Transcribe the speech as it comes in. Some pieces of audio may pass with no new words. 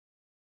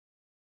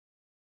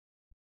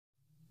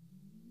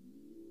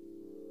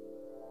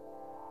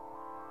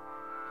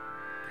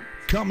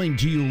Coming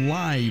to you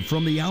live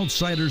from the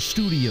Outsider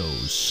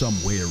Studios,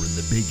 somewhere in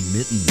the Big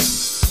Mitten.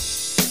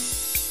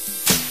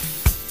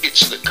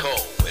 It's the Co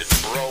and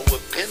Bro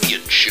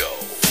Opinion Show.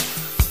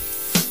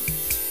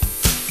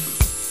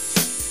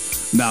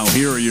 Now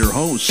here are your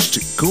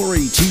hosts,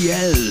 Corey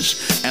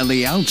Tiez and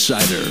the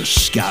Outsider,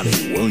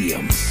 Scotty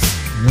Williams.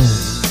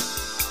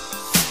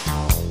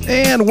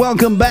 And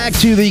welcome back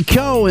to the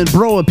Co and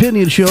Bro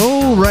Opinion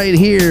Show right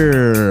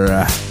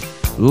here,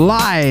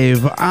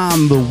 live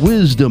on the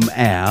Wisdom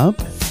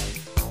app.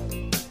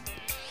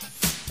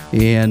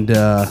 And,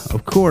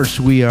 of course,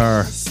 we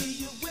are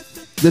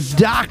the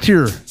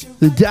doctor.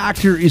 The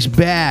doctor is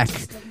back.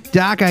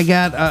 Doc, I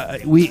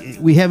got,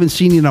 we haven't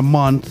seen you in a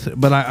month,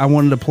 but I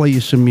wanted to play you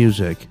some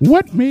music.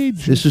 What made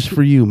you? This is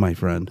for you, my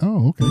friend.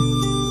 Oh, okay.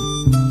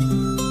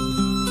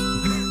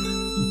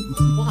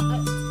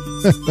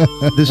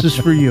 This is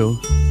for you.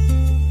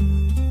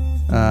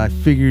 I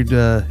figured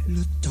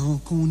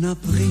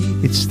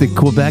it's the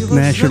Quebec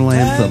national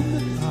anthem.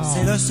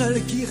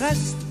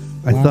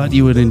 I thought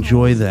you would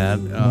enjoy that.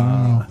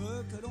 Wow.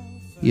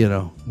 You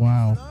know.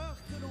 Wow.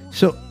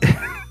 So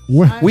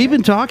we've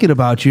been talking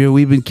about you.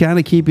 We've been kind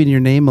of keeping your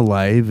name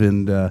alive,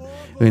 and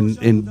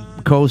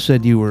Cole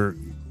said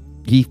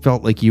he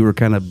felt like you were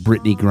kind of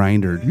Brittany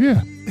Griner.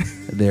 Yeah.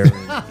 There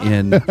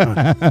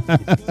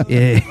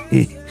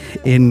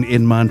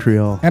in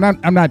Montreal. And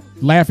I'm not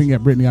laughing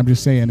at Brittany. I'm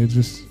just saying it's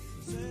just,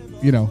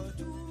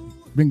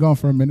 been gone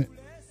for a minute.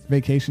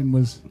 Vacation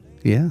was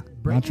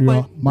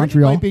Montreal.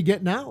 Might be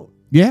getting out.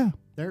 Yeah.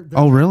 They're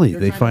really?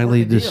 They trying to finally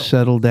work a just deal.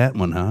 settled that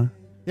one, huh?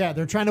 Yeah,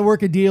 they're trying to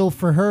work a deal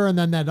for her and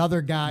then that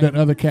other guy. That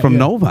other cat From yeah.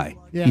 Novi.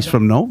 Yeah, He's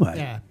from Novi.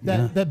 Yeah,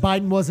 that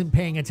Biden wasn't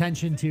paying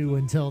attention to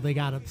until they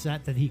got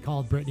upset that he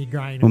called Brittany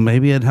Griner. Well,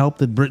 maybe it helped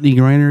that Brittany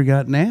Griner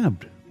got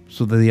nabbed,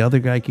 so that the other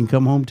guy can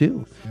come home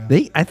too.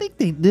 Yeah. I think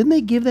didn't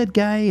they give that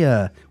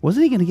guy?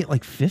 Wasn't he going to get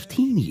like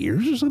 15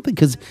 years or something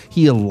because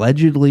he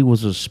allegedly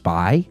was a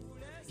spy?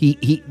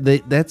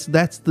 That's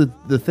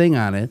the thing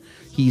on it.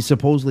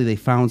 Supposedly they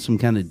found some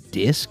kind of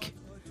disc,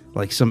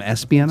 like some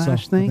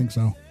espionage thing. I think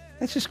so.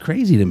 That's just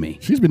crazy to me.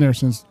 She's been there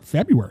since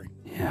February.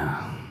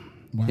 Yeah.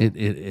 Wow.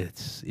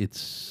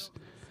 It's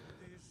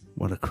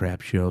what a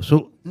crap show.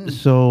 So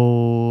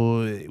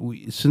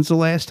since the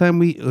last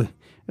time it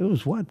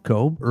was what,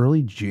 Cobe?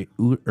 Early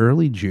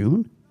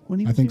June?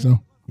 When I think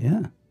so.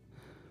 Yeah.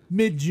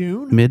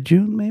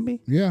 Mid-June, maybe.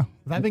 Yeah.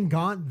 Have I been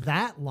gone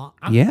that long?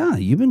 Yeah,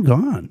 you've been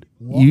gone.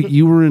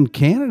 You were in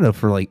Canada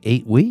for like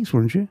 8 weeks,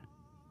 weren't you?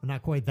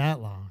 Not quite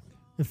that long.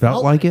 It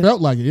Felt like it? Felt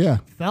like it, yeah.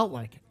 Felt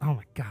like it. Oh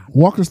my God.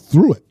 Walk us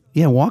through it.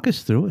 Yeah, walk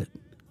us through it.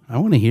 I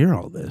want to hear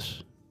all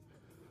this.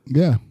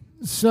 Yeah.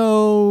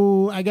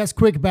 So I guess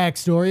quick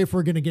backstory if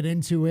we're going to get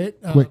into it.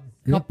 A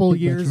couple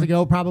years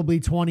ago,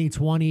 probably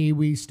 2020,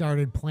 we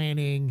started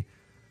planning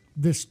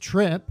this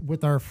trip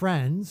with our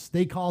friends.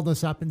 They called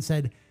us up and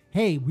said,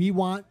 hey, we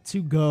want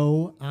to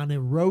go on a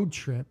road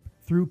trip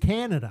through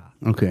Canada.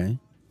 Okay.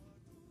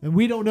 And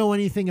we don't know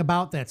anything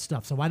about that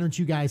stuff. So why don't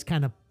you guys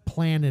kind of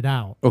plan it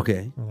out?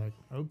 Okay. We're like,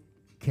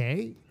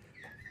 okay.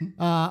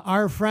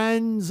 Our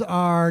friends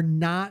are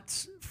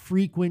not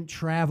frequent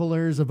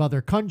travelers of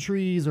other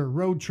countries or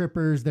road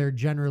trippers. They're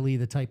generally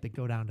the type that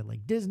go down to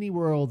like Disney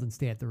World and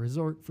stay at the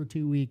resort for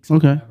 2 weeks or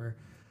whatever.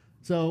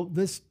 So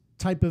this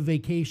type of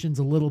vacation's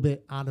a little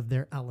bit out of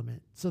their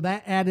element. So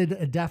that added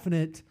a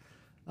definite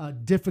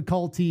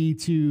difficulty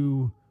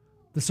to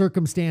the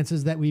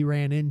circumstances that we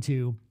ran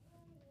into.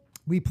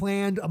 We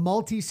planned a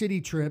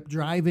multi-city trip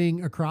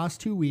driving across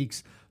 2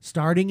 weeks,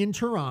 starting in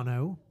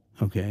Toronto.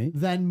 Okay.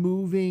 Then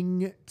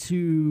moving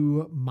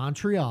to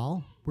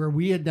Montreal, where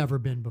we had never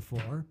been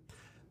before.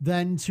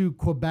 Then to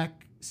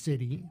Quebec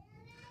City.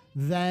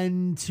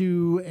 Then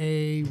to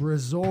a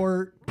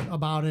resort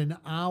about an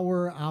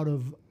hour out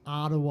of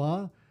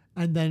Ottawa.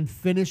 And then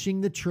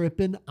finishing the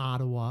trip in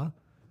Ottawa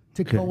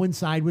to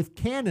coincide with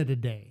Canada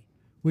Day,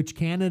 which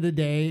Canada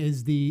Day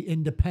is the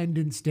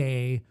Independence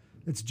Day.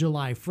 It's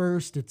July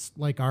 1st. It's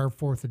like our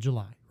 4th of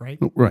July, right?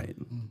 Right.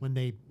 When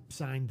they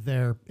signed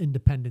their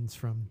independence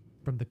from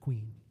the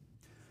Queen.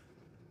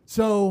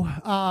 So,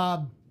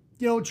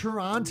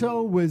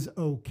 Toronto was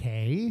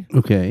okay.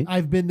 Okay.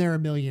 I've been there a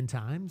million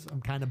times.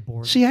 I'm kind of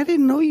bored. See, I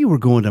didn't know you were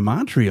going to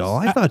Montreal.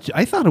 I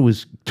thought it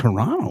was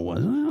Toronto,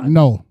 wasn't it?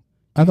 No.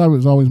 I thought it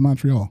was always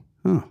Montreal.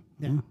 Huh.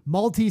 Yeah.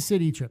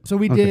 Multi-city trip. So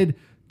we did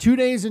 2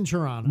 days in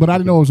Toronto. But I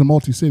didn't know it was a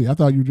multi-city. I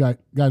thought you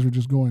guys were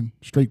just going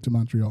straight to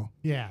Montreal.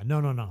 Yeah,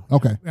 no.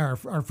 Okay. Our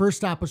first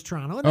stop was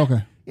Toronto. And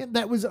Okay.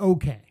 that was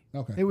okay.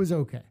 Okay. It was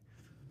okay.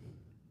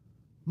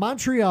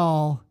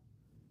 Montreal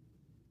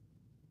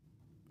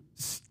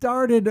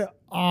started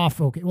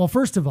off okay. Well,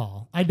 first of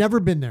all, I'd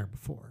never been there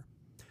before.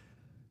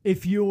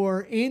 If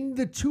you're in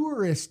the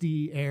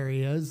touristy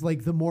areas,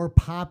 like the more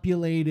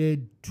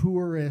populated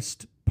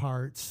tourist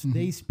parts,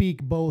 they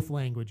speak both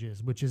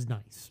languages, which is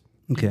nice.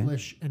 Okay.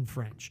 English and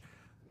French.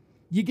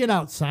 You get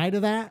outside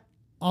of that,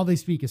 all they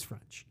speak is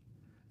French.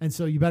 And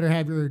so you better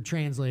have your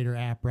translator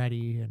app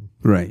ready and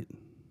Right.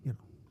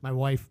 My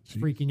wife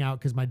freaking out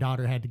because my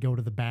daughter had to go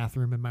to the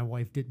bathroom and my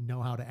wife didn't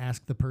know how to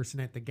ask the person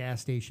at the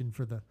gas station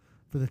for the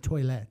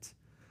toilet.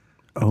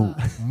 Oh,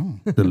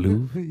 the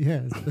Louvre?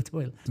 Yes, the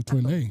toilet. The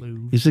toilet.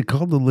 Is it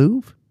called the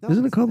Louvre? No,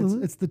 Isn't it called the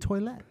Louvre? It's the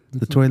toilet.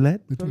 The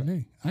toilet? The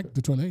toilet.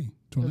 The toilet.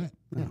 Toilet.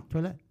 Yeah,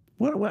 toilet.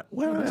 What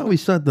I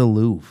always thought the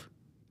Louvre.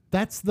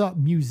 That's the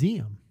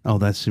museum. Oh,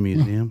 that's the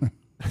museum.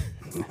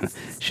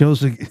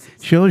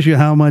 shows you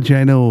how much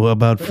I know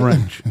about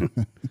French.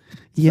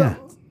 Yeah.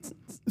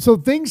 So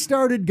things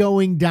started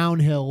going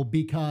downhill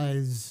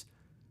because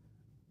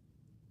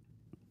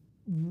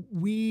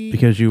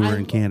you were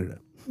in Canada.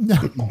 No.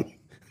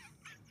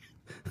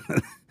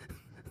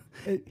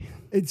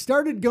 It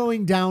started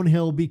going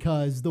downhill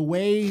because the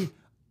way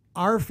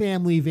our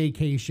family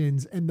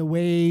vacations and the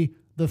way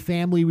the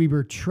family we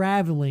were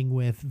traveling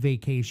with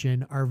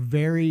vacation are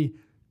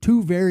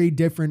two very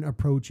different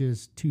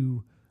approaches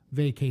to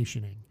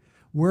vacationing.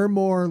 We're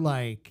more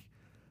like,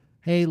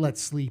 hey,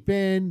 let's sleep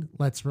in,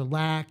 let's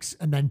relax,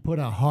 and then put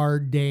a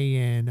hard day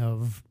in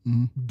of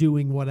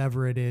doing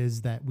whatever it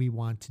is that we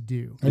want to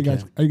do. Are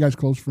you guys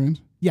close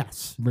friends?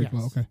 Yes. Very yes.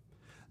 well. Okay.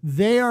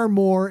 They are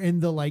more in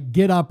the like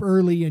get up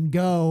early and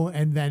go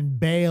and then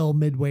bail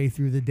midway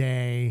through the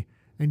day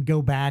and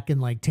go back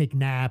and like take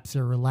naps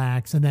or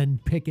relax and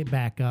then pick it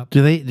back up.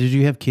 Did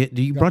you have kids?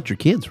 You brought your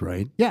kids,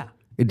 right? Yeah.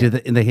 And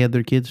they had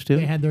their kids too?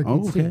 They had their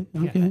kids okay. too.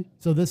 Okay. Yeah.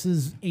 So this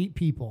is 8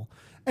 people.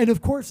 And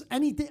of course,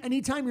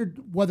 anytime you're,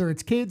 whether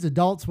it's kids,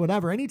 adults,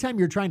 whatever, anytime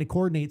you're trying to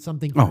coordinate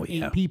something for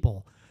 8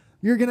 people,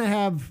 you're going to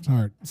have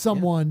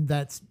someone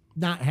that's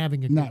not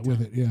having a good Not time.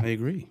 with it, yeah. I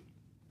agree.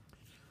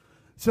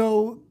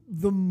 So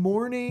the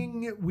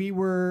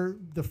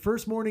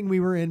first morning we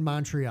were in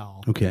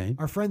Montreal. Okay.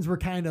 Our friends were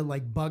kind of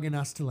like bugging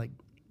us to like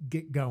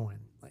get going.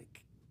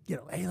 Like,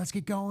 hey, let's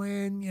get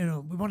going.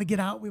 We want to get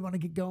out. We want to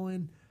get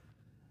going.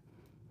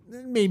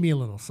 It made me a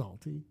little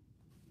salty.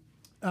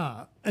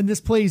 And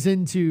this plays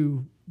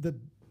into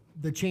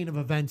the chain of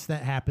events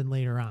that happened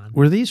later on.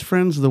 Were these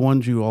friends the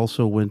ones you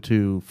also went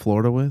to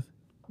Florida with?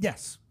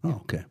 Yes.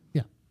 Oh, okay.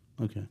 Yeah.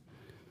 Okay.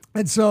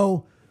 And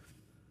so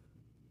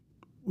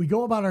we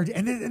go about our day.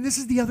 And this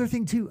is the other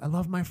thing, too. I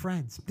love my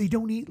friends. They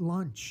don't eat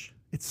lunch.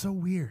 It's so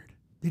weird.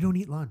 They don't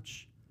eat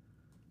lunch.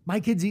 My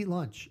kids eat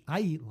lunch. I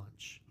eat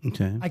lunch.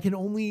 Okay. I can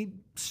only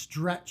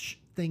stretch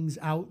things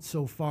out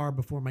so far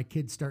before my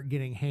kids start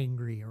getting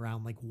hangry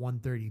around like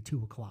 1:30,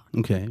 2 o'clock.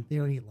 Okay. They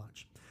don't eat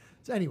lunch.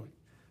 So anyway,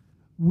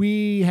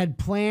 we had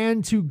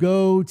planned to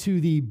go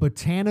to the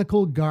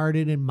Botanical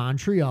Garden in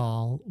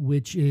Montreal,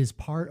 which is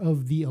part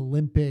of the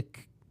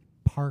Olympic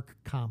Park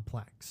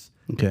complex.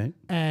 Okay.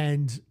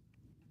 And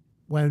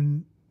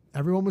when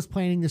everyone was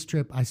planning this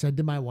trip, I said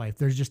to my wife,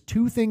 there's just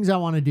 2 things I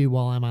want to do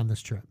while I'm on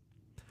this trip.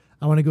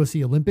 I want to go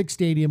see Olympic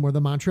Stadium where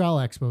the Montreal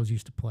Expos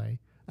used to play.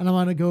 And I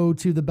want to go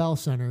to the Bell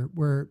Center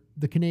where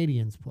the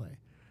Canadians play.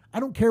 I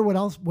don't care what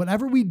else,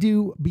 whatever we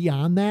do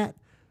beyond that,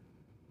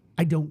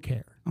 I don't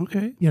care.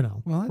 Okay.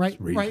 Well, that's right,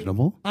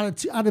 reasonable.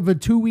 Right, out of a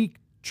 2-week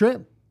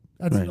trip.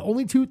 That's Right. the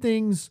only 2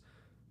 things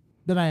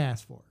that I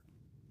asked for.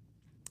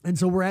 And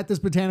so we're at this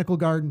botanical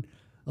garden.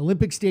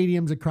 Olympic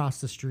Stadium's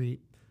across the street.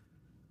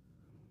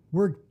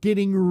 We're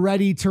getting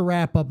ready to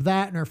wrap up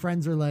that. And our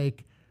friends are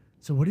like,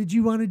 so what did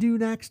you want to do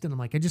next? And I'm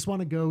like, I just want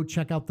to go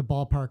check out the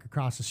ballpark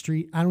across the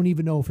street. I don't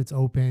even know if it's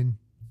open.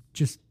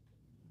 Just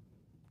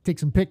take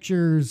some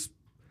pictures.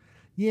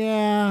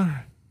 Yeah,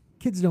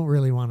 kids don't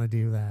really want to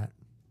do that.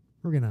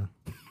 We're gonna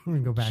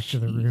go back to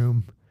the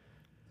room.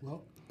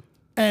 Well,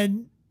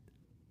 and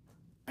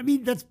I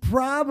mean that's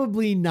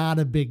probably not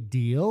a big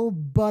deal,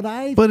 but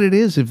it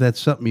is if that's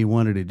something you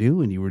wanted to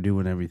do and you were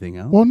doing everything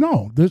else. Well,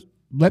 no,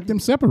 let them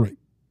separate.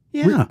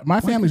 Yeah.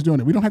 My family's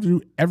doing it. We don't have to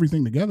do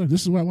everything together.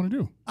 This is what I want to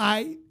do.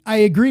 I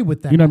agree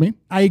with that. You know what I mean?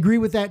 I agree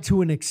with that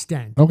to an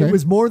extent. Okay. It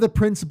was more the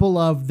principle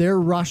of they're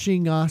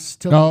rushing us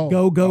to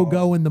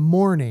go in the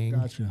morning.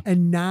 Gotcha.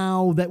 And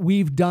now that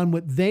we've done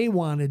what they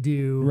want to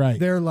do, Right.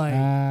 they're like,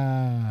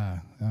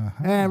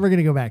 we're going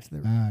to go back to the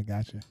room.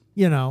 Gotcha.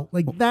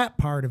 Like that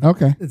part of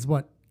Okay. it is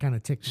what kind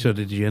of ticked me. So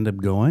did you end up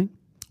going?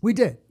 We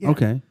did. Yeah.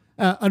 Okay.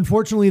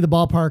 Unfortunately, the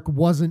ballpark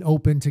wasn't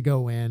open to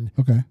go in.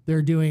 Okay.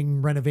 They're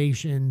doing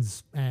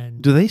renovations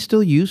and Do they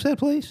still use that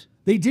place?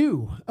 they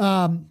do.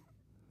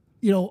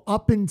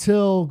 Up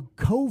until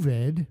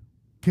COVID,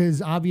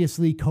 because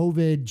obviously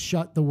COVID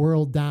shut the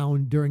world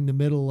down during the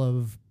middle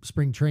of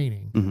spring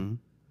training. Mm-hmm.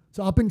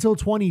 So up until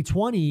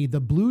 2020, the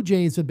Blue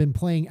Jays have been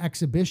playing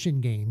exhibition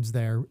games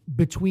there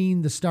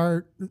between the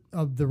start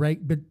of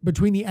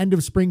between the end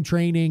of spring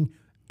training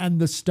and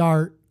the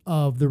start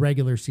of the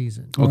regular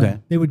season. Okay.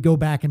 They would go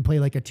back and play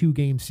like a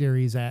 2-game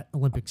series at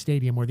Olympic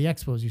Stadium where the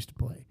Expos used to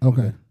play.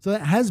 Okay. So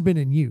that has been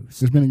in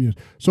use. It's been in use.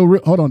 So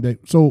hold on, Dave.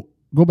 So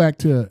go back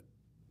to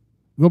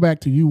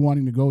you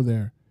wanting to go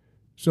there.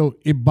 So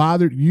it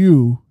bothered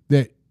you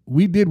that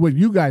we did what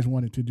you guys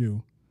wanted to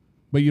do,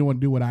 but you don't want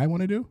to do what I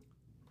want to do?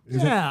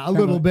 A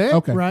little bit,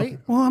 okay, right?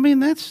 Okay. Well, I mean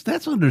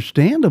that's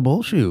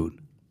understandable. Shoot.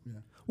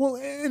 Well,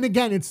 and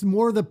again, it's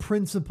more the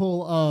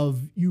principle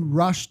of you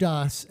rushed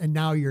us and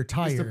now you're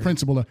tired. It's the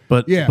principle of,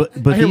 But yeah. but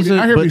I hear he's what-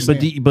 I hear what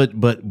you're but,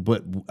 saying.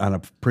 but on a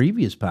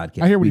previous I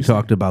podcast, hear what we you're saying.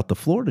 talked about the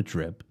Florida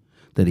trip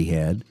that he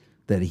had,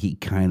 that he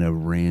kind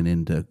of ran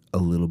into a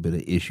little bit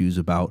of issues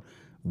about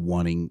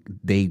wanting.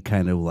 They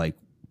kind of like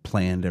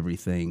planned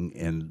everything,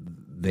 and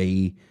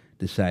they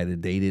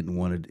decided they didn't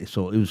want to.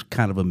 So it was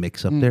kind of a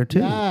mix up there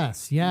too.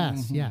 Yes.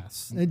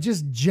 It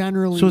just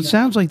generally. So it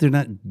sounds like they're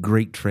not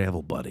great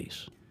travel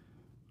buddies.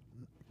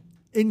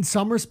 in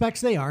some respects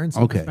they are. In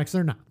some respects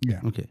they're not.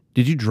 Yeah. Okay.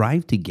 Did you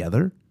drive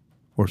together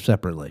or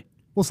separately?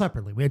 Well,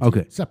 separately. We had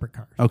two separate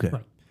cars. Okay.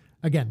 Right.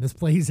 Again, this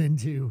plays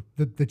into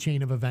the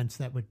chain of events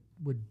that would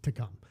to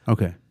come.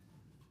 Okay.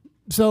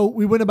 So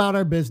we went about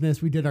our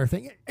business. We did our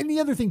thing. And the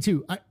other thing,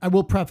 too, I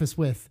will preface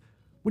with,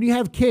 when you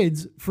have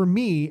kids, for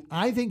me,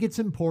 I think it's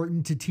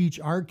important to teach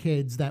our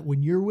kids that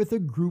when you're with a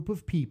group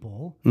of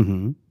people,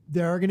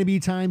 there are going to be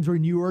times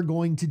when you are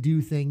going to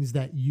do things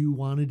that you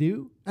want to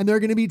do. And there are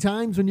going to be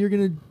times when you're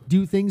going to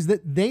do things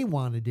that they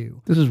want to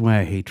do. This is why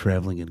I hate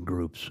traveling in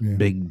groups,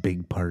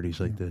 big parties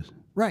like this.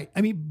 Right.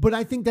 I mean, but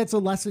I think that's a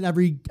lesson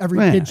every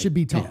kid should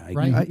be taught,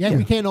 right?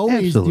 We can't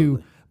always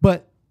absolutely.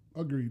 but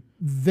Agreed.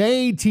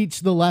 they teach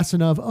the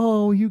lesson of,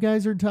 oh, you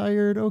guys are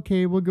tired.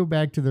 Okay, we'll go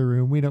back to the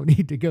room. We don't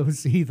need to go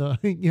see we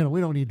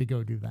don't need to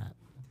go do that.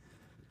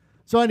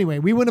 So anyway,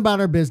 we went about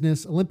our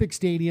business. Olympic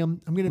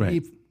Stadium, I'm going to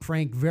be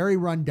frank, very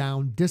run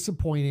down,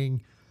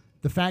 disappointing.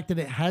 The fact that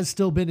it has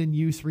still been in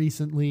use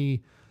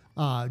recently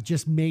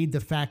just made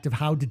the fact of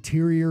how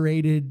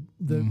deteriorated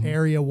the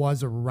area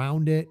was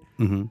around it.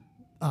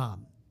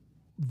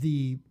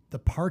 The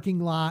parking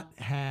lot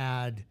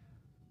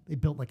they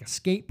built like a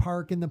skate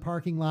park in the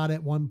parking lot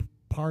at one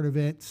part of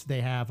it.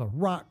 They have a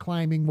rock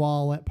climbing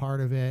wall at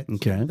part of it.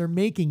 Okay. So they're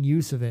making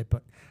use of it.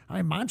 But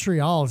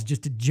Montreal is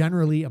just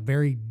generally a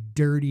very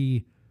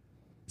dirty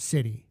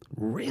city.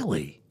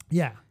 Really?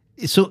 Yeah.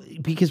 So,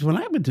 because when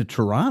I went to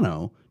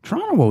Toronto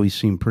always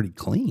seemed pretty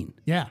clean.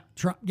 Yeah.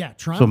 Toronto.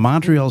 So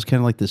Montreal's kind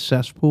of like the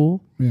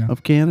cesspool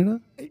of Canada?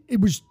 It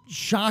was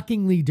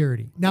shockingly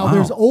dirty. Now Wow.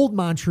 there's old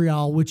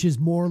Montreal, which is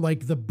more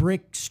like the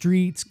brick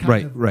streets.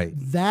 Right.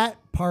 That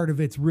part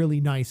of it's really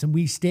nice. And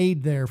we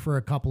stayed there for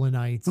a couple of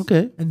nights.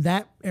 Okay. And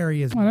that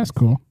area is, Oh, that's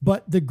cool.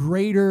 but the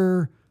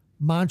greater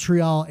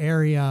Montreal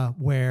area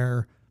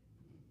where,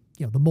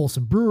 the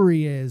Molson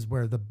Brewery is,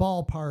 where the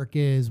ballpark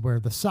is, where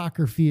the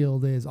soccer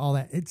field is, all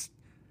that, it's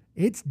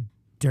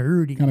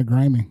dirty. Kind of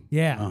grimy.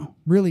 Yeah.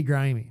 Really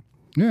grimy.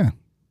 Yeah.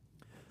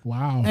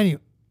 Wow.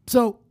 Anyway,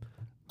 so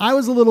I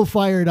was a little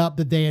fired up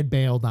that they had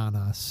bailed on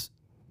us.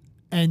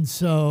 And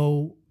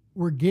so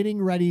we're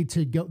getting ready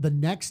to go. The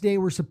next day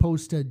we're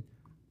supposed to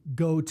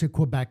go to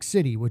Quebec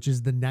City, which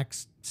is the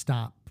next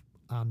stop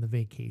on the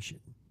vacation.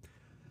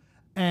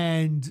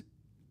 And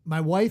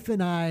my wife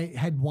and I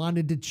had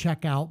wanted to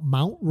check out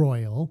Mount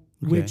Royal,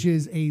 which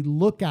is a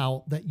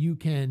lookout that you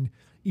can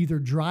either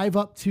drive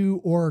up to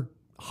or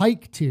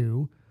hike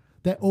to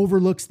that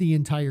overlooks the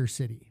entire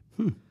city.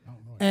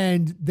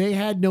 And they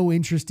had no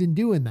interest in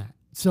doing that.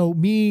 So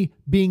me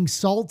being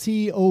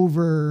salty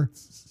over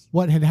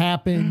what had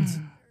happened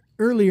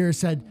earlier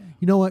said,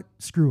 you know what?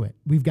 Screw it.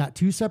 We've got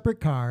two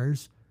separate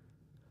cars.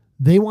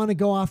 They want to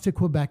go off to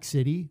Quebec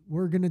City.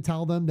 We're going to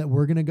tell them that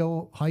we're going to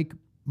go hike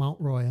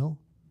Mount Royal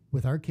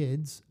with our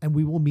kids, and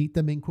we will meet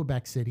them in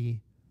Quebec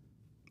City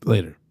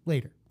Later.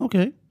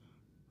 Okay.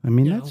 I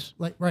mean, that's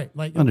okay,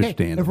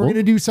 understandable. if we're going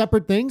to do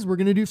separate things, we're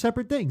going to do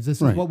separate things. This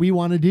is Right. what we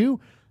want to do.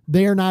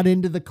 They are not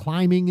into the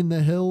climbing in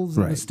the hills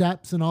and the Right.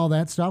 steps and all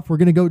that stuff. We're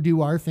going to go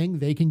do our thing.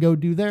 They can go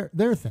do their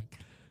thing.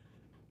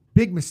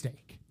 Big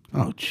mistake.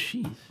 oh,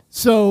 jeez.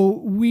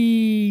 So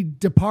we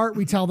depart.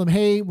 We tell them,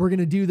 hey, we're going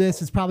to do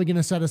this. It's probably going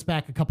to set us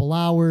back a couple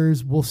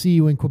hours. We'll see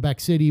you in Quebec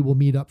City. We'll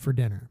meet up for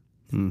dinner.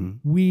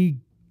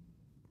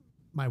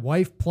 My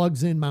wife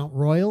plugs in Mount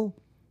Royal.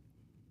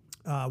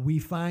 We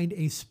find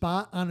a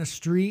spot on a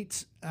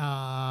street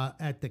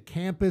at the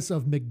campus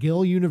of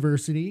McGill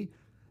University,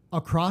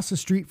 across the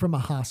street from a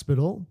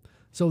hospital.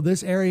 So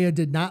this area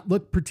did not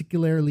look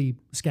particularly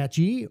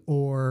sketchy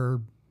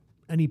or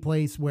any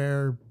place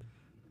where,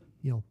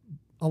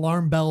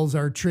 alarm bells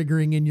are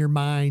triggering in your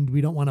mind.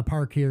 We don't want to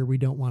park here. We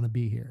don't want to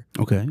be here.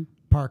 Okay.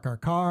 Park our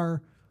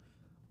car.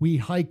 We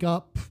hike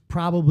up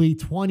probably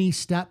 20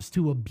 steps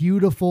to a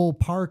beautiful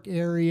park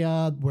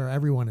area where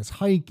everyone is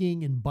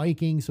hiking and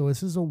biking. So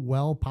this is a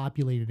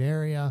well-populated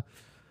area.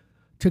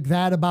 Took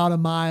that about a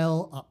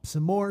mile, up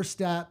some more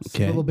steps, a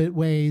little bit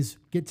ways,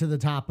 get to the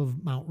top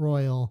of Mount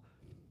Royal.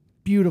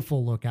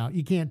 Beautiful lookout.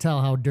 You can't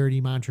tell how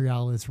dirty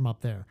Montreal is from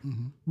up there.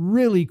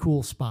 Really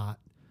cool spot.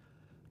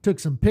 Took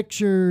some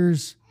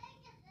pictures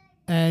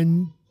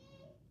and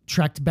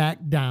trekked back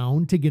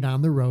down to get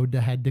on the road to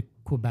head to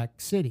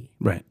Quebec City.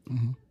 Right.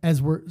 As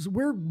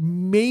we're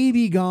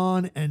maybe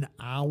gone an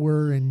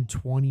hour and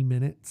 20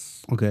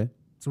 minutes. Okay.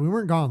 So we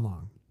weren't gone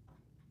long.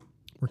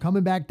 We're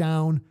coming back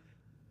down,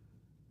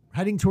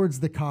 heading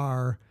towards the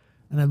car,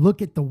 and I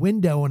look at the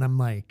window and I'm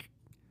like,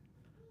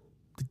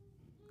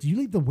 did you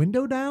leave the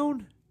window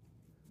down?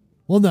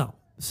 Well, no.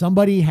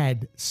 somebody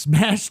had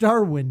smashed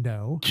our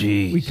window.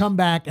 Jeez. We come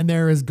back and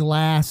there is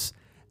glass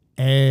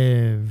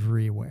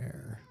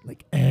everywhere,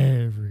 like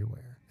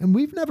everywhere. And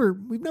we've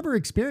never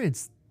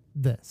experienced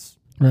this.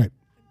 Right.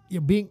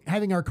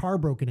 Having our car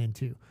broken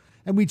into.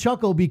 And we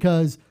chuckle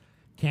because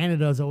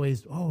Canada is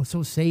always,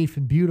 so safe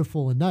and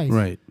beautiful and nice.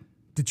 Right.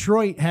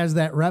 Detroit has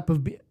that rep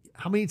of,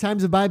 how many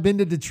times have I been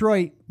to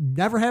Detroit?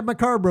 Never had my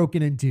car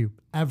broken into,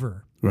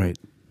 ever. Right.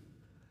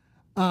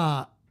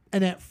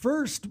 And at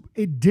first,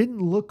 it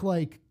didn't look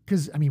like,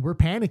 because, we're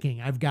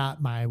panicking. I've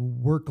got my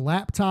work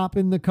laptop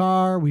in the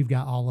car. We've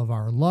got all of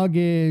our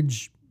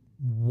luggage.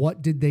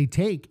 What did they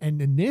take?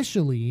 And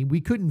initially,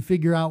 we couldn't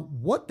figure out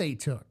what they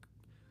took.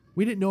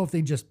 We didn't know if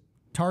they just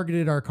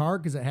targeted our car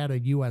because it had a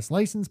U.S.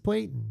 license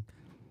plate, and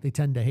they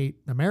tend to hate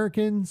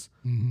Americans.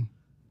 Mm-hmm.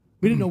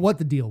 We didn't know what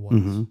the deal was.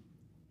 Mm-hmm.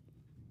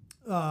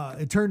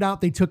 It turned out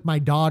they took my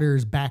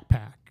daughter's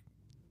backpack.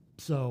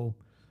 So,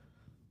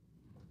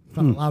 if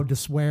I'm allowed to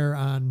swear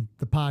on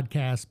the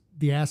podcast,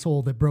 the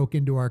asshole that broke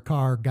into our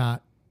car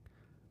got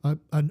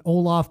an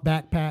Olaf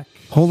backpack.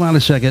 Hold on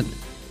a second.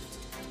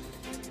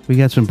 We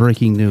got some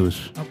breaking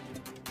news. Oh.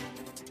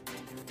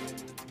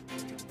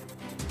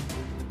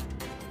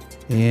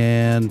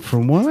 And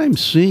from what I'm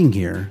seeing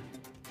here,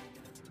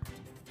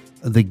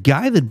 the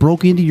guy that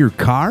broke into your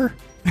car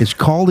is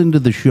called into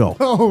the show.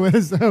 Oh,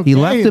 it's okay. He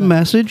left a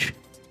message.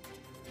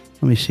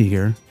 Let me see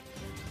here.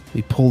 Let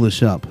me pull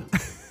this up.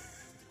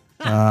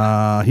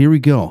 Here we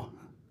go.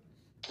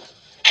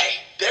 Hey,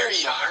 there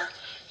you are.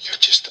 You're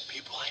just the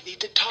people I need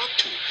to talk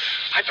to.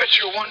 I bet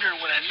you're wondering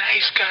what a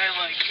nice guy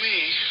like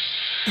me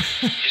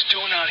is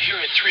doing out here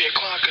at 3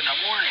 o'clock in the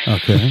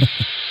morning. Okay.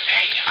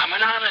 Hey, I'm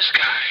an honest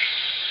guy.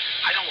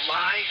 I don't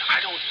lie. I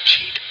don't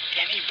cheat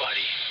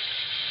anybody.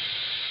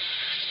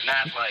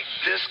 Not like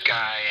this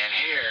guy in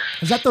here.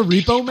 Is that the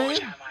repo man? Every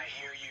time I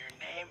hear your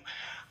name,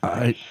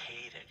 I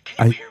hate it.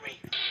 Can you hear me?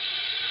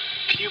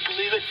 Can you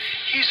believe it?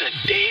 He's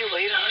a day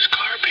late on his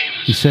car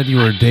payments. He said you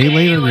were a day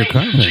late on your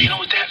car So payment. you know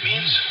what that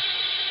means?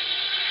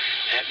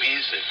 That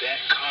means that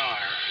car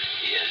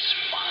is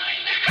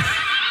mine.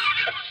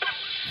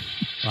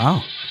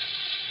 Wow.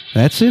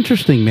 That's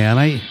interesting, man.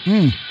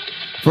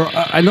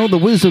 I know the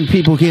wisdom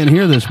people can't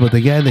hear this, but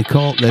the guy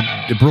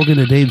that broke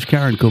into Dave's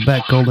car in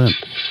Quebec called in.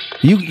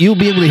 You'll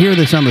be able to hear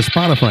this on the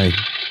Spotify,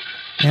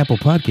 Apple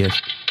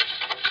Podcast.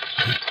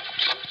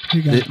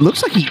 It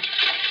looks like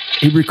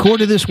he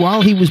recorded this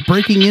while he was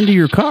breaking into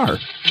your car.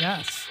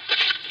 Yes.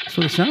 That's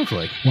what it sounds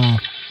like. Wow.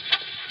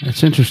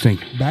 That's interesting.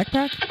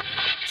 Backpack?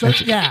 So,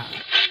 yeah.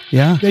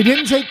 Yeah. They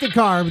didn't take the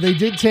car, but they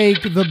did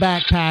take the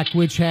backpack,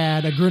 which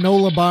had a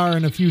granola bar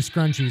and a few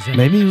scrunchies in it.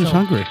 Maybe he was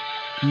hungry.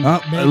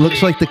 It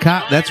looks like the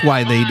cop. That's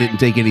why they didn't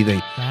take anything.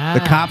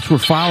 The cops were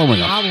following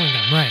him. Following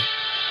them, right.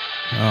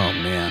 Oh,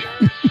 man.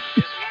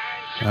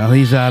 Well,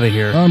 he's out of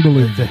here.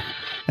 Unbelievable.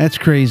 That's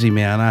crazy,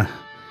 man.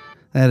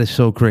 That is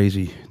so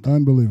crazy.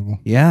 Unbelievable.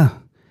 Yeah.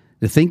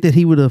 To think that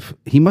he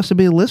must have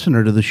been a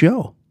listener to the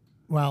show.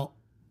 Well,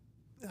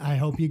 I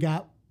hope you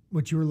got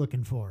what you were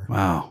looking for.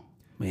 Wow,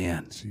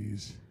 man.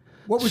 Jeez.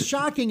 What was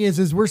shocking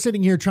is we're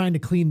sitting here trying to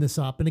clean this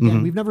up. And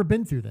again, we've never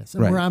been through this.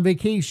 And Right. we're on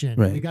vacation.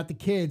 Right. We got the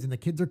kids, and the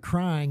kids are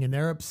crying, and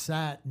they're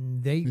upset,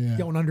 and they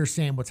don't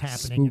understand what's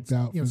happening. Spooked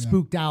out for them.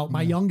 Spooked out.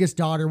 My youngest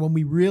daughter, when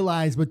we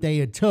realized what they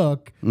had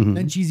took,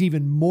 then she's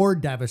even more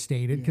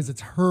devastated because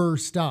it's her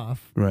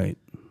stuff. Right.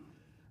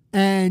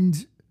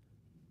 And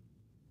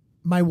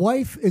my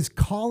wife is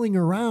calling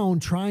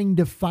around trying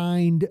to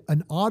find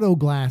an auto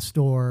glass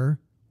store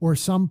or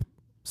some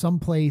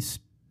place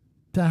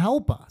to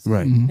help us.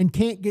 Right. And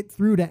can't get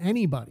through to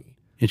anybody.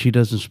 And she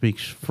doesn't speak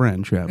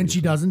French, obviously. And she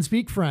doesn't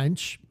speak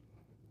French.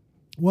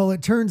 Well,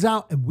 it turns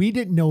out, and we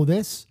didn't know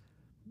this,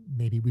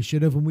 maybe we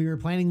should have when we were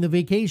planning the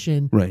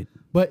vacation, Right.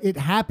 but it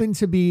happened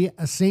to be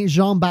a Saint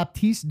Jean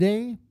Baptiste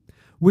Day,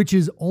 which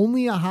is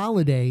only a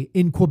holiday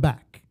in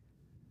Quebec.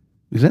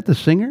 Is that the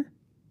singer?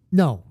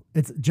 No,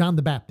 it's John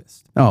the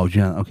Baptist. Oh,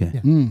 John. Okay.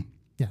 Yeah.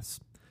 Yes.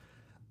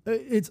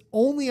 It's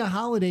only a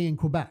holiday in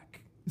Quebec.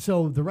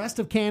 So the rest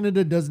of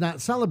Canada does not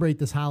celebrate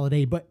this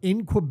holiday, but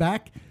in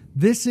Quebec,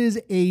 this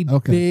is a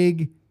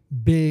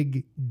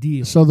big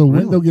deal. So the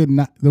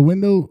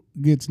window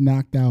gets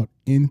knocked out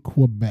in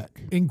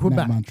Quebec. In Quebec.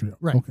 Not Montreal.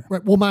 Right. Okay.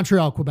 Right. Well,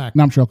 Montreal, Quebec.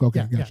 Montreal. Okay.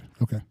 Yeah, Gotcha.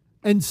 yeah. Okay.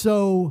 And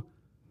so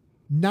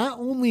not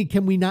only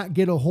can we not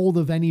get a hold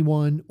of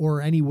anyone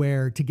or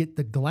anywhere to get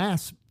the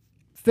glass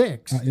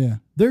fixed,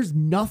 there's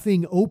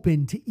nothing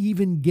open to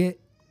even get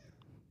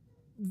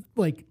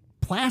like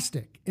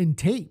plastic and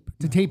tape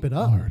to tape it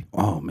up. Lord.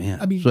 Oh,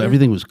 man. I mean, so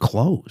everything was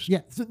closed.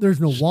 Yeah. So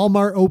there's no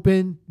Walmart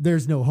open.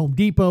 There's no Home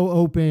Depot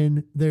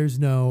open. There's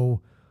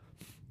no.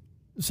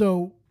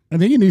 So.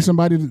 And then you need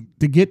somebody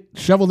to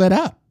shovel that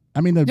out.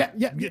 I mean,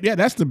 Yeah.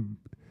 That's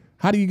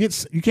how do you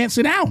can't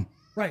sit down.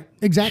 Right.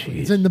 Exactly.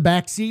 It's in the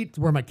back seat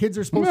where my kids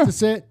are supposed to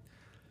sit.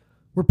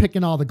 We're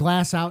picking all the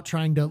glass out,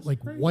 trying to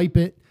wipe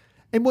it.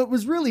 And what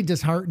was really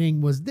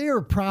disheartening was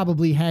there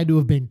probably had to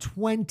have been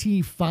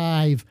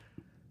 25,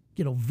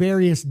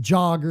 various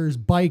joggers,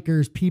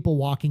 bikers, people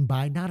walking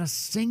by. Not a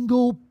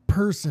single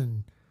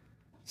person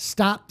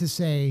stop to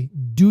say,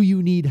 do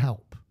you need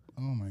help?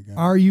 Oh my God.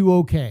 Are you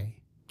okay?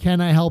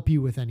 Can I help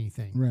you with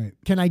anything? Right.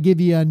 Can I give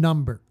you a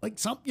number? Like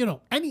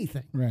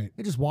anything. Right.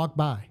 They just walk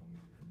by.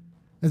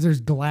 As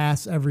there's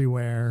glass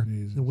everywhere,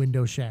 Jesus. the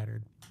window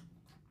shattered.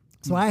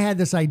 So I had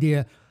this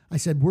idea. I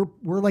said,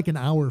 we're like an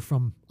hour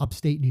from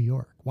upstate New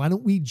York. Why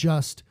don't we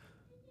just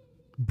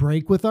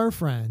break with our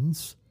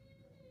friends?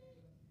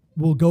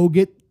 We'll go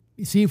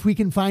see if we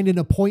can find an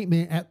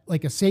appointment at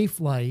like a Safe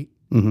Light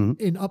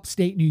in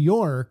upstate New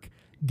York,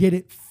 get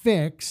it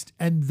fixed,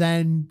 and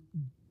then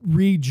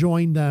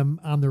rejoin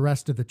them on the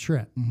rest of the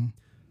trip.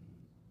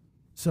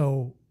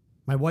 So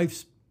my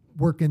wife's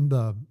working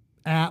the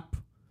app,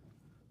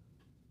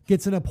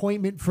 gets an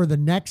appointment for the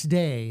next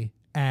day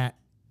at,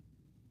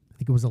 I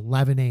think it was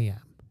 11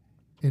 a.m.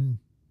 in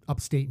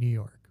upstate New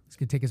York. It's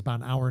going to take us about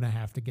an hour and a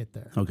half to get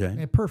there. Okay.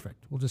 Yeah,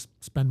 perfect. We'll just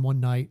spend one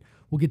night.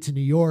 We'll get to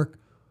New York.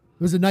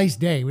 It was a nice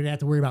day. We didn't have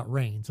to worry about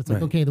rain. So it's like,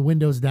 Right. okay, the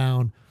window's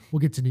down. We'll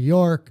get to New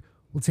York.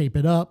 We'll tape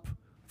it up,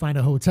 find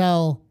a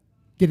hotel,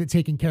 get it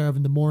taken care of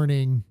in the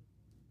morning.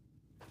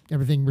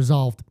 Everything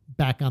resolved,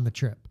 back on the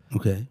trip.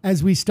 Okay.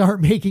 As we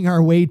start making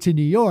our way to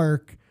New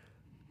York,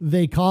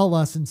 they call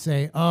us and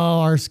say, oh,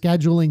 our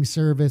scheduling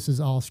service is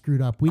all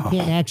screwed up. We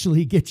can't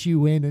actually get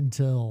you in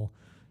until,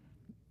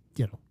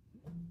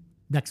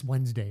 next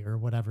Wednesday or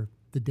whatever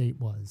the date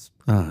was.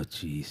 Oh,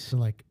 jeez. So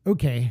like,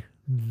 okay,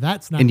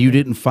 that's not. And you good.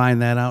 didn't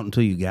find that out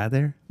until you got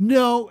there?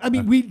 No, I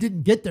mean, we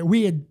didn't get there.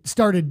 We had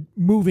started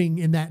moving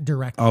in that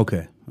direction.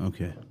 Okay.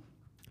 Okay.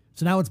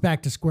 So now it's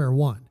back to square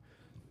one.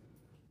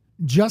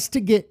 Just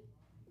to get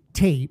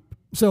tape.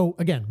 So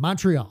again,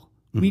 Montreal.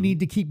 We need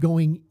to keep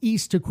going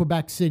east to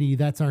Quebec City.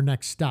 That's our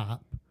next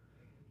stop.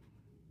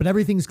 But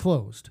everything's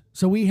closed.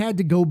 So we had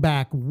to go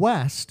back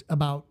west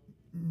about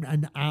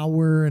an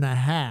hour and a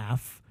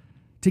half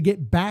to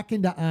get back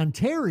into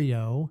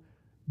Ontario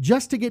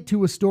just to get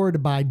to a store to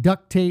buy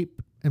duct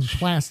tape and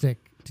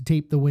plastic to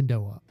tape the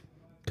window up.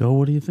 Go,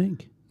 what do you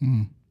think?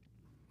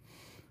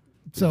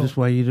 So This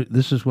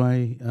is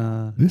why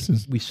This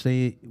is we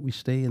stay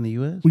in the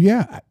US? well,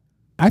 yeah.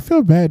 I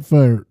feel bad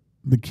for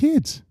the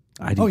kids.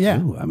 I do Oh, yeah.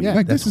 too. I mean, Yeah.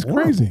 Like that's this is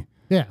horrible. crazy.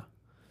 yeah.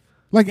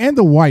 Like and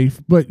the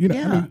wife, but I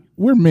Yeah. mean,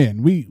 we're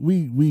men. We.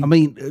 I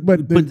mean,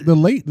 but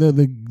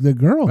the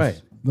girls,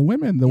 Right. the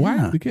women, the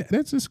Yeah. wife, the kid.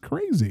 That's just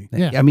crazy.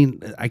 Yeah. I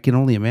mean, I can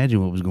only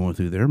imagine what was going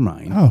through their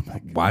mind. Oh, my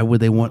God. Why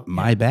would they want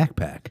my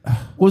backpack?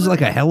 Was it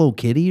like a Hello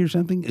Kitty or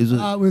something? Is it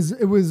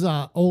It was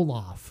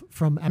Olaf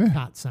from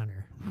Epcot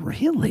Center.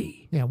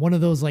 really? Yeah, one of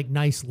those like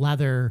nice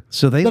leather.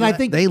 So they But I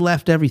think they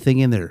left everything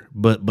in there,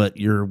 but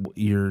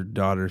your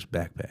daughter's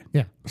backpack.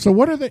 yeah. So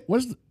what are they?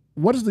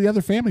 What is the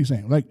other family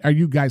saying? Like, are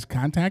you guys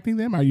contacting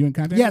them? Are you in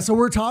contact? Yeah, so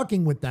we're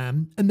talking with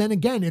them. And then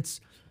again,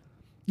 it's,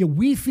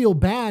 we feel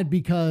bad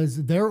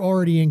because they're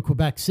already in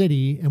Quebec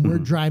City and we're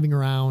driving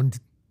around,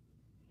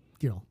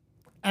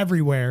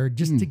 everywhere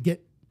just to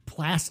get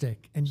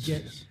plastic and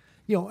get,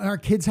 our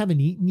kids haven't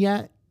eaten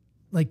yet.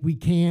 Like we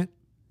can't,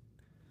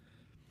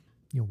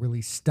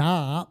 really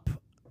stop.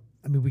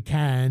 I mean, we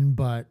can,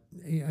 but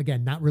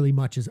again, not really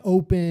much is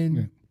open.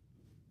 Yeah.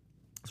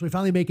 So we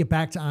finally make it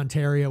back to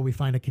Ontario. We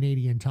find a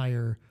Canadian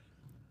Tire.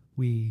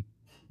 We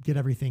get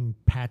everything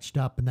patched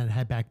up and then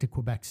head back to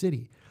Quebec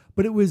City.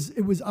 But it was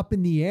up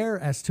in the air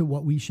as to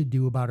what we should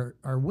do about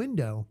our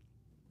window.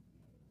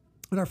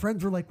 And our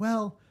friends were like,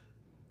 well,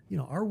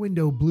 our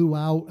window blew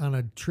out on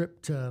a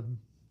trip to,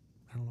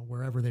 I don't know,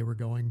 wherever they were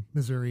going,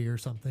 Missouri or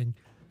something.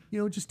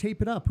 Just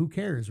tape it up. Who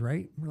cares,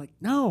 right? We're like,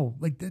 no,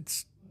 like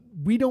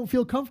we don't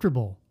feel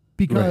comfortable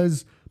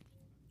because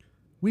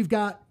we've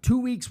got 2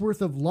 weeks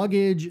worth of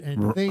luggage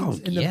and things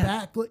in the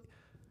back. Like,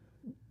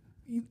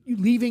 you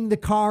leaving the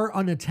car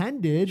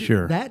unattended.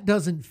 Sure. That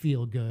doesn't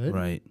feel good.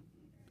 Right.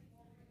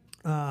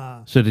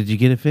 So did you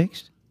get it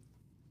fixed,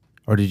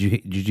 or did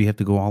you have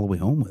to go all the way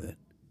home with it?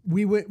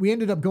 We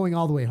ended up going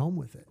all the way home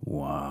with it.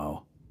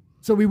 Wow.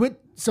 So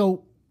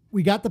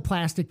we got the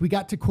plastic. We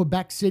got to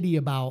Quebec City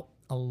about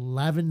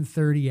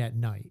 11:30 at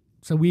night.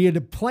 So we had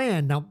a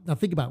plan. Now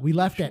think about it. We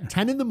left at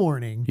 10 in the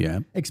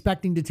morning,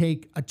 expecting to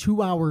take a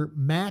 2-hour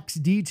max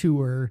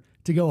detour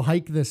to go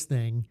hike this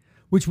thing,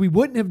 which we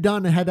wouldn't have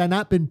done had I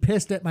not been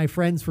pissed at my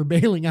friends for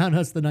bailing on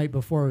us the night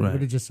before. We Right.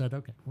 would have just said,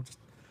 okay, we'll just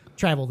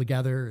travel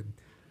together.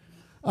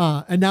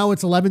 And now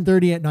it's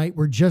 11:30 at night.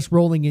 We're just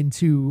rolling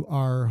into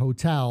our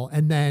hotel.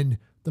 And then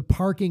the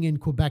parking in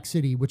Quebec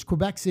City, which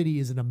Quebec City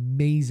is an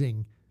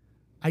amazing,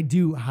 I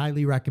do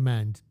highly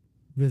recommend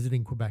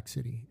visiting Quebec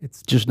City.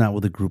 It's Just not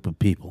with a group of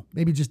people.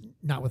 maybe just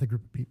not with a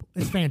group of people.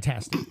 It's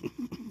fantastic.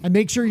 And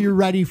make sure you're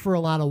ready for a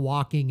lot of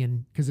walking,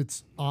 and because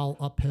it's all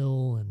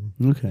uphill, and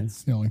Okay.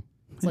 Silly.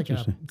 it's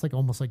like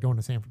almost like going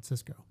to San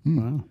Francisco.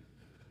 Wow.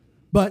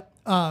 But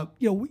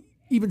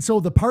even so,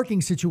 the parking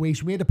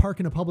situation, we had to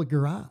park in a public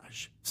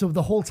garage. So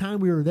the whole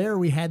time we were there,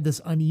 we had this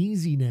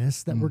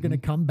uneasiness that we're going to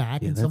come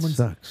back and that someone's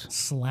sucks.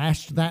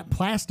 slashed that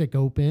plastic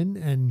open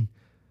and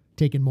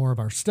taken more of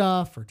our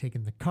stuff or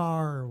taken the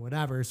car or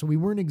whatever. So we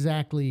weren't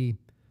exactly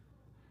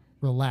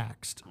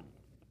relaxed.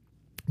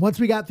 Once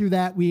we got through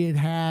that, we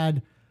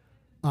had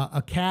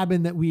a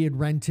cabin that we had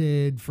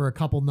rented for a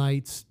couple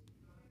nights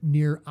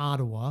near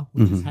Ottawa,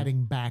 which is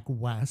heading back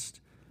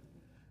west.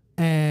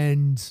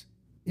 And,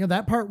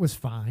 that part was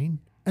fine.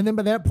 And then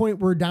by that point,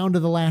 we're down to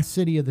the last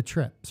city of the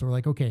trip. So we're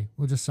like, okay,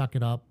 we'll just suck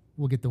it up.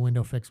 We'll get the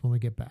window fixed when we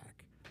get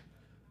back.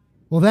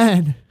 Well,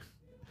 then...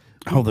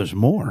 Oh, there's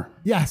more.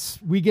 Yes,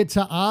 we get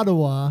to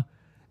Ottawa,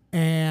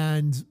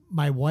 and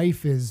my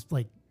wife is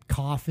like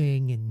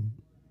coughing and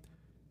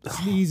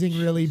sneezing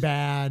really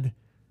bad.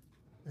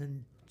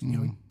 And,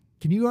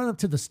 can you run up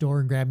to the store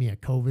and grab me a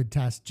COVID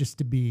test just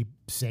to be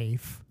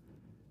safe?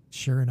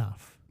 Sure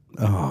enough.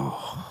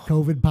 Oh.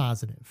 COVID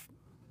positive.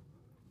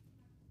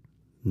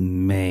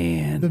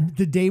 Man.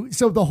 The day.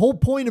 So the whole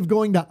point of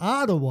going to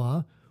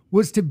Ottawa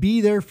was to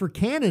be there for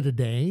Canada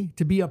Day,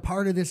 to be a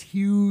part of this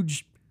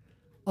huge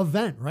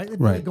event, right?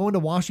 Right. Going to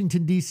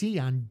Washington, D.C.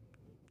 on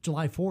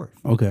July 4th.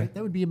 Okay. Right?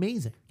 That would be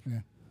amazing. Yeah.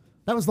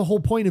 That was the whole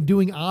point of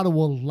doing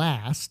Ottawa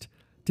last,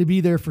 to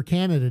be there for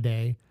Canada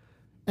Day.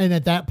 And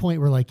at that point,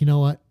 we're like, you know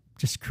what?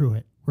 Just screw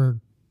it. We're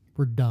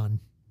done.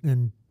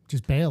 And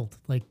just bailed.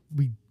 Like,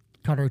 we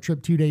cut our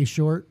trip 2 days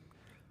short.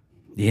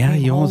 Yeah,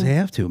 Came you almost home,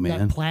 have to, got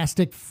man.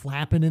 plastic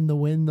flapping in the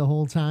wind the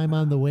whole time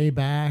on the way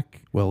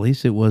back. Well, at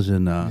least it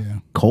wasn't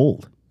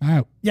cold.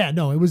 Yeah,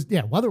 no, it was,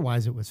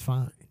 weather-wise, it was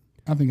fine.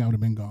 I think I would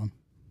have been gone.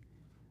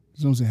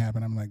 As soon as it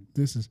happened, I'm like,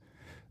 this is...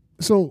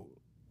 So,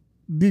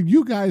 did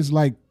you guys,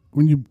 like,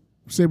 when you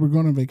say we're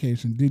going on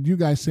vacation, did you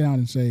guys sit down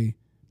and say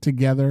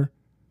together,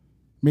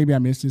 maybe I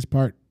missed this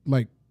part,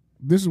 like,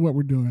 this is what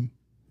we're doing.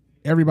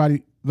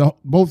 Everybody,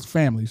 both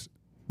families,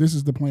 this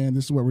is the plan,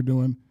 this is what we're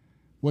doing.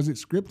 Was it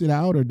scripted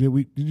out, or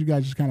did you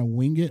guys just kind of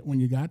wing it when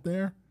you got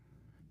there?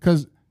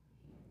 Because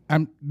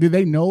did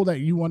they know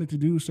that you wanted to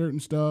do certain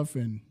stuff,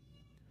 and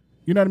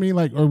you know what I mean?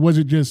 Like, or was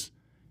it just,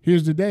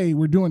 here's the day,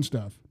 we're doing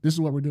stuff. This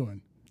is what we're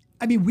doing.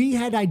 I mean, we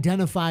had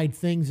identified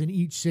things in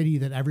each city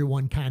that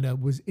everyone kind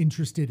of was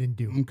interested in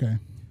doing. Okay.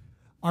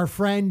 Our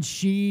friend,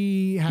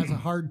 she has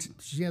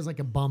like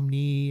a bum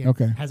knee and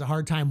Okay. has a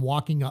hard time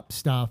walking up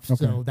stuff.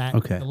 Okay. So that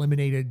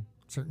eliminated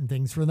certain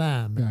things for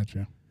them.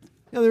 Gotcha.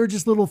 There were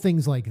just little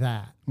things like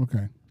that.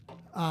 Okay.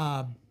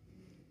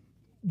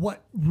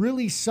 What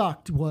really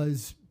sucked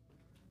was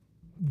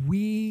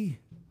we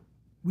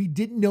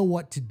didn't know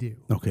what to do.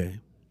 Okay.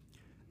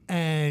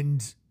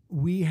 And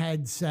we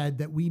had said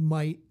that we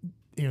might,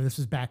 this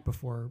was back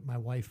before my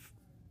wife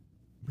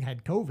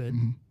had COVID.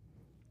 Mm-hmm.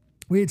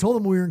 We had told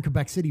them when we were in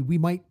Quebec City, we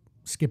might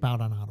skip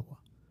out on Ottawa.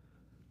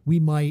 We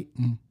might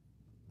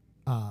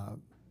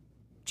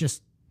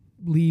just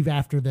leave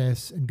after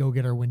this and go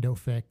get our window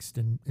fixed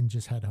and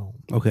just head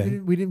home. Okay.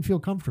 We didn't feel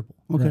comfortable.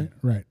 Okay.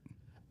 Right.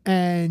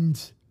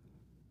 And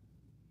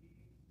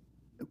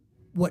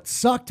what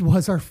sucked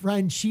was our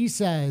friend, she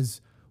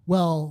says,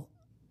 well,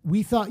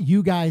 we thought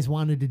you guys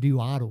wanted to do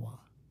Ottawa.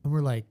 And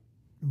we're like,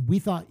 we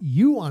thought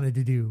you wanted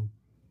to do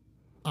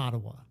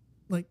Ottawa.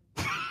 Like,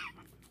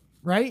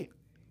 right?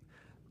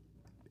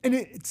 And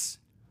it's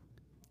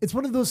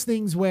one of those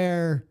things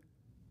where,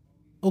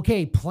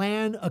 okay,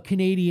 plan a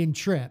Canadian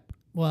trip.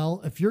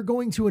 Well, if you're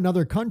going to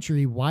another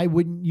country, why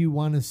wouldn't you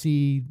want to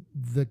see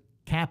the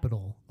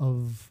capital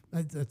of,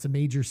 it's a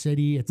major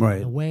city, it's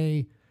right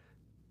away.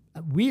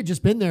 We had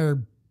just been there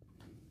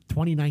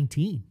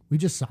 2019. We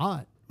just saw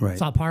it. Right.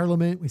 Saw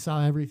Parliament. We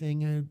saw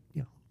everything.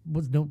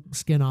 Was no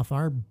skin off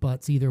our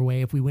butts either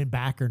way if we went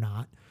back or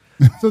not.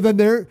 So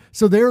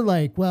they're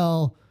like,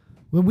 well,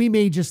 we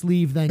may just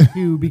leave then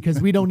too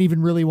because we don't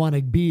even really want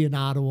to be in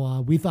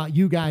Ottawa. We thought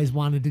you guys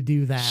wanted to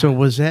do that. So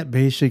was that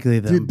basically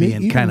them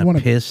being kind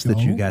of pissed that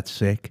you got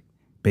sick,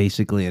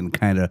 basically, and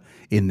kind of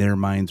in their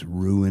minds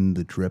ruined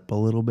the trip a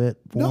little bit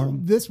for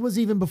them? This was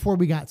even before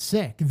we got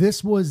sick.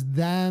 This was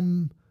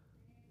them.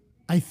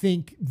 I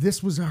think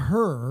this was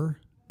her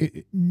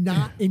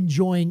not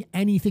enjoying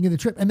anything of the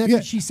trip. And that's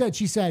what she said.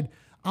 She said,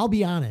 I'll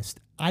be honest,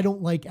 I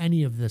don't like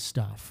any of this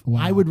stuff.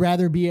 Wow. I would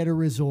rather be at a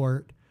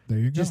resort. There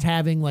you go. Just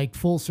having like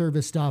full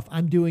service stuff.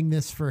 I'm doing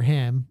this for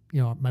him,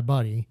 my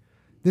buddy.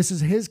 This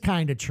is his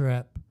kind of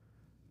trip.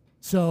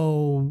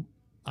 So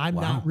I'm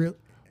not real.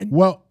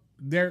 Well,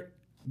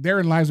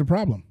 therein lies the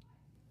problem.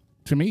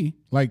 To me,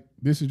 like,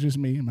 this is just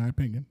me, in my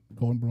opinion,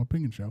 Golden Bro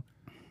Opinion Show.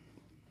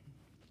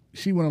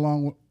 She went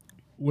along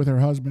with her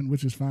husband,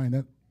 which is fine.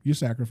 That you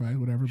sacrifice,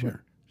 whatever. Sure.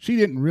 But she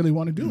didn't really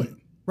want to do it.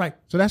 Right.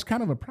 So that's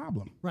kind of a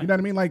problem. Right. You know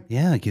what I mean? Like,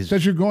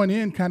 because you're going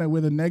in kind of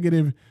with a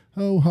negative,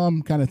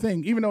 kind of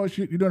thing, even though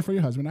you're doing it for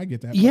your husband. I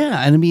get that.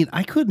 Yeah. And I mean,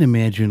 I couldn't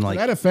imagine like.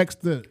 So that affects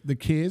the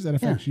kids. That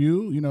affects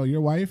you,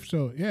 your wife.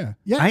 So, yeah.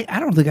 Yeah. I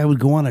don't think I would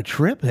go on a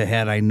trip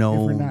had I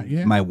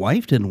known my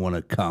wife didn't want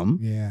to come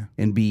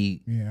and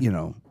be,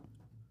 And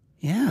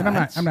I'm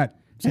not saying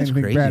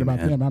anything crazy, bad about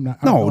man. them. I'm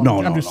not.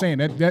 No. I'm just saying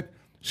that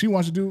she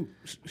wants to do,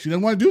 she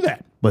doesn't want to do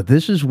that. But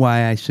this is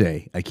why I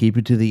say I keep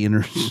it to the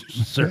inner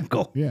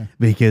circle. Yeah.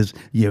 Because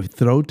you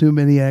throw too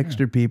many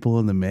extra people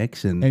in the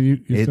mix and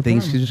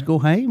things can just go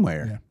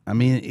haywire. Yeah. I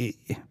mean,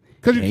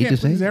 because you can't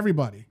please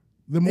everybody.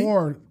 The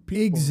more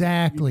people.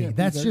 Exactly.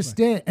 That's just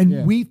it.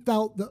 And we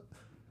felt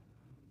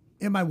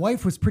And my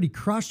wife was pretty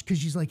crushed because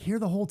she's like, here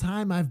the whole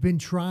time I've been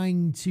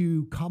trying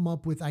to come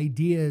up with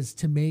ideas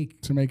to make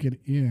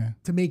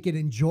it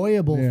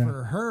enjoyable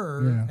for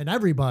her and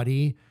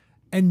everybody,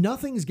 and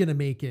nothing's gonna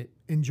make it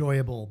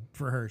enjoyable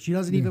for her. She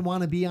doesn't even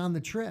want to be on the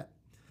trip.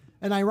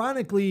 And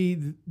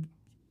ironically,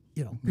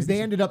 you know, because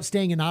they ended up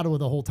staying in Ottawa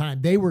the whole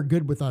time, they were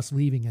good with us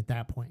leaving at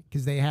that point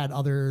because they had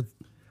other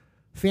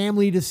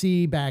family to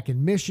see back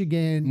in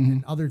Michigan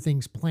and other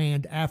things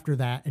planned after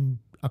that, and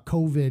a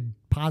COVID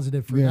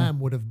positive for them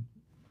would have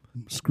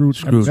screwed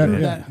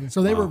that. Yeah.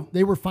 So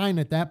they were fine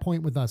at that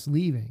point with us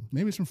leaving.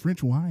 Maybe some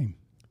French wine,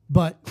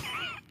 but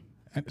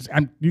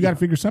you got to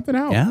figure something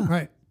out. Yeah,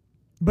 right.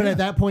 But at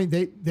that point,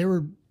 they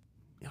were,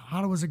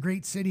 Ottawa's a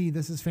great city.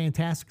 This is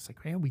fantastic. It's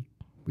like, man,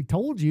 we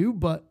told you,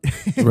 but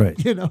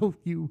right. you know,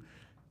 you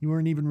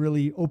weren't even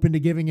really open to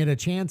giving it a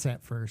chance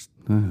at first.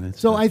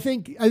 So I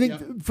think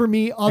for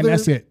me, and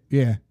that's it.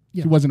 Yeah.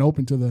 She wasn't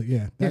open to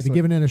to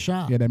giving it a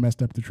shot. Yeah, that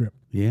messed up the trip.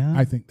 Yeah,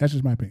 I think that's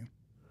just my opinion.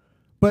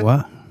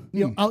 But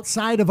you know,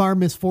 outside of our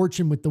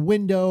misfortune with the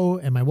window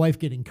and my wife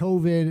getting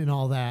COVID and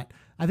all that,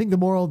 I think the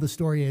moral of the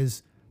story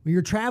is when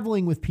you're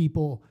traveling with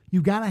people,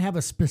 you got to have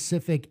a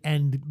specific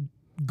end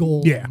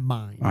goal in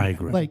mind. I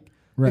agree. Like,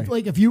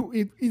 if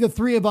the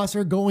three of us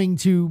are going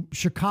to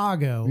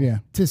Chicago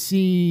to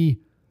see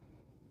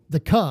the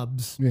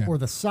Cubs or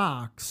the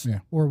Sox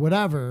or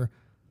whatever,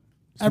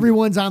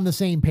 everyone's on the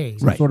same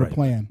page. Sort of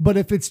plan. But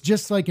if it's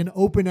just like an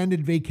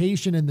open-ended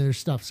vacation and there's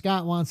stuff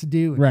Scott wants to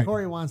do and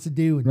Corey wants to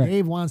do and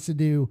Dave wants to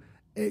do,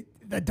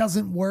 that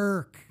doesn't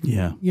work.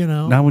 Yeah. You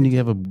know? Not when you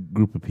have a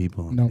group of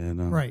people. Nope. Yeah,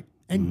 no. Right.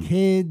 And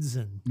kids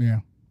and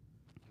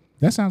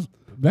that sounds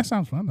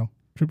fun though.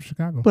 Trip to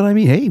Chicago. But I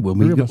mean, hey, when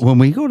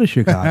we go to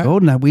Chicago,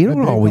 now we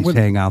don't always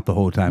hang out the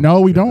whole time. No,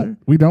 we don't.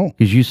 We don't.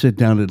 Because you sit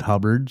down at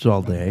Hubbard's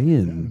all day,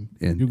 and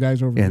you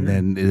guys over and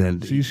there.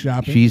 then She's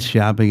shopping. She's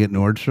shopping at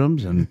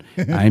Nordstrom's, and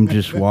I'm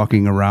just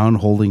walking around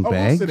holding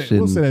bags.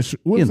 We'll sit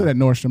at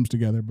Nordstrom's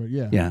together. But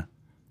yeah.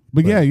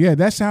 But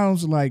that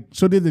sounds like.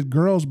 So did the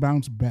girls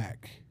bounce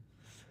back?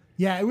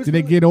 Yeah, it was. Did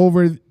they get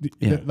over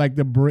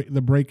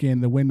the break in,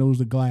 the windows,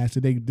 the glass?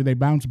 Did they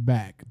bounce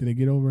back? Did they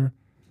get over?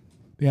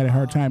 They had a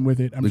hard time with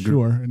it, I'm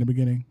sure, in the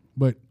beginning.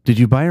 But did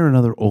you buy her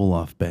another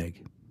Olaf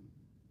bag?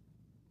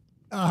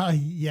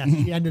 Yes,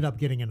 she ended up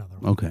getting another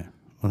one. Okay,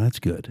 well that's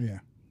good. Yeah,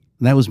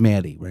 and that was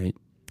Maddie, right?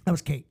 That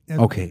was Kate.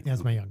 Okay,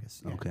 that's my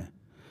youngest. Yeah. Okay,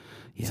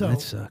 yeah,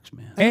 that sucks,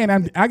 man.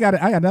 And I got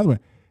another one.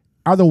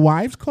 Are the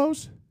wives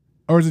close,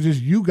 or is it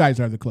just you guys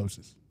are the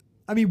closest?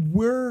 I mean,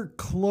 we're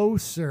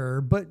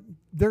closer, but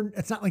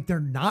it's not like they're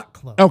not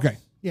close. Okay.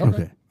 Yeah.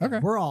 Okay.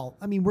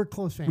 We're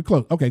close family. We're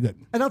close. Okay, good.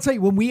 And I'll tell you,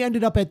 when we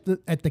ended up at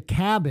the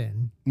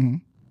cabin,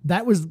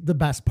 that was the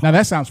best part. Now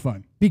that sounds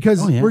fun.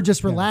 Because we're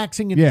just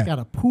relaxing and it's got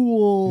a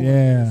pool.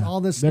 Yeah. All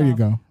this stuff. There you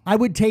go. I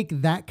would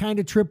take that kind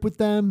of trip with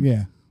them.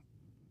 Yeah.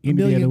 A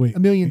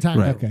million times.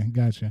 Right. Okay,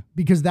 gotcha.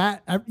 Because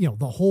that,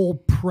 the whole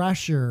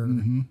pressure.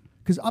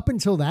 Because up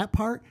until that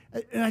part,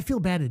 and I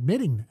feel bad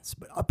admitting this,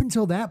 but up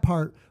until that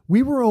part,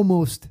 we were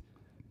almost,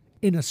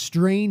 in a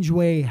strange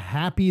way,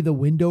 happy the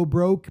window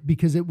broke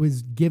because it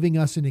was giving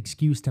us an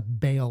excuse to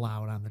bail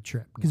out on the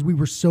trip because we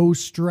were so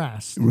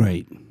stressed.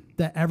 Right.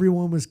 That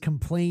everyone was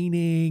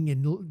complaining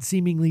and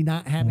seemingly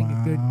not having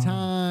a good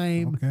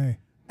time. Okay.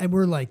 And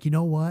we're like, you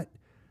know what?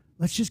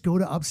 Let's just go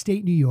to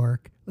upstate New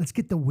York. Let's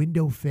get the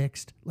window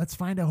fixed. Let's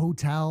find a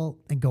hotel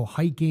and go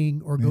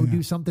hiking or go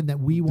do something that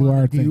we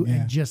want to do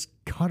and just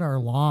cut our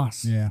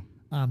loss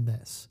on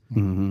this.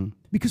 Mm-hmm.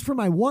 Because for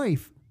my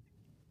wife,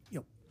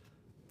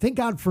 thank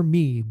God for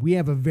me, we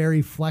have a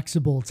very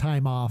flexible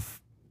time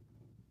off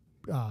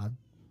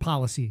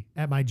policy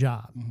at my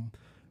job.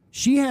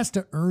 She has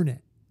to earn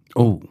it.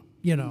 Oh.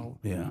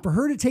 For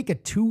her to take a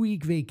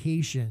 2-week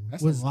vacation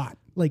was a lot.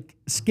 Like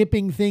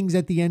skipping things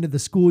at the end of the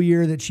school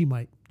year that she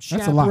might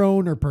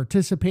chaperone or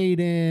participate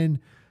in.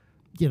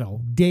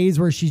 Days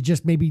where she's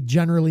just maybe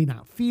generally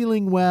not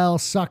feeling well,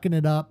 sucking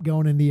it up,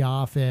 going in the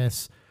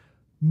office,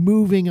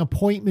 moving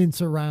appointments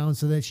around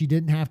so that she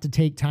didn't have to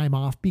take time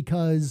off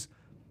because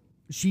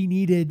she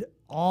needed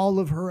all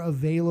of her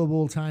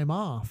available time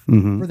off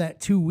for that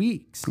 2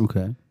 weeks.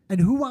 Okay. And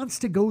who wants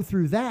to go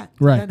through that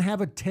and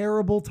have a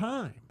terrible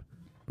time?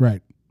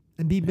 Right.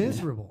 And be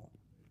miserable.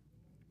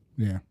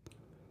 Yeah.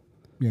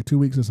 Yeah, 2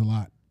 weeks is a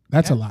lot.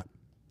 That's a lot.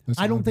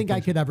 I don't think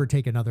I could ever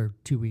take another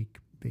 2-week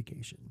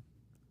vacation.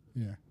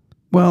 Yeah.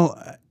 Well,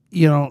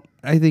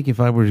 I think if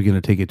I was going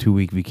to take a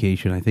 2-week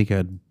vacation, I think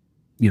I'd,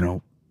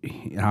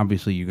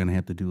 obviously you're going to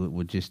have to do it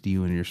with just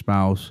you and your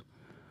spouse,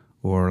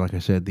 or like I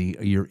said,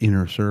 your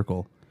inner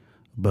circle.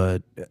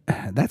 But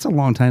that's a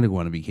long time to go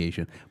on a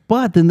vacation.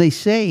 But then they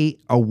say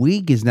a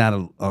week is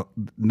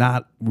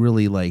not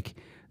really like,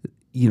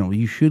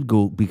 you should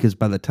go, because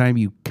by the time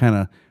you kind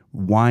of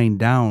wind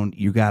down,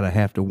 you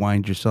have to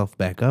wind yourself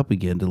back up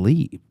again to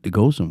leave, to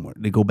go somewhere,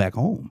 to go back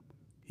home,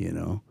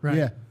 Right.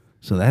 Yeah.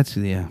 So that's,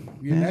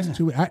 that's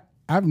 2 weeks.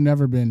 I've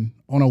never been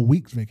on a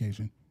week's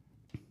vacation,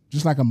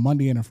 just like a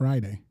Monday and a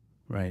Friday.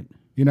 Right.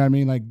 You know what I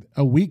mean? Like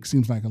a week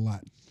seems like a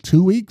lot.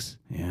 2 weeks?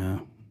 Yeah.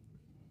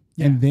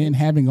 And then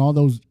having all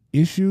those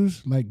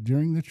issues like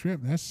during the trip,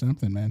 that's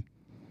something, man.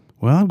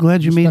 Well, I'm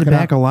glad you made stuck it it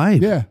back out.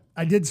 alive. Yeah.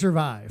 I did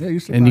survive. Yeah, you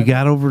And you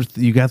survived.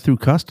 you got through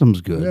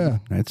customs good. Yeah.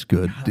 That's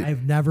good.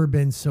 I've never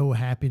been so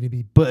happy to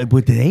be. But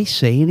did they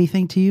say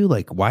anything to you?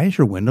 Like, why is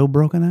your window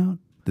broken out?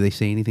 Did they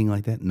say anything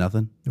like that?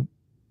 Nothing? Nope.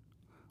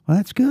 Well,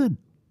 that's good.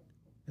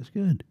 That's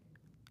good.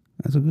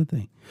 That's a good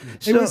thing.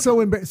 It was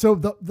so so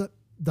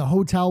the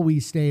hotel we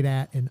stayed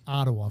at in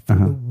Ottawa for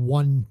the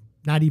one,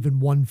 not even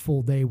one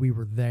full day we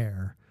were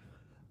there,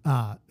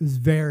 it was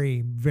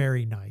very,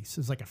 very nice. It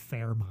was like a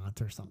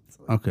Fairmont or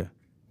something. Okay.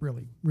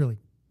 Really, really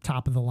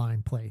top of the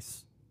line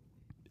place.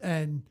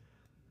 And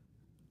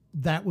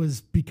that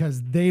was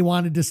because they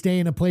wanted to stay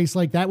in a place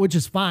like that, which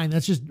is fine.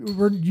 That's just,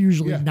 we're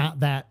usually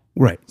not that.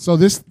 Right. So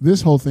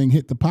this whole thing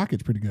hit the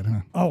pockets pretty good, huh?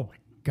 Oh my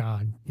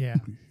God. Yeah.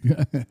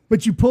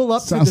 But you pull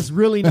up to Sounds- this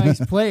really nice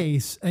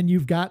place and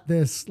you've got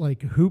this like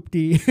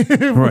hoopty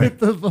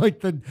Right.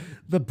 with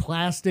the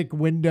plastic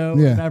window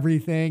Yeah. and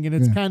everything. And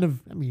it's Yeah. kind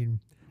of, I mean,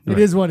 it Right.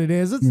 is what it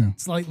is. It's Yeah.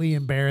 slightly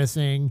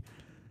embarrassing.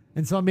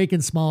 And so I'm making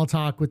small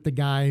talk with the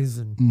guys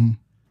and,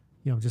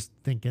 you know, just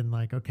thinking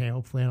like, okay,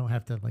 hopefully I don't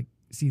have to like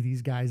see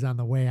these guys on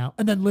the way out.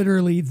 And then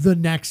literally the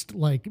next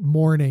like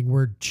morning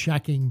we're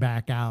checking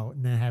back out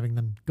and then having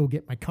them go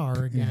get my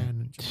car again.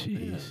 And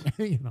just,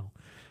 you know,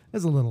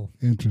 it's a little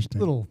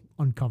Interesting.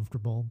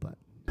 uncomfortable, but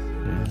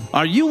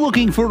Are you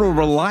looking for a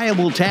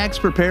reliable tax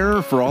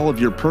preparer for all of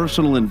your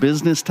personal and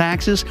business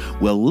taxes?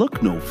 Well,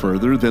 look no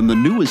further than the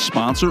newest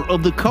sponsor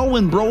of the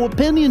Cohen Bro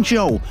Opinion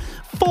Show,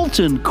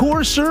 Fulton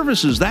Core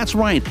Services. That's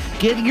right.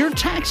 Get your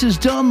taxes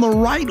done the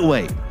right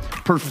way,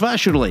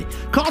 professionally.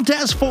 Call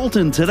Des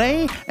Fulton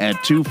today at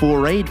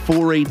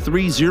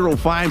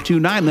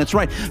 248-483-0529. That's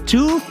right,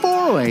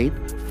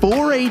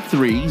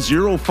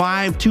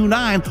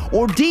 248-483-0529,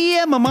 or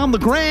DM them on the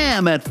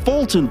gram at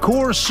Fulton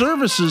Core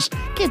Services.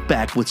 Get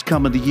back what's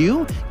coming to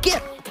you.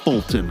 Get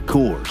Fulton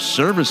Core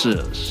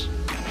Services.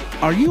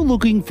 Are you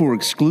looking for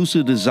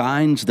exclusive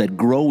designs that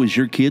grow as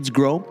your kids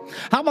grow?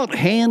 How about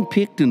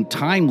hand-picked and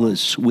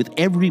timeless with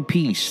every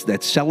piece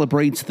that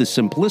celebrates the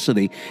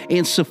simplicity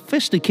and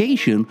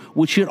sophistication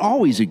which should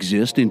always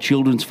exist in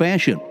children's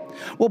fashion?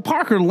 Well,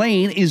 Parker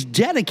Lane is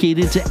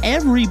dedicated to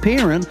every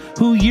parent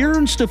who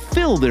yearns to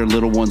fill their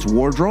little one's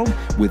wardrobe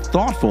with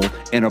thoughtful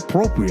and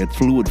appropriate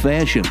fluid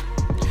fashion.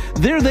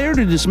 They're there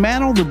to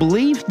dismantle the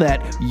belief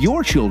that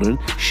your children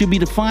should be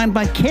defined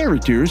by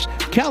characters,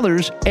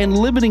 colors, and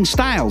limiting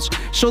styles,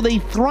 so they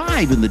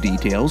thrive in the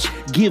details,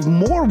 give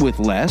more with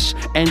less,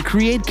 and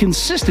create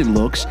consistent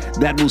looks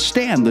that will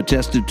stand the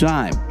test of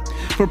time.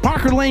 For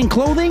Parker Lane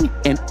Clothing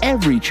and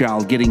every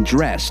child getting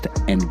dressed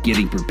and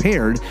getting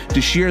prepared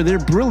to share their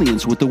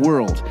brilliance with the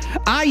world.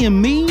 I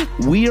am me,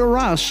 we are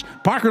us.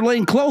 Parker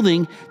Lane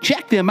Clothing.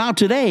 Check them out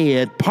today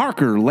at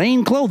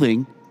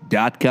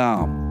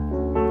parkerlaneclothing.com.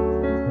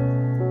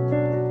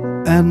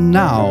 And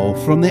now,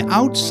 from the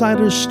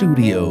Outsider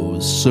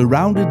Studios,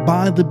 surrounded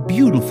by the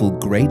beautiful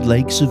Great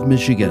Lakes of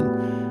Michigan,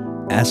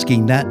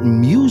 asking that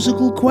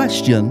musical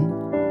question,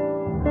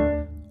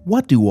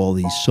 what do all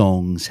these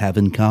songs have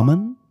in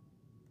common?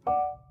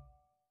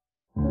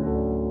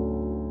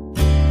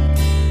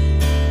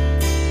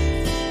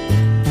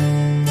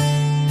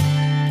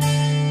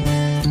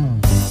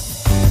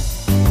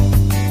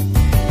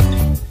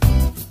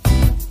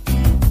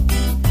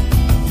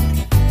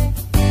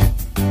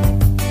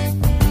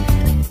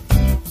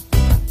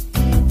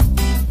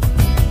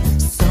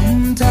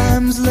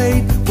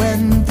 Late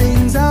when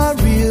things are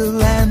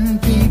real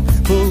and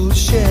people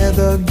share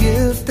the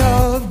gift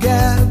of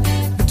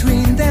gab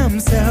between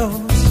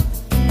themselves.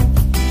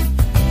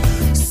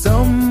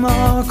 Some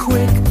are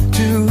quick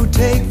to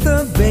take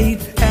the bait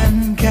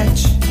and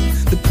catch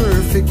the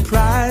perfect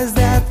prize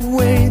that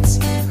waits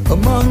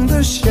among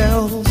the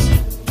shells.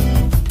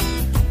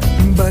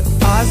 But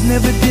Oz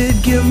never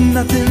did give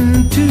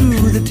nothing to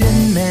the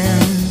Tin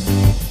Man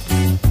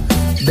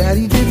that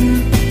he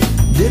didn't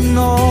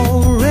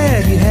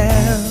already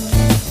have.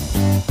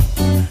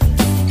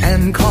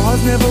 And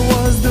cause never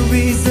was the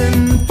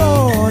reason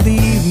for the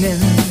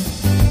evening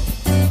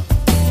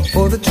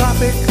or the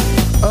Tropic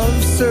of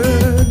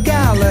Sir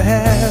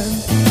Galahad.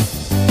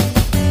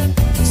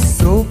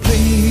 So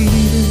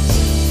please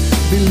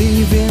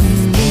believe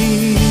in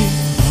me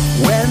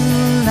when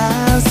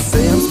I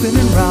say I'm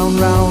spinning round,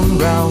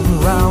 round,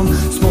 round, round.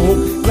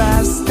 Smoke,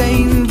 glass,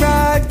 stained,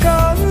 bright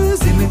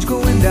colors, image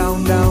going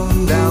down,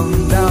 down,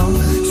 down, down.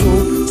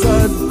 So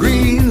blood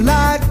green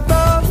like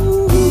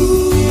gold.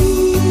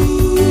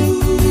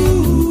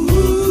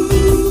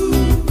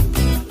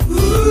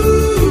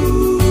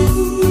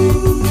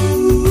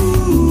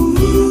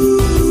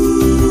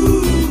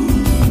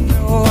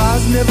 No,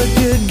 Oz never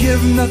did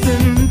give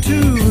nothing to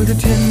the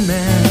Tin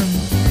Man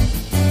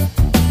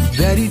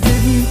that he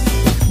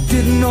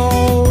didn't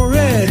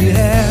already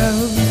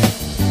have.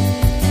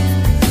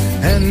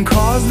 And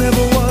cause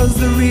never was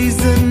the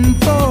reason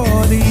for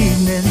the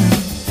evening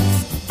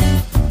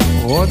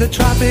or the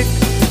Tropic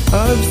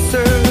of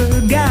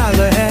Sir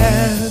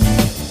Galahad.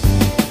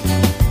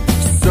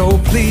 So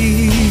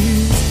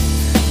please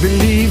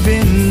believe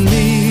in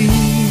me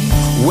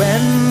when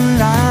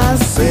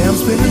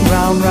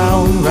round,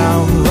 round,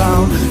 round,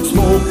 round.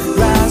 Smoke,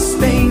 glass,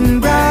 stain,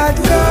 bright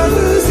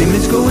colors.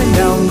 Image going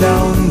down,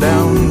 down,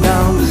 down,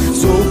 down.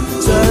 So,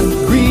 sun,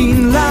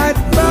 green light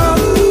bulb.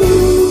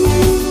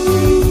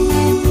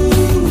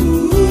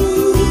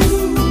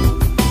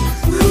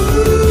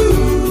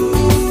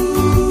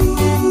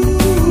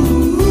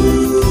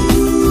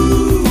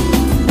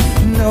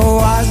 No,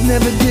 I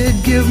never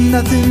did give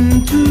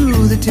nothing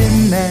to the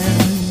Tin Man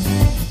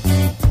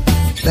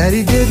that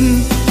he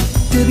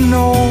didn't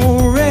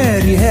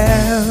already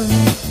have.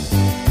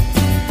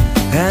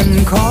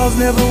 And cause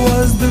never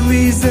was the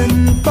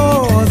reason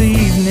for the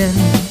evening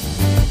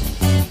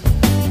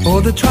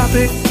or the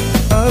Tropic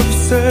of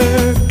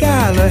Sir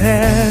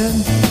Galahad.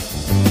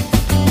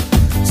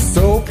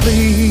 So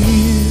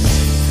please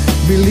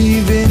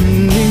believe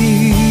in me.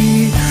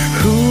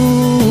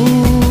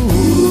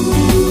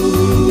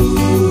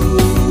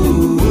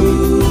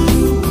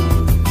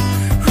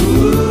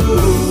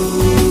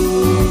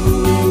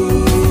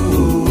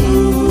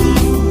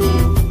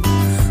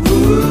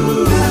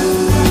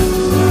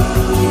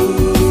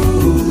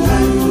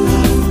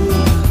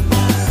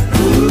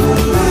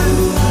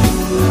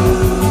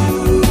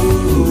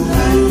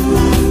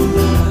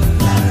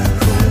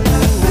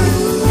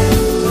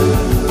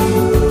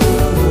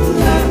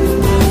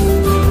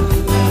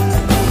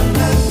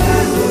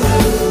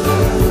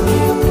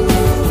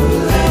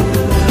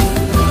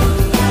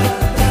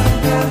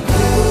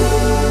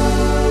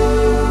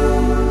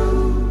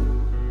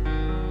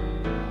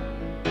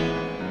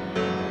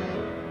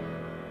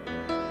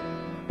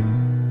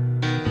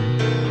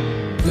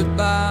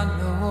 Goodbye,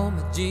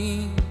 Norma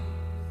Jean.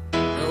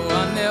 No,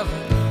 I never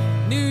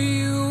knew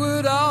you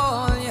at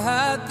all. You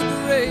had the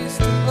grace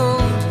to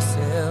hold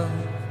yourself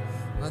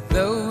while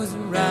those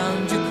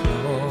around you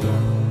crawled.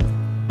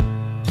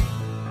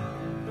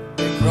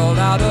 They crawled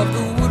out of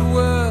the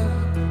woodwork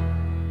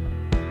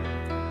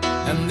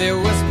and they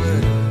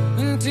whispered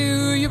into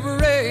your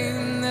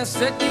brain. They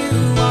set you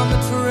on the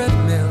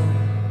treadmill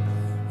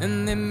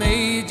and they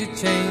made you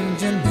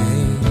change your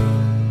name.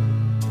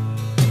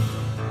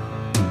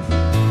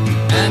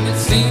 And it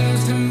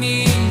seems to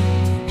me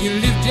you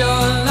lived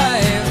your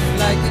life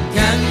like a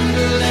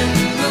candle in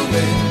the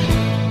wind,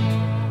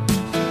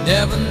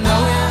 never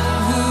knowing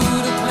who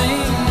to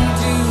cling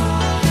to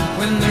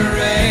when the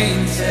rain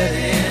set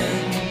in.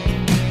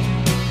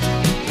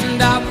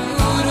 And I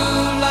would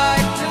have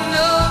liked to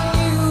know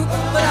you,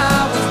 but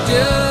I was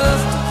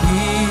just a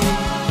kid.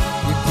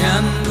 Your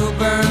candle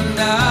burned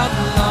out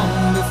long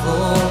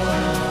before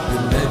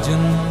your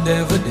legend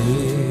ever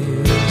did.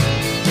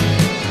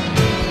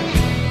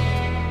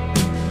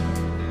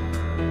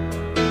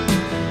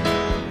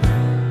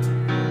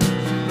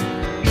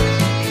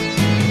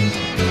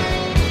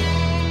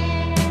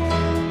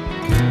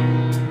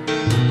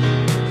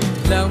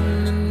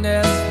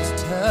 Loneliness was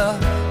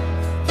tough,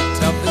 the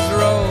toughest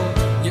role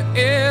you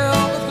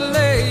ever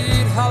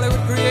played.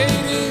 Hollywood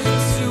created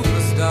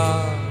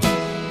superstar,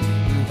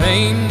 and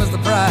pain was the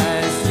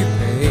price you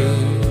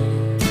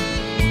paid.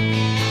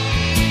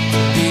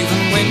 Even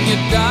when you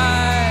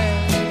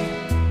died,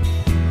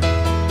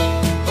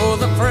 oh,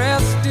 the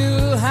press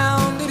still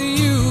hounded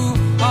you.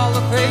 All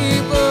the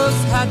papers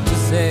had to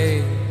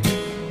say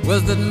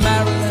was that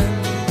Marilyn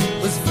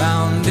was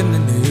found in the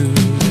news.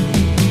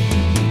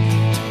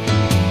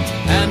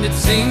 And it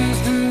seems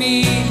to me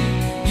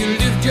you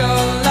lived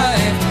your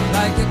life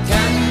like a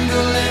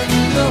candle in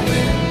the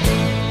wind,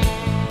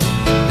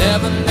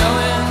 never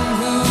knowing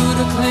who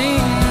to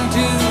cling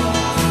to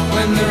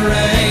when the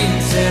rain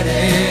set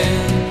in.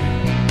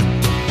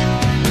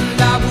 And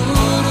I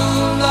would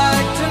have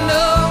liked to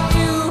know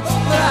you,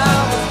 but I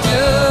was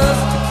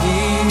just a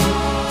kid.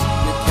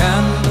 Your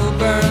candle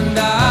burned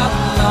out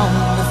long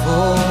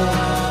before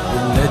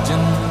your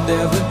legend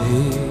ever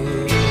did.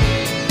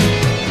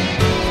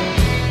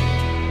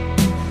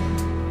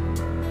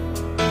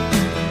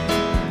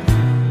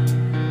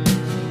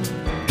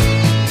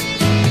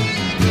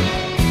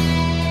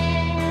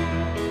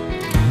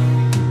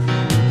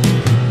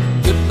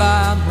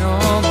 Goodbye,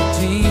 Norma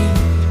Jean.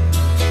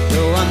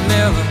 Though I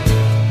never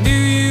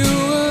knew you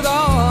at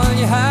all,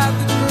 you had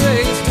the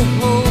grace to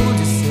hold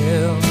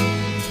yourself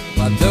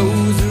while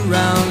those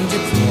around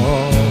you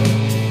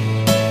crawled.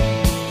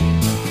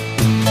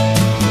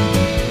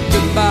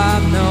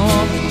 Goodbye,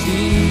 Norma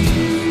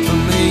Jean. From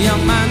the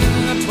young man in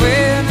the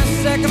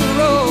 22nd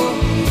row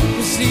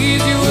who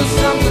sees you as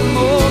something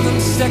more than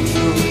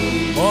sexual,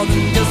 more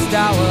than just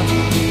our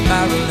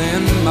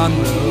Marilyn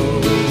Monroe.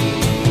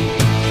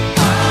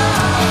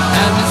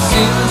 And it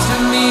seems to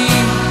me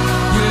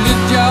you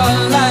lived your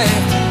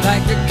life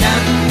like a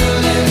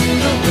candle in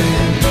the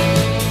wind,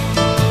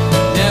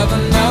 never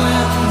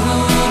knowing who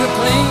to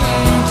cling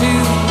to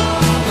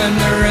when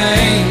the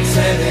rain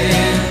set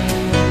in.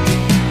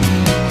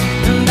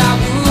 And I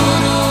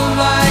would have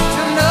liked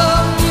to know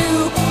you,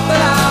 but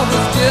I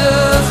was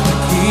just a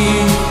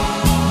kid.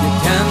 Your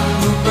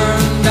candle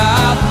burned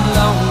out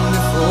long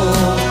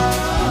before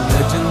the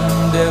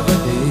legend ever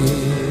did.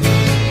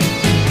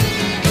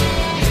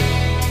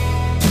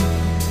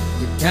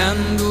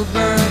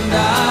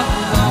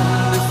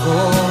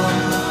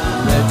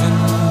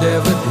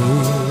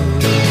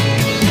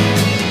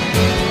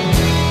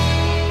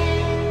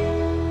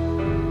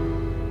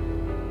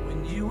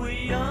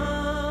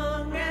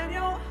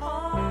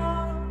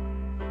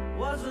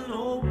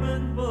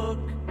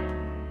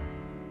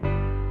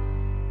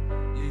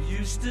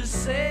 used to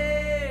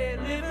say,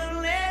 live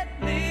and let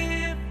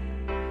live.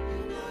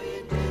 You know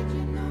you did,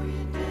 you know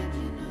you did,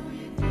 you know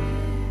you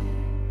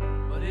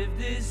did. But if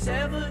this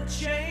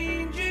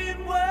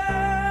ever-changing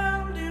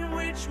world in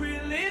which we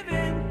live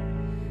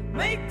in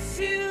makes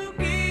you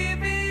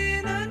give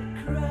in and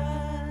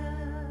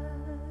cry,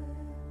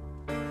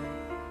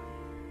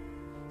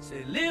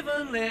 say live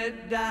and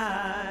let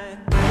die.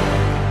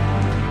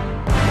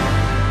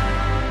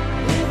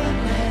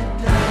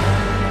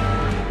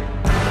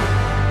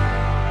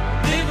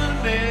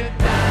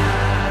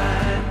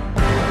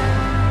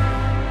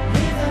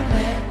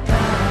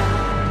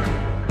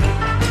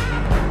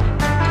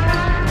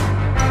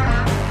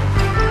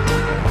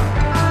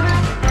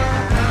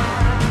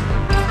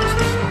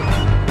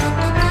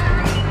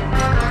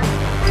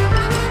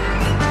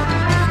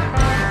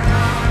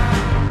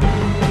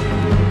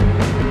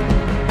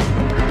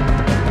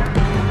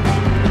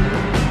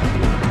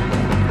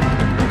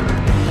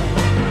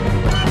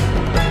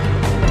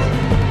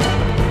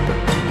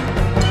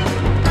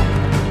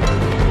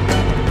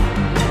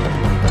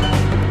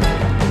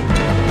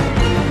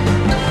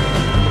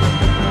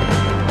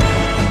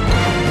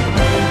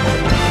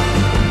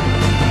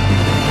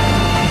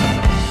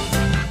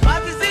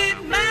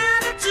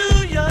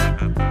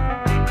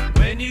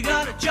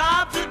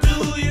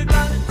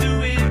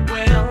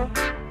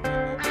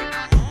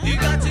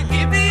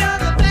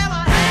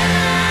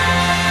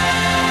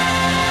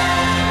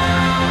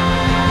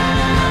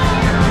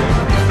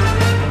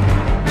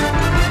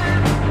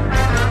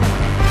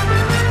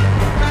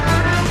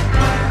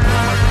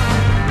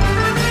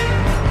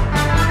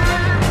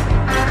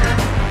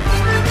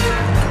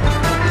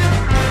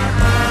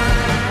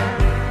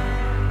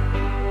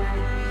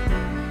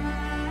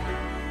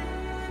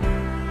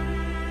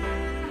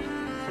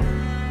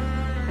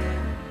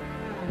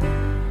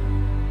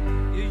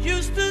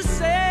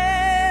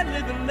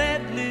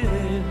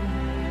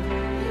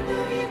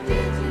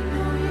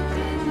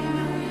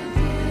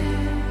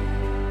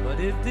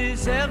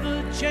 This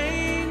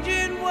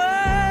ever-changing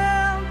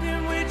world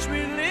in which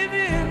we live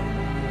in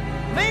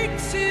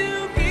makes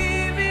you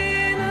give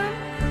in and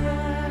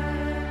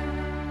cry.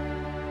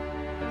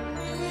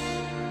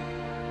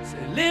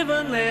 Say live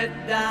and let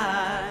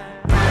die.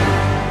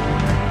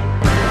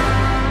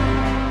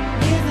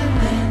 Live and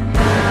let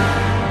die.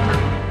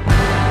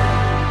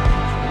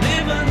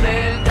 Live and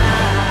let die.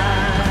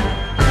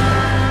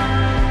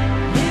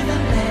 Live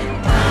and let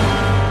die.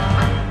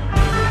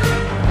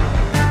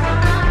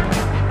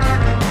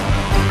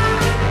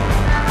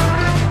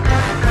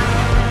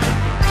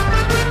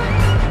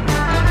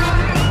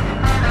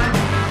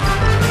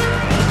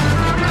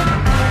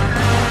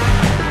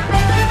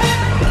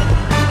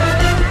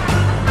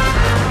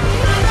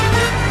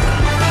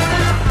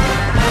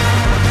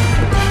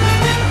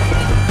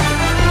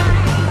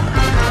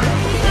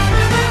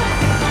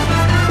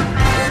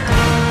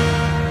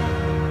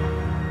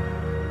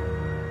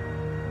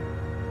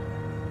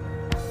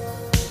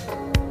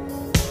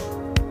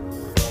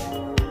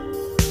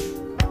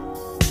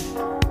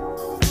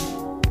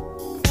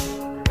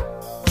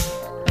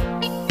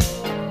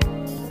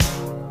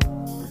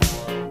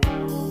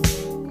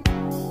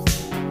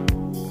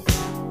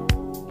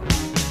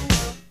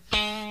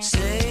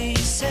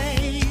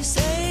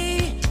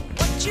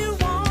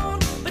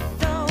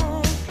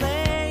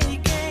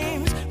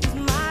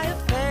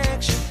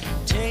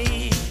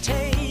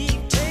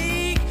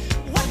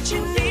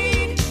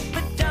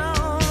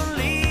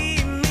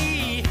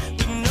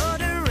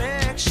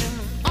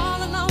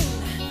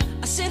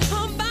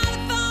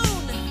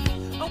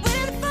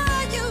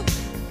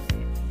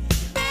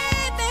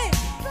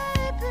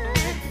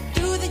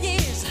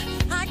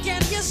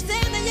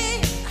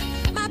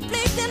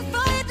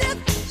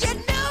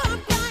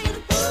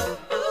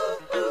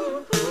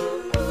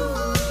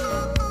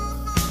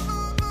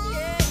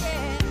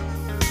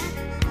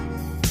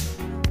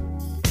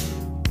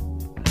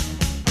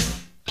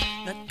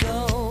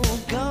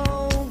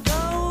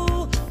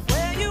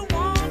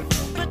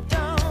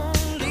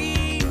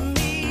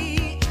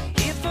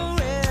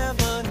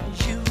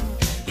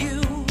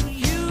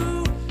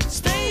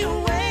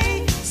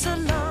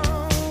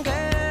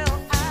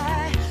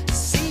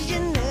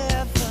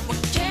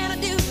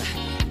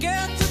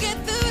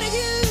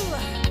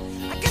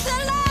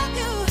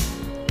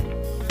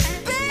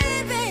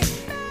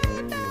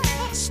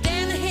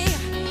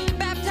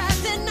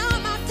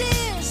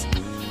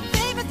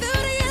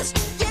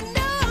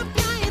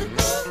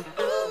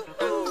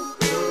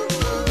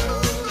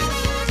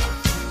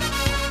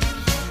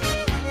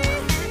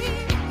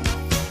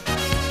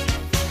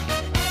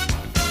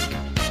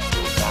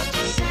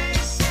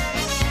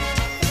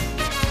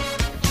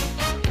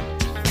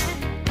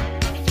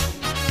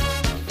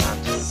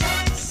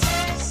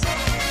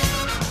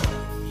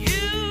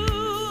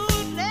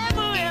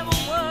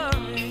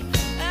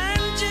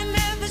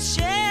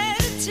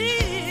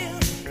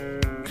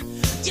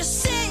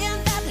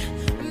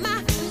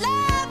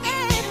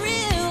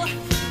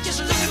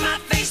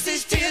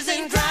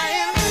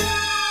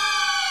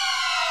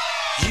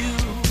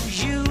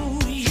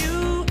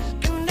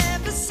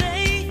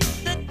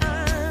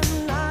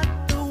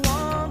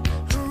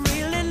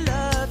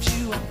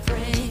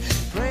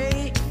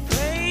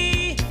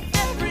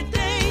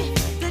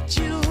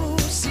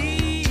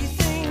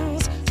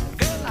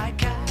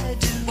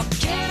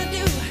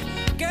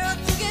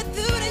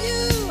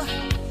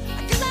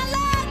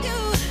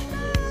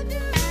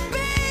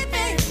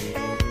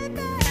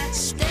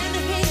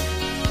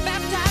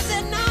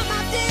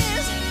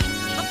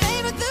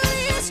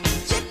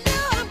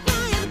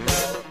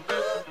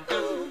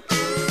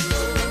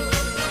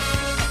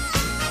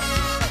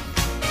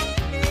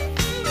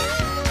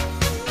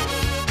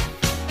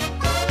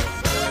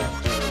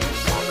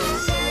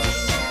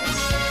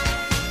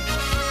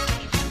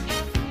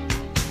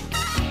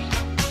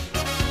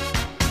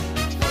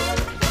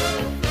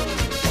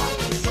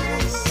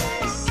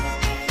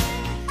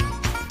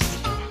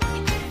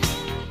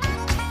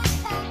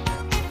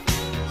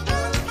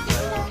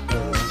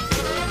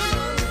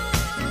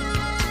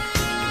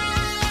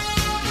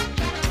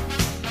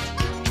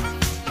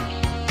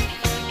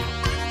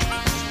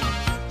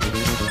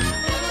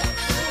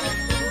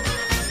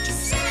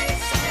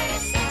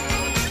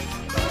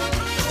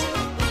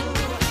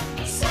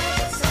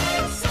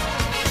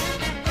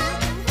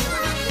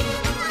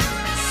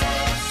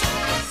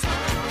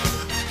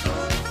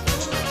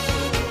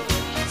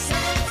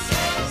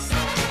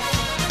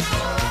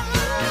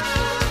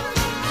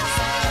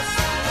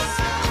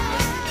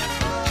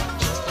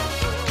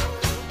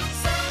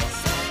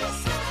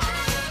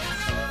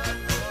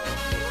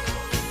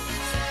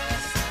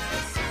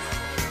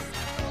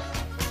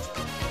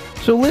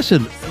 So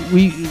listen,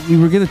 we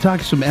were going to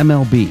talk some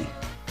MLB.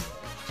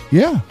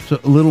 Yeah. So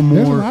a little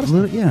There's a more, lot of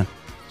little, stuff. yeah.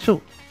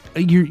 So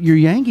your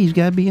Yankees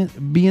got to be in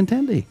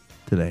Tendy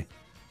today.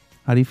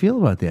 How do you feel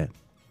about that?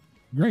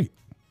 Great.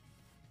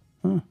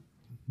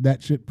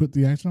 That should put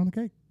the icing on the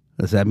cake.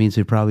 Does that means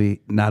they're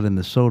probably not in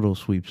the Soto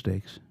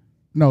sweepstakes?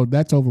 No,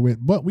 that's over with.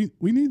 But we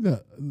need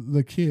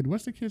the kid.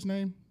 What's the kid's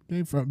name?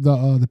 Dave, from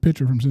the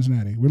pitcher from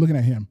Cincinnati. We're looking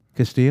at him.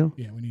 Castillo?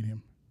 Yeah, we need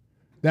him.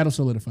 That'll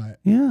solidify it.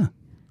 Yeah.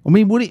 I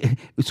mean,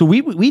 so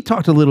we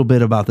talked a little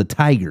bit about the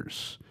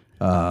Tigers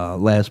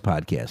last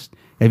podcast.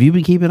 Have you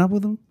been keeping up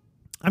with them?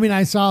 I mean,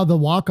 I saw the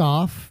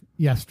walk-off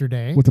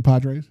yesterday With the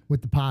Padres?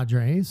 with the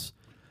Padres.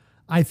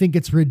 I think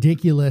it's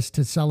ridiculous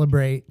to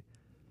celebrate.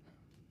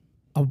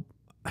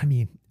 I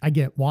mean, I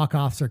get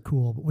walk-offs are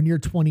cool, but when you're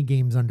 20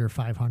 games under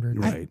 500,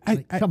 Right.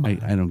 come on.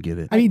 I don't get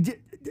it. I mean,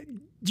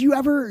 do you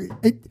ever?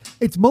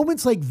 It's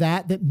moments like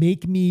that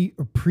make me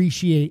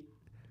appreciate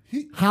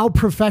how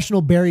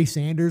professional Barry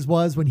Sanders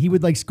was when he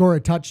would like score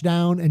a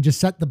touchdown and just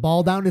set the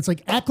ball down. It's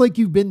like act like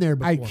you've been there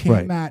before.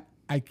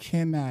 I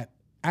cannot.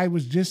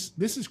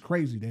 This is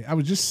crazy, Dave. I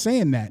was just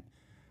saying that.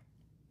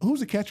 Who's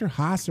the catcher?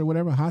 Haas or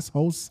whatever? Haas?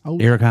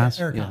 Eric Haas?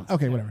 Eric Yeah. Haas.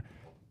 Okay, whatever.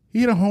 He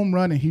hit a home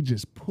run and he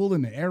just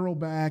pulling the arrow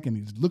back and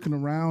he's looking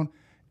around.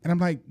 And I'm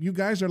like, you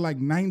guys are like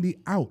 90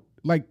 out.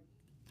 Like,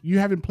 you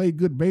haven't played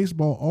good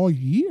baseball all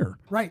year.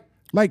 Right.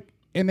 Like,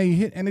 and they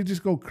hit and they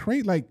just go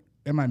crazy. Like,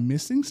 am I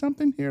missing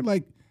something here?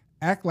 Like,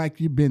 act like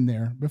you've been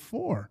there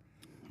before.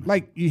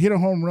 Like, you hit a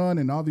home run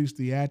and all these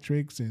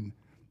theatrics and,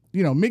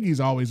 you know, Miggy's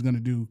always going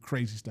to do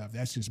crazy stuff.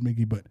 That's just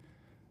Miggy, but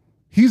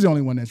he's the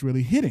only one that's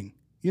really hitting.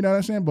 You know what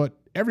I'm saying? But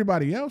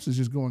everybody else is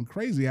just going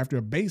crazy after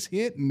a base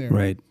hit and they're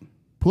Right.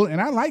 pulling.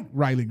 And I like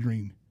Riley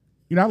Green.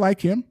 You know, I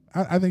like him.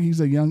 I think he's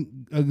a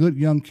good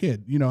young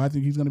kid. You know, I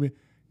think he's going to be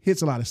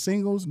hits a lot of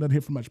singles, doesn't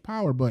hit for much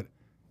power, but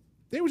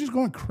they were just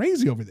going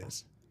crazy over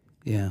this.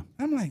 Yeah.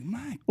 I'm like,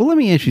 Mike. Well, let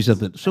me ask you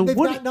something. So They've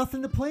what? got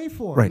nothing to play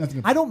for. Right.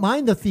 I don't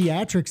mind the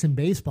theatrics in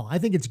baseball. I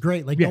think it's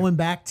great. Like going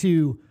back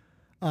to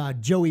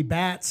Joey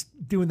Bats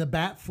doing the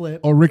bat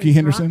flip. Or Ricky in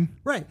Henderson.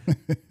 Right.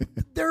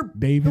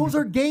 Dave Those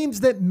are games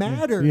that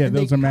matter. Yeah, and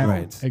those they are matter.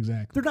 count.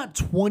 Exactly. They're not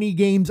 20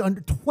 games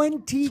under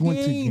 20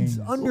 games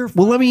under.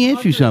 Well, let me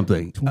ask you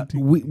 500.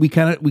 something. We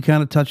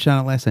kind of touched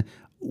on it last time.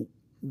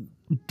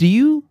 Do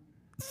you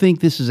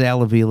think this is Al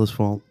Avila's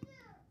fault?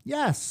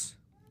 Yes.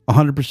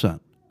 100%.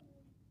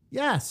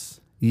 Yes.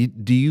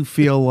 Do you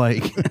feel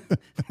like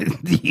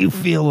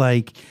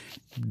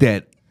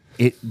that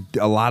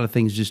a lot of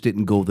things just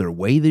didn't go their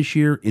way this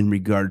year in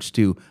regards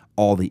to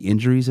all the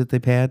injuries that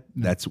they've had?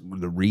 That's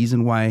the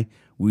reason why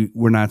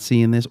we're not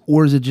seeing this,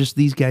 or is it just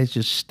these guys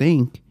just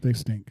stink? They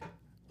stink.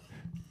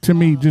 To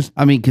me, just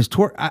I mean, because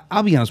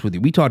I'll be honest with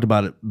you, we talked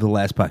about it the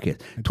last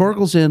podcast.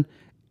 Torkelson,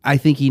 I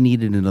think he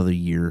needed another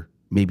year,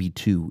 maybe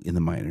 2 in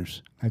the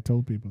minors, I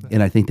told people that.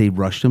 and I think they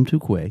rushed him too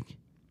quick.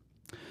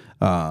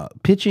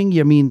 Pitching,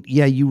 I mean,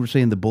 yeah, you were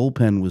saying the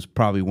bullpen was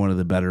probably one of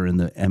the better in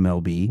the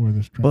MLB, Or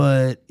the strength.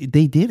 but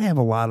they did have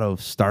a lot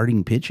of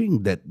starting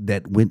pitching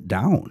that went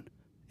down,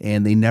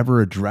 and they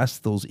never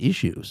addressed those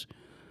issues.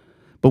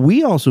 But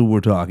we also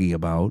were talking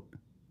about,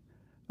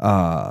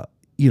 where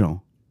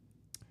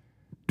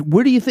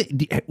do you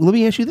think? Let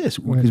me ask you this,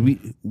 because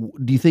do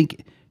you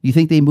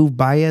think they moved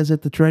Baez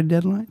at the trade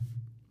deadline?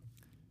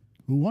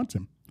 Who wants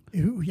him?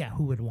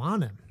 Who would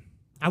want him?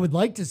 I would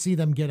like to see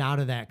them get out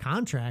of that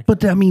contract.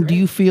 But I mean, do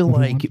you feel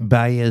like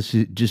Baez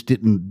just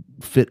didn't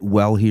fit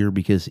well here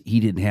because he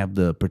didn't have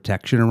the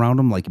protection around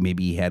him like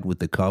maybe he had with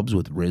the Cubs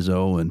with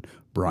Rizzo and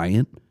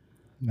Bryant?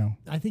 No.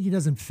 I think he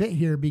doesn't fit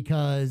here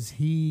because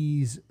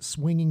he's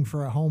swinging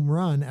for a home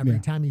run every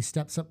time he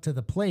steps up to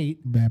the plate.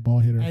 Bad ball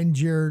hitter. And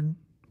you're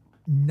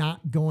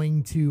not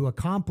going to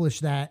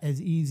accomplish that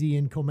as easy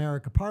in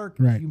Comerica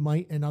Park as you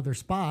might in other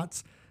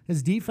spots.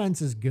 His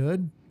defense is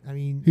good. I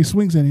mean, he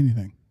swings at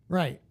anything.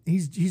 Right.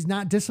 He's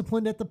not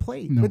disciplined at the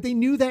plate. No. But they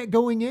knew that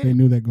going in. They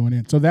knew that going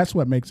in. So that's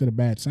what makes it a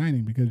bad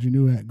signing, because you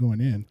knew that going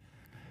in.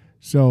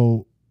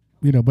 So,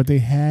 but they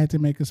had to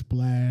make a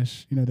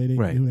splash. They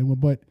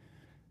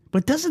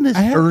But doesn't this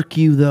irk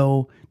you,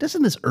 though?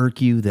 Doesn't this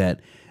irk you that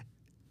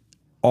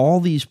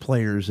all these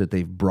players that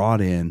they've brought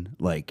in,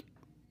 like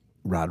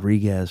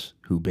Rodriguez,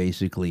 who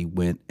basically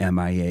went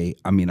MIA,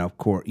 I mean, of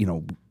course,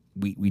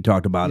 we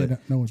talked about it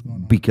know what's going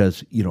on.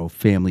 because,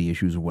 family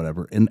issues or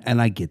whatever, and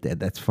I get that.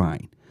 That's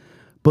fine.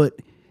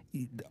 But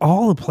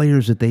all the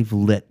players that they've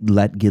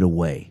let get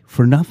away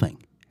for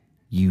nothing,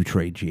 you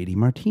trade JD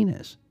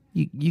Martinez.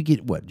 You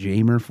get what,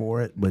 Jamer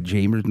for it, but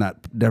Jamer's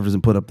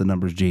doesn't put up the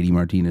numbers JD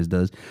Martinez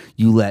does.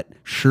 You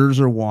let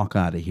Scherzer walk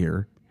out of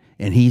here,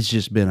 and he's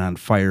just been on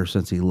fire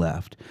since he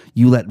left.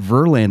 You let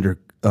Verlander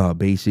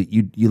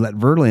you let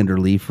Verlander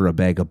leave for a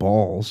bag of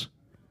balls,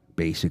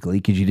 basically,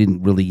 because you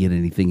didn't really get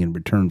anything in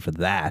return for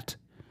that.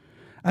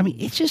 I mean,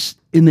 it's just,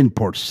 and then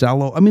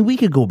Porcello. I mean, we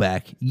could go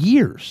back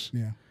years.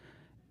 Yeah.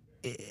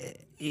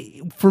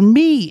 For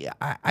me,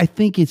 I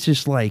think it's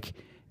just like,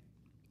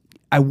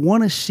 I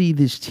want to see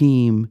this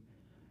team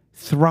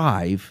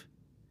thrive,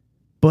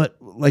 but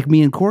like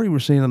me and Corey were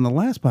saying on the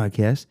last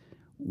podcast,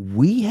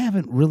 we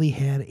haven't really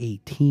had a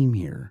team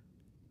here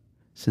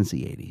since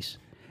the 80s.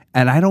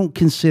 And I don't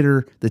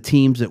consider the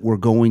teams that were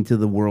going to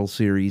the World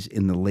Series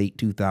in the late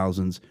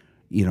 2000s,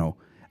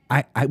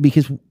 I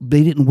because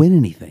they didn't win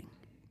anything.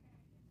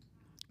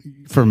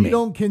 For me. You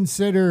don't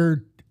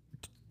consider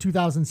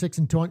 2006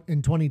 and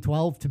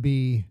 2012 to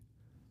be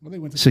Well, they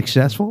went to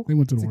successful? They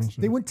went to the World Series.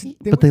 they went to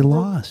But they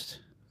lost.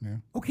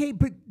 Okay,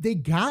 but they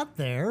got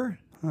there.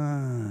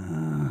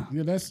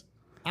 Yeah, that's.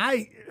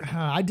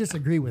 I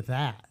disagree with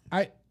that.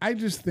 I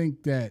just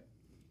think that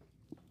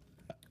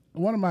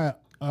one of my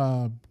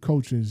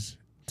coaches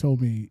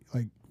told me,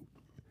 like,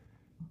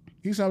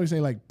 he used to always say,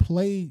 like,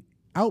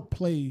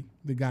 outplay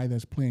the guy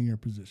that's playing your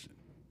position.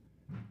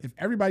 If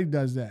everybody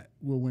does that,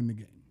 we'll win the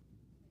game.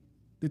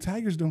 The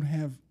Tigers don't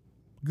have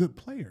good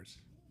players.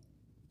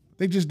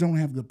 They just don't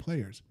have good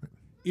players.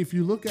 If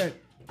you look at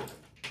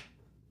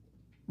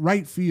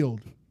right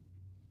field,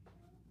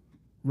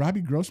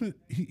 Robbie Grossman,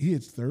 he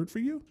hits third for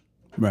you.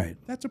 Right.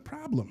 That's a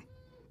problem.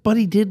 But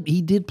he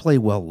did play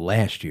well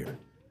last year.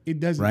 It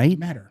doesn't Right?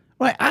 matter.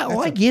 Right.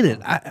 I get it.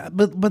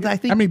 But I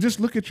think. I mean, just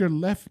look at your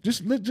left.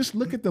 Just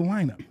look at the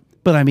lineup.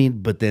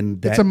 But then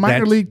It's a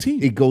minor league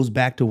team. It goes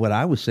back to what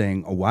I was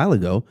saying a while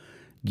ago.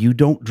 You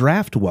don't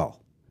draft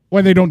well.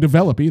 Well, they don't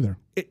develop either.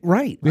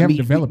 Right. They haven't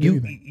developed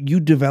anything. You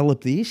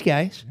develop these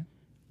guys.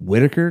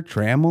 Whitaker,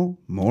 Trammell,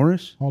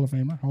 Morris, Hall of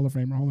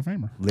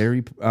Famer.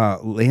 Larry,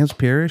 Lance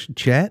Parrish,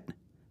 Chet,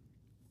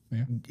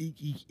 Yeah.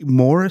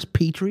 Morris,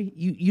 Petrie.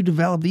 You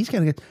develop these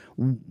kind of guys.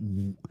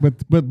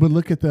 But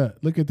look at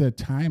the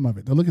time of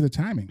it. Look at the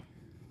timing.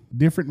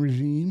 Different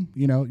regime.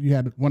 You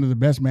had one of the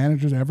best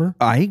managers ever.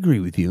 I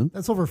agree with you.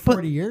 That's over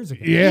 40 years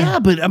ago. Yeah,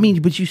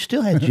 but you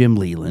still had Jim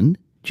Leland.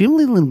 Jim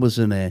Leland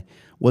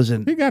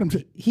wasn't. He got him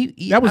to.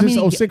 That was his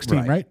 06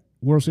 team, right?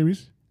 World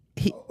Series.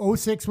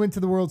 06 went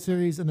to the World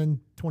Series, and then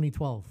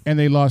 2012. And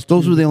they lost.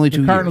 Those were the only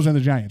two Cardinals years. and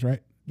the Giants,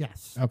 right?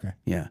 Yes. Okay.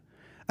 Yeah,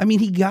 I mean,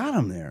 he got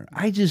him there.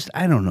 I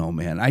don't know,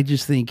 man. I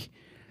just think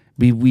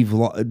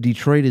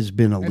Detroit has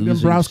been a losing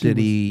Dombrowski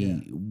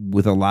city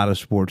with a lot of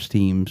sports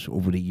teams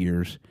over the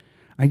years.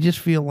 I just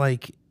feel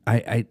like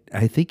I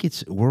think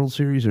it's World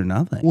Series or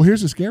nothing. Well,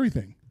 here's the scary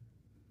thing.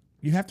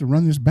 You have to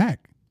run this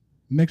back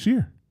next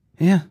year.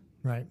 Yeah,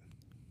 Right.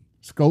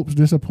 Scope's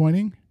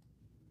disappointing.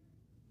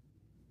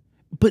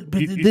 but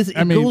this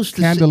I mean, goes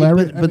to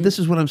Candelaria, but this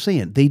is what I'm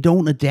saying. They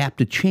don't adapt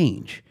to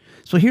change.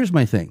 So here's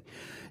my thing.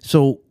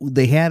 So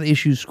they had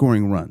issues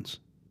scoring runs.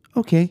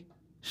 Okay,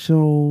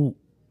 so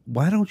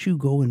why don't you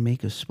go and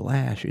make a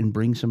splash and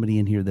bring somebody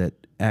in here that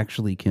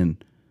actually can,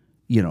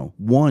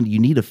 one, you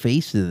need a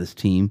face to this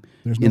team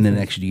in the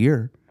next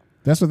year.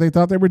 That's what they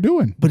thought they were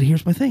doing. But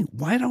here's my thing.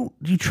 Why don't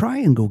you try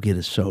and go get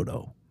a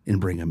Soto and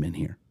bring him in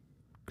here?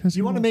 Because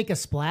You want to make a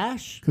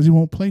splash? Because he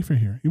won't play for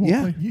here. He won't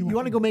Yeah. play. You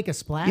want to go make a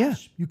splash? Yeah.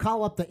 You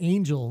call up the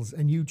Angels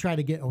and you try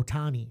to get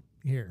Ohtani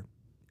here.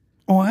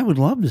 Oh, I would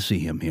love to see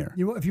him here.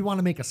 If you want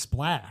to make a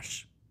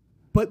splash.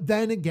 But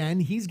then again,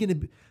 he's going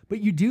to but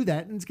you do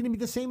that and it's going to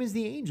be the same as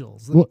the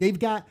Angels. Well, They've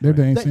got they're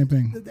the same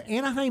thing. The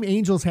Anaheim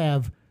Angels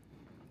have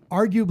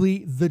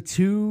arguably the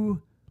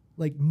two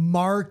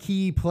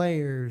marquee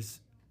players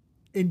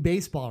in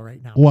baseball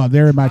right now. Well,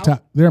 they're in my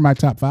top. They're in my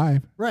top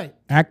 5 Right.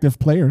 active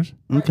players.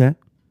 Okay.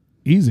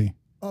 Easy.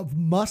 Of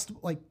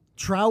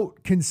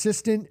Trout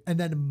consistent and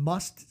then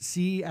must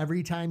see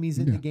every time he's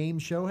in the game,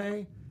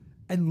 Shohei.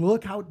 And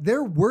look how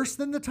they're worse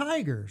than the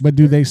Tigers. But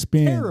do They're they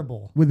spend?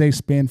 terrible? Would they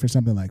spend for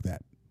something like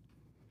that?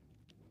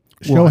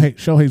 Well,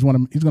 Shohei's one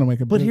of. He's going to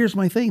make a. But here's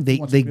my thing.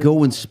 They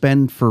go and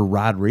spend for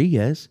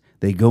Rodriguez.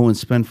 They go and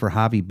spend for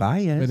Javi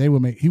Baez. But they will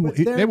make. They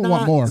will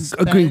want more.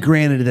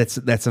 Granted,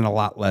 that's a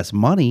lot less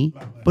money,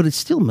 but it's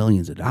still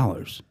millions of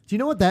dollars. Do you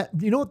know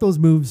what those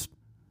moves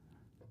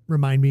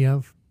remind me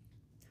of?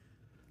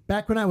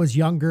 Back when I was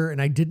younger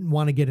and I didn't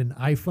want to get an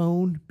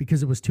iPhone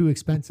because it was too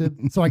expensive,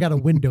 so I got a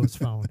Windows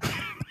phone.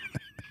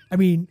 I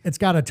mean, it's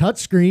got a touch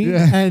screen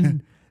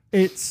and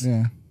it's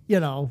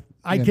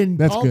I can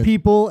call good.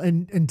 people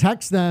and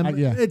text them.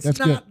 It's that's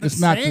not good. the It's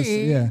not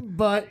same,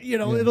 but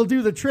it'll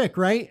do the trick,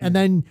 right? And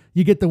then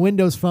you get the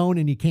Windows phone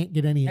and you can't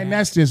get any And apps.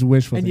 that's just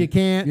wishful. And thinking.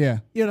 you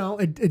can't. Yeah.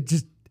 It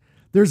just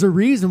there's a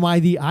reason why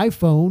the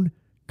iPhone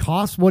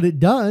costs what it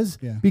does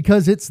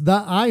because it's the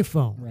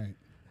iPhone, Right.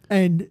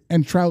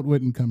 And Trout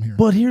wouldn't come here.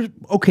 But here's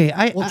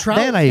Trout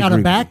that I got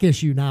agree a back with.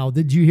 issue now.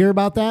 Did you hear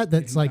about that?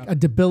 That's like a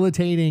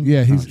debilitating.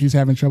 Yeah, he's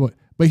having trouble.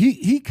 But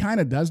he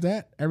kind of does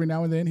that every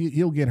now and then.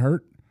 He'll get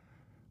hurt.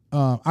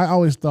 I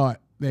always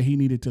thought that he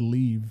needed to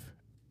leave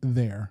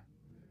there.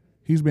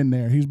 He's been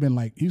there. He's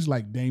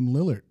like Dame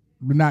Lillard.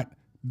 But not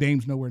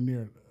Dame's nowhere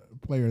near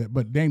a player,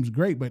 but Dame's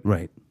great. But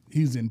Right.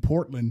 he's in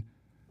Portland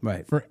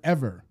Right.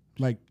 forever.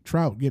 Like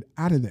Trout, get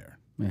out of there.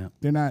 Yeah.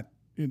 They're not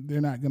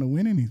going to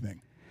win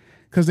anything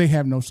because they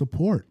have no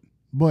support.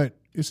 But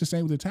it's the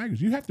same with the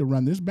Tigers. You have to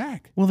run this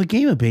back. Well, the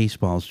game of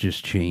baseball's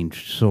just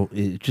changed. So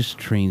it just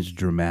changed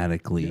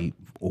dramatically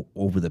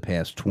over the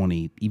past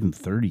 20, even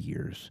 30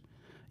 years.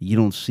 You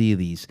don't see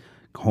these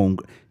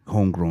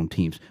homegrown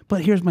teams.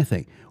 But here's my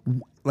thing.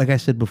 Like I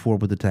said before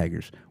with the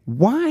Tigers,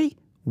 why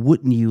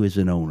wouldn't you as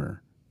an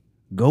owner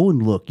Go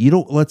and look. You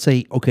don't. Let's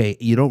say, okay,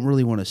 you don't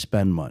really want to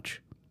spend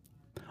much.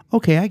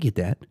 Okay, I get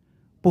that.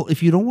 Well,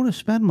 if you don't want to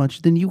spend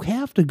much, then you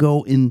have to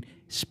go and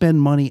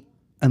spend money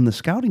on the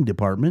scouting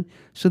department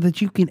so that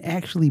you can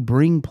actually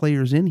bring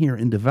players in here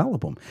and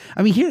develop them.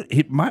 I mean,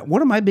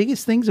 one of my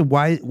biggest things of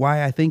why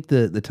I think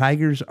the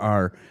Tigers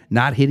are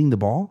not hitting the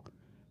ball.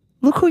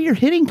 Look who your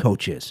hitting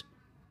coach is,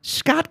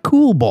 Scott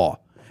Coolball.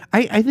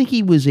 I think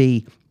he was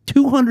a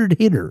 200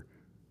 hitter.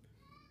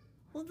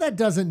 Well, that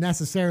doesn't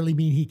necessarily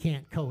mean he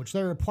can't coach.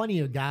 There are plenty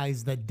of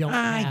guys that don't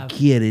have. I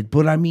get it,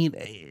 but I mean,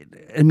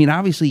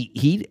 obviously,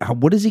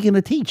 what is he going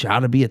to teach?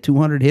 How to be a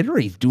 200 hitter?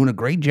 He's doing a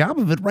great job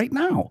of it right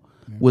now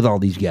with all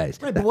these guys.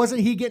 Right, but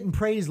wasn't he getting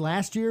praised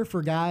last year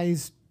for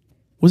guys?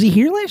 Was he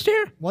here last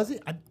year? Was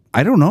it?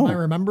 I don't know. Am I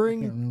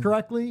remembering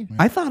correctly?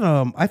 I thought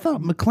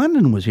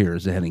McClendon was here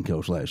as the hitting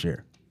coach last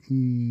year.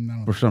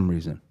 No, For some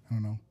reason.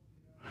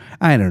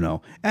 I don't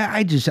know.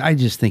 I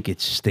just think it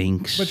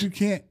stinks. But you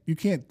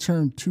can't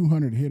turn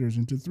 200 hitters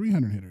into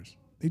 300 hitters.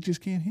 They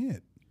just can't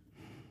hit.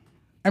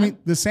 I mean,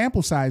 the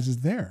sample size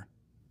is there.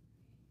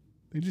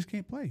 They just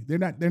can't play. They're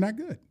not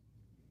good.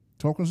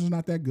 Torkelson's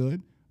not that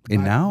good.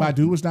 And now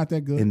Badu was not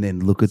that good. And then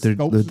look at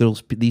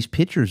these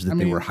pitchers that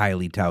they were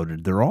highly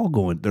touted. They're all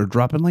they're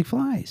dropping like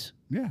flies.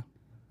 Yeah.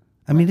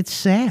 I mean, it's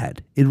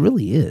sad. It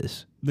really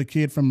is. The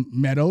kid from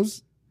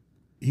Meadows,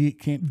 he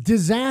can't.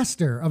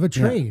 Disaster of a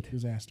trade.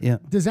 Disaster. Yeah.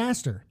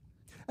 Disaster.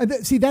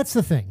 See, that's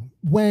the thing.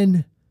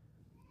 When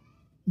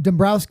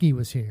Dombrowski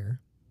was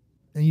here,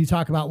 and you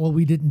talk about, well,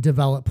 we didn't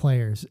develop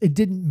players, it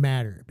didn't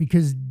matter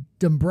because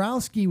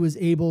Dombrowski was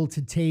able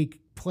to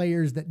take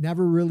players that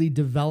never really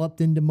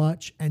developed into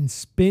much and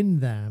spin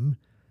them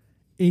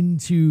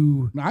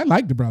into. I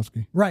like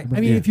Dombrowski. Right. I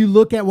mean, if you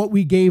look at what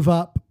we gave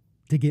up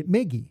to get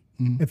Miggy,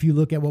 if you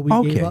look at what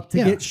we gave up to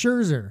get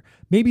Scherzer,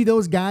 maybe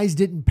those guys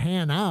didn't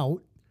pan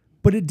out,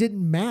 but it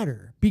didn't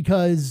matter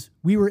because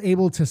we were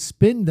able to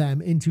spin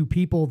them into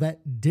people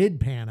that did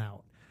pan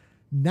out.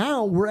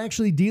 Now we're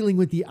actually dealing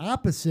with the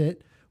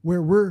opposite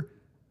where we're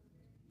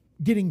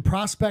getting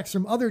prospects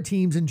from other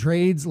teams in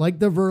trades like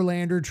the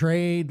Verlander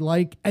trade,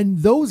 and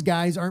those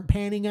guys aren't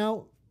panning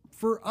out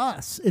for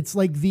us. It's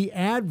like the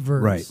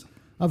adverse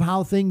of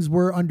how things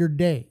were under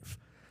Dave.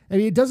 I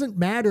mean, it doesn't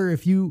matter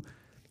if you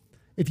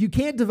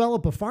can't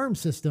develop a farm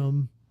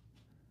system.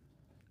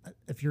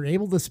 If you're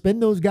able to spin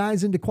those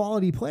guys into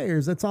quality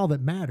players, that's all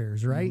that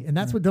matters, right? And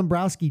that's what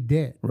Dombrowski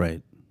did.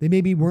 Right. They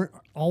maybe weren't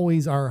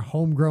always our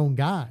homegrown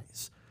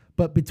guys,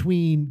 but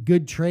between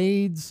good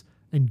trades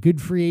and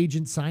good free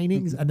agent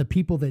signings and the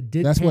people that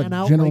did That's pan what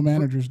out. general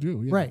managers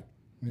do. Yeah. Right.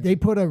 Yeah. They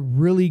put a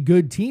really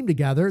good team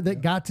together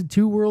that got to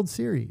 2 World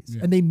Series.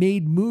 And they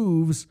made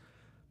moves.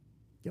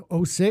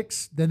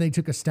 06, then they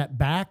took a step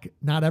back.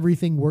 Not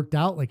everything worked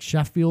out. Like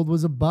Sheffield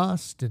was a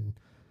bust, and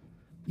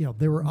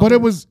there were. But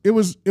it was a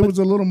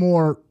little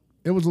more.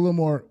 It was a little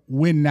more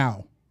win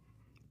now.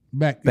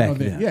 Back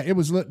then. Yeah, it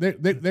was. They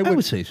would, I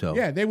would say so.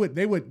 Yeah, they would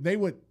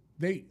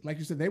like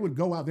you said, they would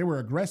go out. They were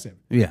aggressive.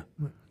 Yeah.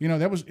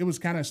 It was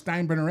kind of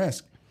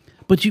Steinbrenner-esque.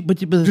 But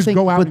just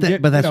go out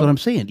but that's what I'm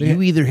saying.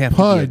 You either have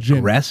to be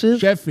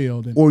aggressive,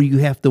 Sheffield, or you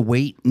have to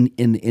wait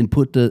and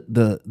put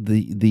the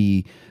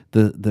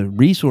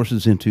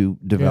resources into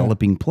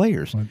developing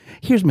players.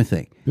 Here's my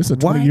thing. This is a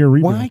 20-year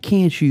rebuild. Why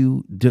can't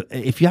you?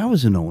 If I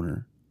was an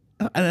owner,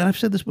 and I've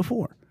said this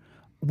before,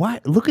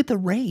 why look at the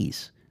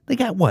Rays? They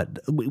got what?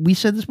 We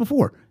said this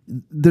before.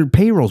 Their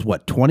payroll's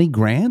what,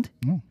 $20,000?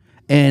 No.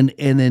 And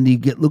then you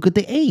look at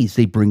the A's.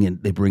 They bring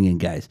in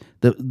guys.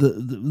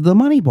 The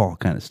money ball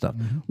kind of stuff.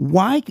 Mm-hmm.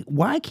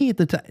 Why can't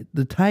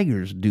the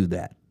Tigers do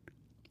that?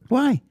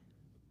 Why?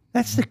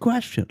 That's the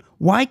question.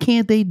 Why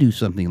can't they do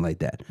something like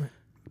that?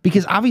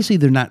 Because obviously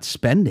they're not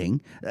spending.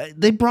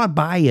 They brought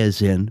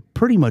Baez in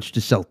pretty much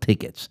to sell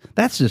tickets.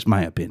 That's just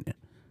my opinion.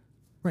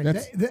 Right.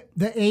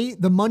 The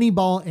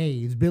Moneyball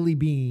A's, Billy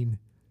Beane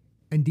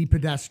and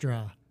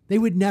DePodestra, they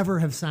would never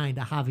have signed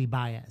a Javi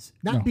Baez.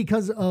 Not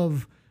because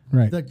of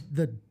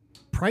the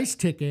price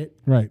ticket,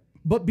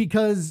 but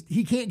because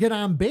he can't get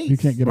on base. He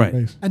can't get on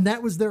base. And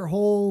that was their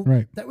whole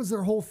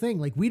thing.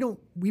 Like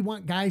we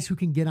want guys who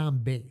can get on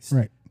base.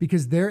 Right.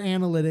 Because their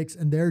analytics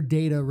and their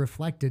data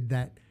reflected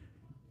that.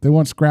 They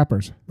want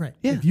scrappers. Right.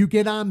 Yeah. If you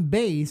get on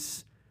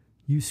base,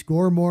 you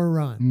score more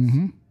runs.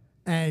 Mm-hmm.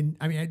 And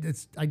I mean,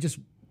 I just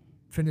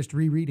finished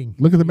rereading.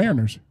 Look at the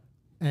Mariners.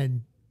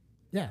 And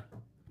yeah.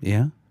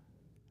 Yeah.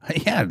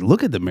 Yeah.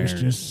 Look at the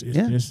Mariners.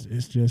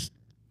 It's just.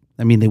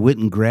 I mean, they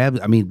wouldn't grab.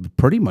 I mean,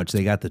 pretty much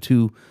they got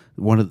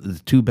one of the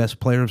 2 best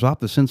players off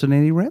the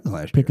Cincinnati Reds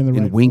last year,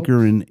 in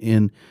Winker and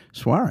in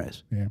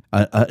Suarez. Yeah.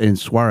 And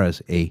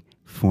Suarez, a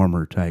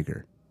former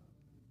Tiger.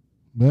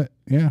 But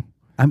yeah.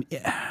 I mean,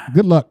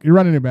 good luck. You're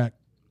running it back.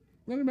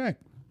 Running back.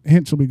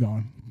 Hintz will be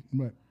gone.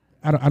 But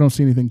I don't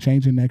see anything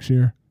changing next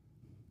year.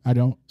 I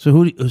don't.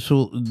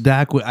 So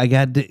Doc, I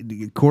got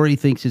Corey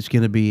thinks it's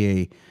going to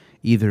be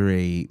either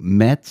a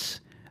Mets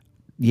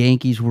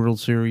Yankees World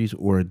Series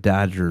or a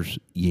Dodgers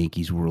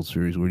Yankees World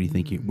Series. Where do you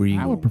think?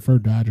 I would prefer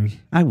Dodgers.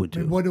 I would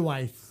too. What do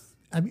I?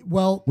 I mean,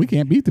 well, we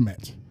can't beat the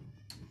Mets.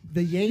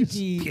 The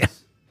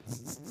Yankees.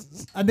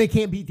 And they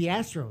can't beat the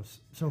Astros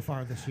so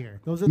far this year.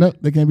 Those are No,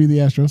 they can't beat the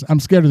Astros. I'm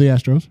scared of the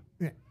Astros.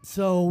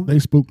 so. They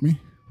spooked me.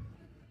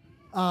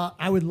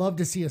 I would love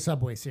to see a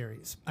Subway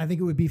Series. I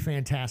think it would be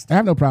fantastic. I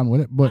have no problem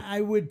with it, but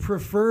I would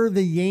prefer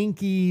the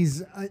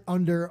Yankees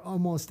under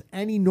almost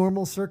any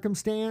normal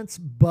circumstance,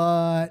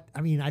 but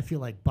I mean, I feel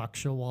like Buck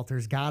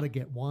Showalter's got to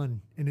get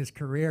one in his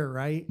career,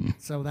 right?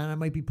 So then I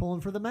might be pulling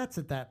for the Mets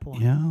at that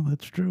point. Yeah,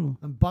 that's true.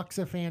 And Buck's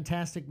a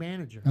fantastic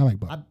manager. I like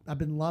Buck. I've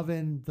been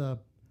loving the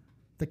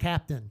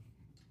captain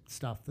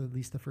stuff. At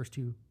least the first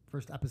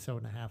episode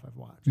and a half I've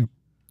watched. Yep.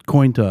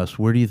 Coin toss.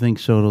 Where do you think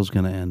Soto's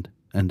going to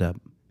end up?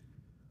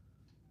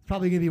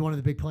 Probably going to be one of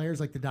the big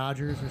players like the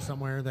Dodgers or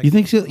somewhere. That You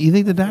think so? You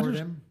think the afford Dodgers?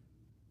 him.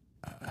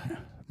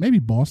 maybe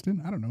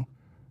Boston. I don't know.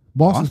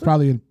 Boston's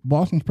probably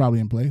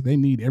in play. They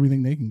need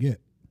everything they can get.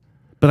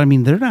 But I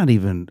mean, they're not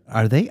even.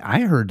 Are they?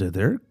 I heard that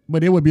they're.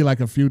 But it would be like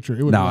a future.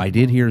 It would Now be like, I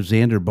did hear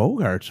Xander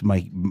Bogaerts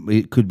might.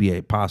 It could be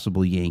a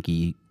possible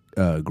Yankee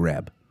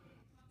grab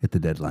at the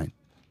deadline.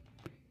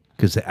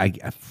 Because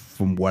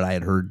from what I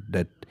had heard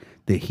that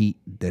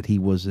he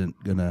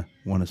wasn't gonna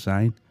want to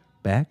sign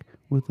back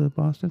with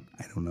Boston.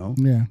 I don't know.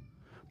 Yeah.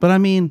 But I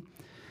mean,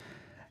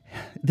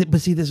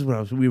 but see, this is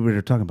what we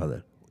were talking about.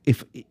 That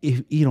if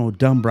you know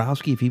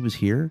Dombrowski, if he was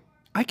here,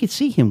 I could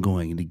see him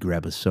going to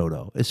grab a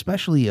Soto,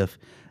 especially if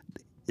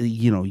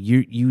you know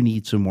you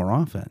need some more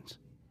offense.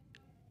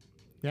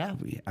 Yeah,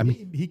 I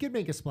mean, he could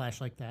make a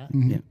splash like that.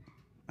 Mm-hmm.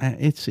 Yeah,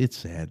 it's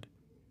sad.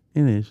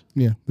 It is.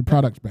 Yeah. The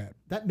product's bad.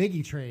 That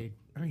Miggy trade.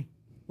 I mean,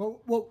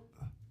 what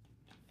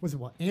was it?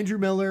 What Andrew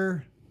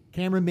Miller,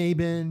 Cameron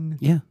Maybin,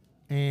 Yeah.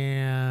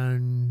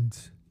 and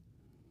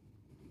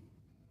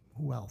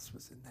who else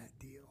was in that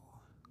deal?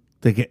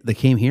 They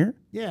came here.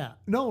 Yeah,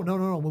 no.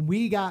 When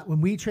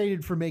we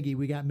traded for Miggy,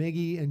 we got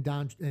Miggy and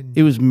Don. And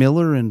It was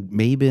Miller and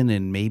Maybin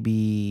and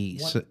maybe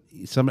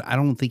some. I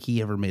don't think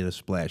he ever made a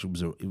splash.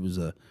 It was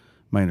a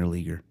minor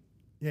leaguer.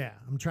 yeah,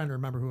 I'm trying to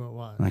remember who it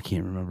was. I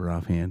can't remember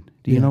offhand.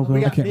 Do you know? We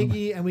who? got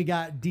Miggy and we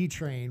got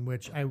D-Train,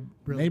 which I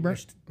really Neighbor?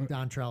 wished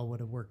Dontrell would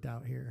have worked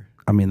out here.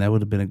 I mean, that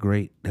would have been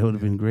great,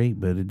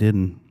 but it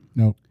didn't.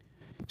 No.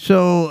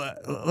 So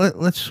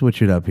let's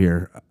switch it up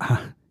here.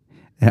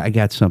 I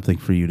got something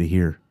for you to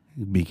hear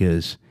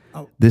because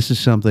this is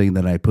something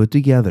that I put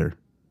together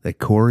that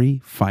Corey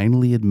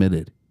finally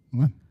admitted,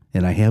 What?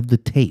 and I have the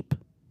tape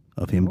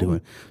of him doing.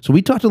 So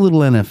we talked a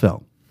little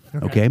NFL.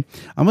 Okay,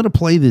 I'm going to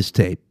play this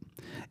tape,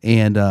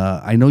 and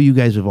I know you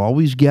guys have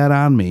always got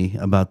on me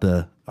about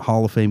the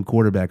Hall of Fame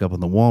quarterback up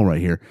on the wall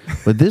right here,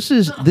 but this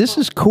is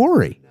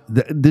Corey.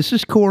 This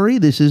is Corey.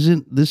 This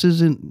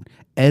isn't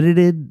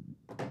edited.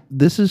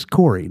 This is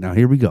Corey. Now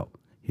here we go.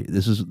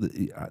 This is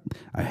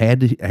I had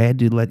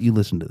to let you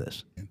listen to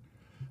this.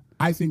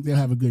 I think they'll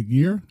have a good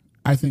year.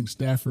 I think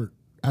Stafford,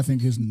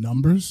 his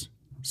numbers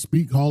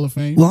speak Hall of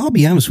Fame. Well, I'll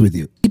be honest with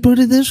you. You put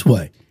it this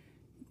way.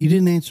 You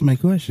didn't answer my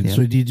question.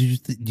 So do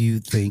you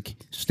think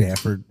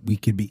Stafford, we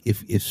could be,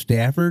 if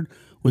Stafford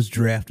was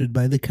drafted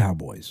by the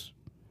Cowboys?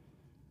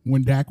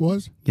 When Dak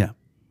was? Yeah.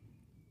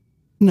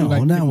 No,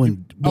 Like, not if-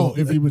 when.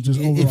 if he was just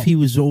overall. If he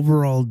was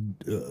overall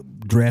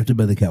drafted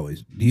by the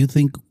Cowboys, do you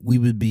think we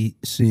would be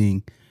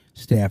seeing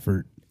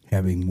Stafford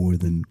having more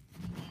than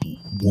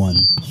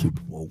one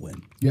Super Bowl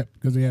win? Yep,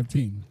 because they have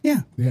teams.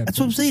 Yeah, They have that's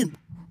what I'm saying.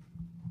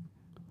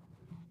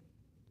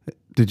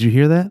 Did you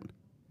hear that?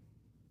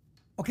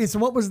 Okay, so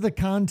what was the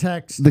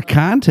context? The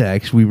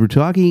context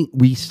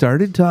we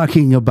started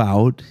talking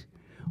about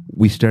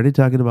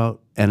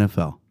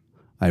NFL.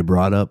 I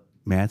brought up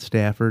Matt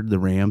Stafford, the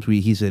Rams.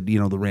 He said, the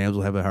Rams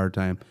will have a hard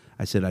time.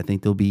 I said, I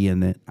think they'll be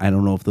in it. I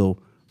don't know if they'll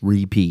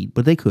repeat,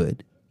 but they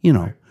could,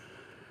 And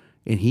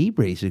he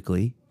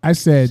basically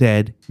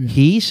said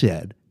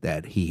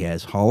that he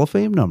has Hall of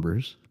Fame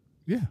numbers.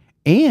 Yeah.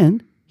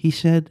 And he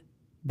said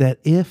that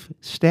if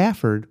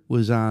Stafford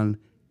was on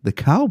the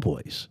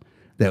Cowboys,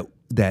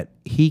 that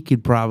he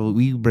could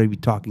we would be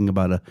talking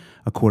about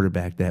a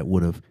quarterback that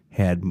would have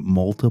had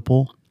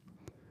multiple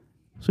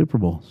Super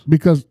Bowls.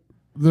 Because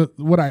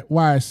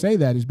why I say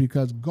that is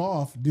because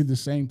Goff did the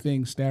same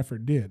thing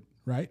Stafford did,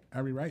 right?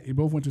 Are we right? They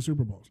both went to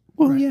Super Bowls.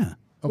 Well, yeah.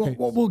 Okay.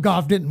 Well,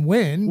 Goff didn't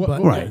win,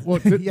 but right.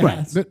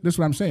 yes. This is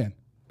what I'm saying.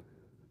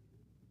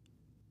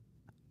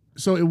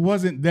 So it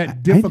wasn't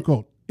that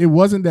difficult. It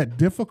wasn't that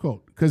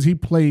difficult because he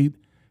played.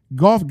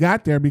 Goff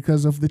got there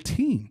because of the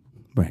team.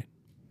 Right.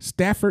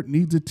 Stafford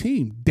needs a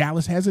team.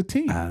 Dallas has a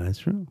team. That's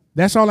true.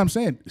 That's all I'm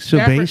saying. So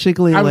Stafford,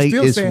 basically, I was like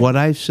still it's saying what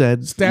I've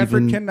said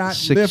Stafford even cannot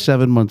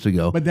 6-7 months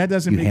ago. but that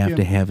doesn't you make have him-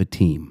 to have a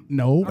team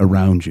No.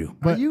 around you.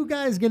 Are you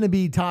guys going to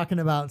be talking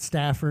about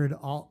Stafford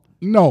all?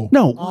 No.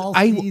 No, All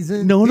I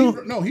season? no.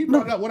 He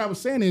brought it up. What I was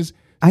saying is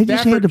I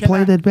just Stafford had to play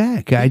cannot- that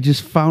back. I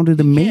just found it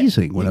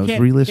amazing when he I was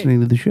can't- re-listening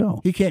to the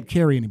show. He can't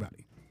carry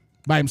anybody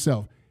by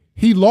himself.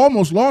 He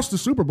almost lost the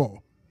Super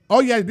Bowl.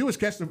 All you got to do is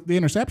catch the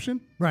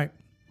interception. Right.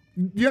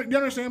 You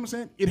understand what I'm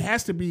saying? It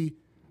has to be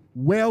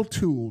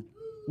well-tooled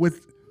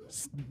with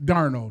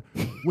Darnold,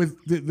 with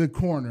the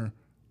corner.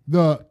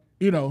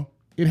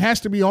 It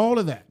has to be all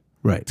of that.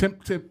 Right.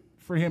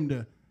 For him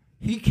to,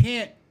 he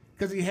can't,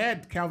 because he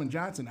had Calvin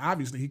Johnson.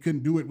 Obviously, he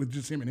couldn't do it with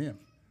just him and him.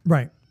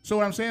 Right. So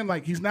what I'm saying,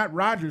 like, he's not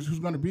Rodgers, who's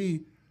going to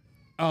be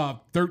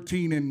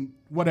 13 and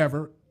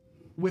whatever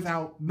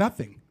without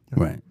nothing.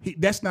 Right.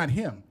 That's not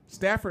him.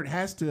 Stafford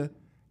has to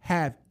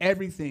have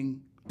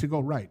everything to go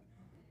right.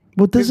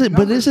 Well,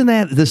 but isn't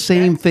that the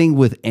same thing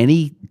with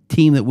any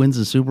team that wins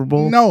the Super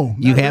Bowl? No,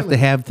 you not have really. to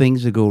have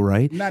things that go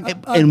right.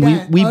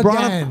 Again, we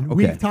brought up. Okay.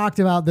 We've talked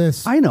about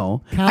this. I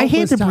know. I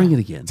hate to bring it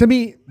again. To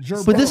me,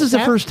 but this is the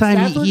first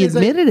time he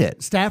admitted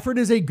it. Stafford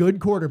is a good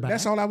quarterback.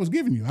 That's all I was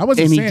giving you. I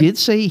wasn't And he saying did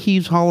say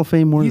he's Hall of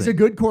Fame worthy. He's a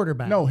good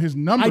quarterback. No, his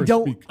numbers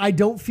speak. I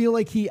don't feel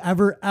like he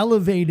ever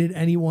elevated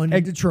anyone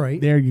in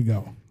Detroit. There you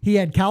go. He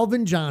had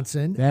Calvin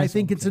Johnson. I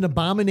think it's an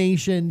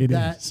abomination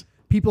that is.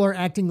 people are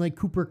acting like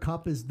Cooper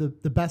Kupp is the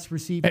best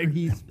receiver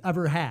he's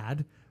ever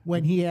had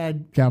when he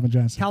had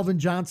Calvin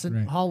Johnson.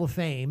 Right. Hall of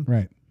Fame,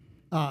 Right.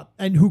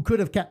 And who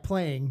could have kept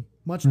playing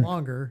much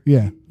longer.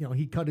 Yeah.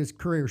 He cut his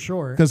career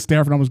short. Because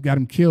Stafford almost got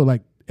him killed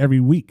like every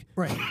week.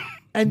 Right.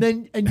 And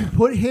you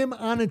put him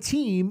on a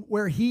team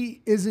where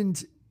he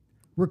isn't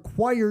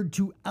required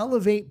to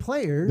elevate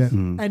players,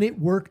 and it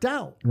worked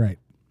out. Right.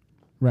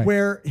 Right.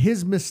 Where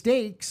his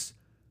mistakes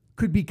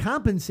could be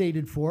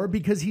compensated for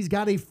because he's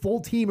got a full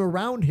team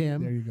around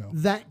him. There you go.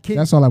 That can.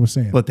 That's all I was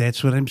saying. But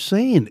that's what I'm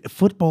saying.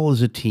 Football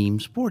is a team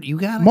sport. You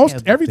got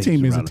every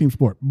team is a team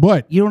sport.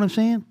 But you know what I'm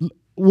saying?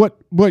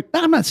 What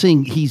I'm not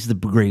saying he's the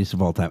greatest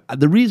of all time.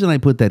 The reason I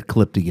put that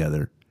clip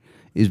together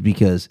is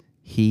because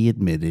he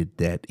admitted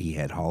that he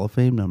had Hall of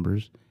Fame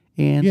numbers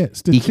and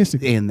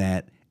statistically, and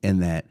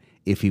that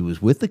if he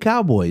was with the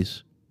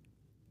Cowboys,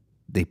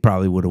 they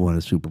probably would have won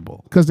a Super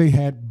Bowl because they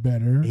had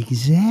better.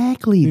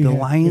 Exactly. The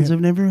Lions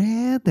have never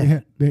had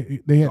that. They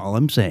had That's all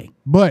I'm saying.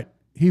 But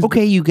he's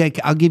okay.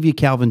 I'll give you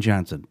Calvin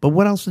Johnson. But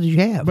what else did you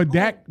have? But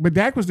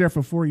Dak was there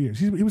for 4 years.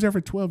 He was there for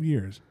 12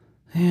 years.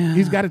 Yeah.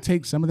 He's got to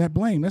take some of that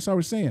blame. That's all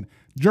we're saying.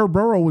 Joe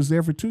Burrow was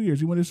there for 2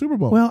 years. He won the Super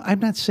Bowl. Well, I'm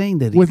not saying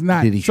that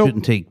he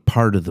shouldn't take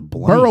part of the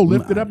blame. Burrow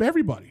lifted up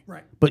everybody.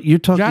 Right. But you're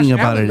talking Josh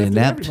about Allen an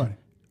inept everybody.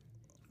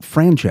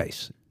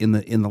 franchise with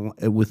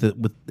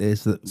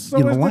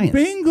the Lions. The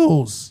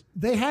Bengals.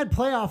 They had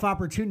playoff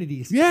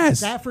opportunities. Yes.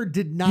 Stafford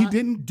did not He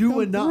didn't do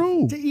come enough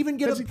through. to even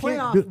get a 'Cause he can't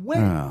playoff do-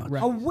 win.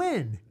 Right. A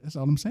win. That's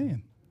all I'm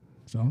saying.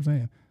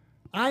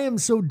 I am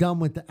so done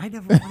with that. I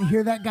never want to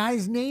hear that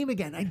guy's name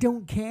again. I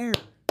don't care.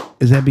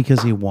 Is that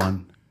because he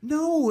won?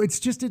 No, it's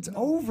just it's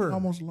over.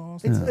 Almost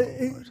lost. It's,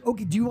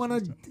 okay, do you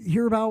want to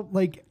hear about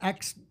like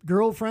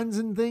ex-girlfriends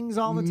and things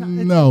all the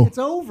time? No. It's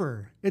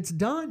over. It's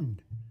done.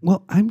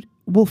 Well,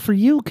 for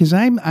you because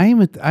I'm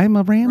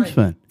a Rams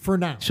fan For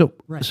now. So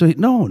Right. so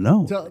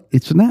no, So-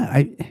 it's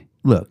not.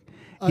 Look.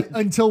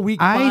 Until week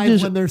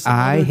 5 when there's some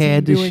I other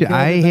had team to doing sh- good,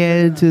 I and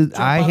had then to jump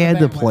I on the had to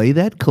bandwagon. play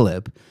that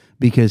clip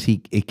because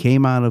it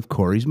came out of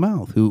Corey's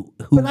mouth who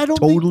But I don't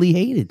totally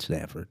hated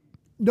Stafford.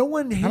 No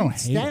one don't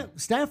hates hate him.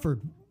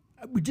 Stafford.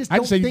 We just I'd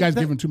don't say you think guys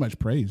that- give him too much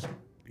praise.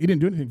 He didn't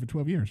do anything for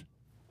 12 years.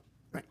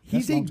 Right.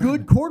 He's That's a what I'm saying.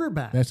 good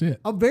quarterback. That's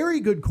it. A very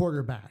good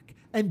quarterback.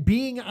 And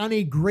being on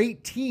a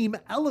great team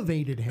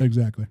elevated him.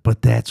 Exactly.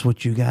 But that's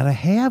what you got to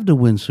have to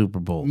win Super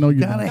Bowl. No,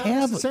 you gotta don't. Not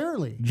have it.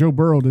 necessarily. Joe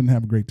Burrow didn't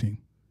have a great team.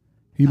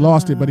 He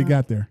lost it, but he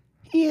got there.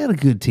 He had a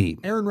good team.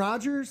 Aaron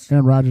Rodgers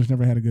Aaron Rodgers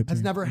never had a good team.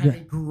 has never had a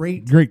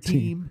great team.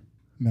 team.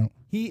 No.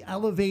 He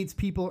elevates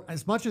people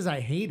as much as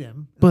I hate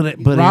him. But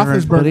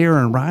Roethlisberger-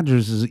 Aaron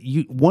Rodgers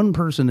is one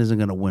person isn't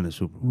going to win a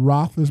Super Bowl.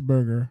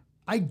 Roethlisberger.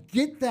 I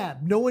get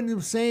that. No one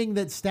was saying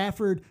that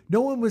Stafford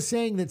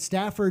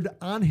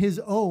on his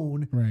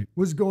own Right.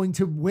 was going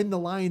to win the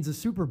Lions a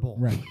Super Bowl.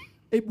 Right.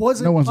 It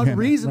wasn't No one's getting that.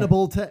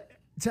 unreasonable to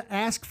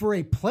ask for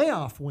a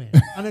playoff win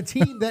on a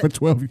team that For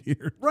 12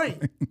 years.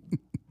 right.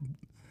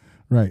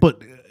 Right. But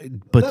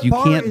That you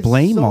bar can't is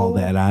blame so- all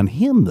that on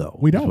him, though.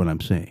 We Is don't. what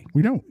I'm saying.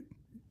 we don't.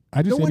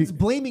 I just No said one's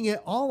blaming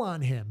it all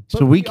on him. So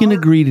But we can are-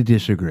 agree to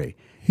disagree.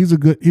 he's a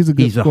good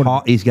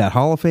quarterback. He's got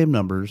Hall of Fame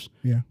numbers.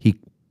 Yeah.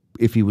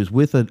 If he was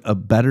with a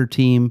better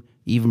team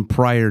even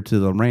prior to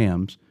the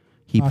Rams,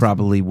 he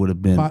probably would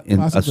have been in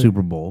a Possibly.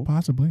 Super Bowl.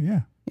 Possibly,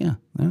 yeah. Yeah,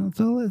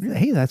 that's all.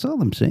 Hey, that's all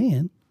I'm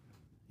saying.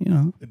 You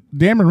know,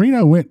 Dan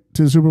Marino went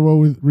to the Super Bowl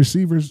with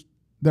receivers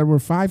that were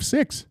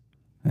 5'6".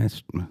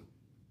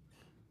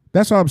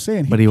 That's all I'm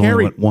saying. But he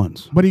only went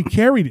once. But he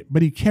carried it.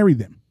 But he carried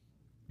them.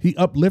 He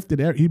uplifted.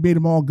 He made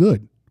them all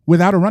good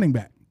without a running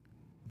back.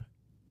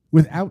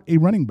 Without a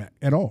running back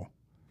at all.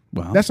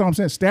 Well, That's all I'm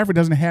saying. Stafford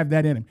doesn't have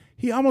that in him.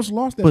 He almost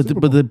lost that. but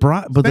Super the,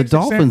 Bowl. but the Thanks to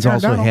Dolphins Sam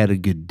also Darnold. had a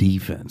good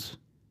defense.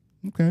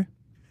 Okay,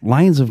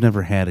 Lions have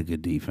never had a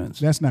good defense.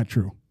 that's not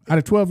true. Out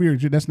of 12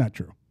 years, that's not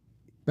true.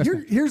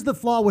 Here's the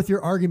flaw with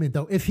your argument,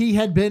 though. If he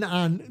had been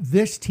on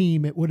this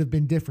team, it would have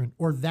been different,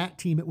 or that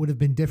team, it would have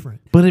been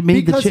different. But it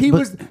made because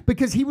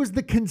he was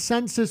the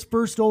consensus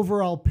first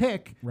overall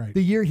pick Right.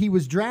 the year he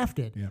was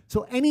drafted. Yeah.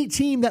 So any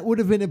team that would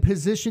have been in a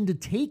position to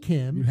take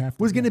him have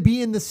to, was going to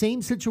be in the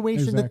same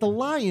situation that the Exactly.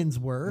 Lions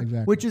were,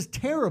 Exactly. which is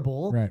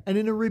terrible, Right. and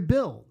in a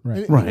rebuild.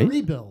 Right. In a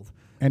rebuild.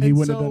 And he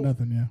wouldn't have done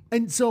nothing, yeah.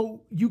 And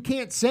so you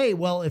can't say,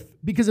 well,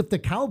 because if the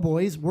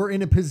Cowboys were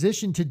in a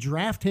position to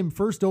draft him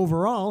first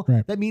overall,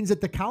 Right. that means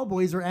that the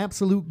Cowboys are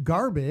absolute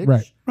garbage,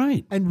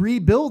 Right. and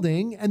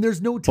rebuilding, and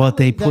there's no telling But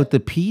they put that- the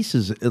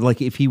pieces,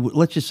 like if he,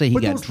 let's just say he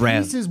but got those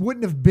drafted. pieces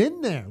wouldn't have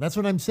been there. That's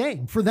what I'm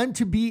saying. For them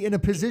to be in a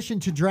position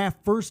to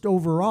draft first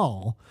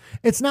overall,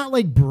 it's not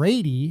like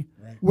Brady,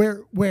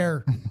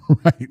 where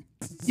Right.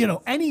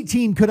 any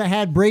team could have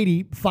had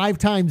Brady 5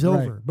 times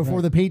over before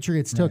right. the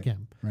Patriots took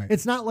him. right.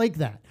 It's not like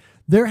that.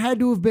 There had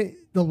to have been,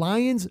 the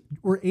Lions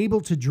were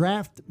able to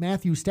draft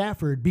Matthew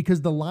Stafford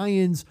because the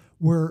Lions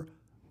were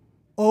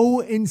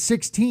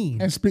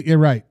 0-16. And you're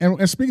right.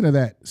 And speaking of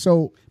that,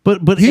 so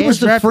But he as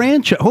was a drafted.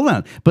 franchise, hold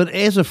on. But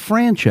as a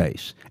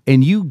franchise,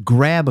 and you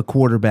grab a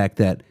quarterback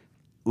that,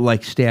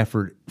 like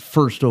Stafford,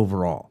 first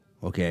overall,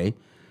 okay,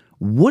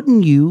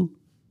 wouldn't you?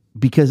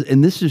 Because,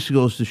 and this just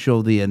goes to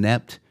show the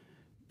inept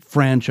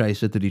franchise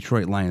that the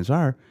Detroit Lions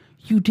are.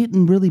 You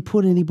didn't really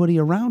put anybody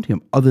around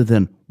him other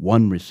than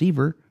one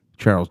receiver,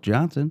 Charles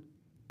Johnson.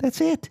 That's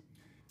it.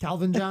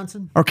 Calvin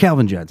Johnson? Or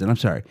Calvin Johnson, I'm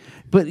sorry.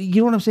 But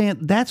you know what I'm saying?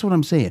 That's what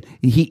I'm saying.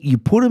 You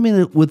put him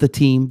in with a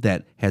team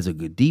that has a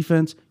good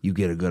defense, you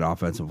get a good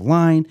offensive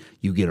line,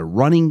 you get a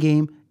running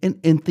game,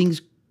 and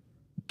things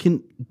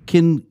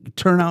can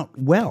turn out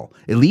well.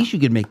 At least you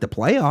can make the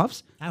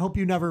playoffs. I hope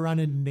you never run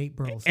into Nate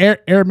Burles.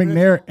 Eric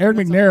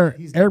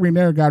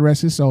McNair, God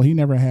rest his soul, he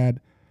never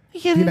had.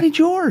 He had Eddie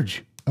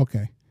George.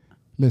 Okay,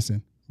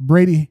 listen,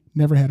 Brady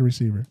never had a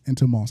receiver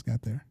until Moss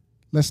got there.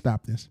 Let's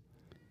stop this.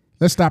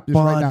 Let's stop this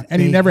right now.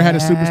 And he never had a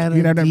superstar.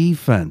 He never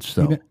defense,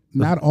 though.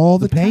 Not all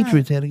the time.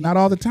 Patriots had not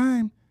all the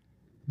time.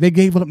 They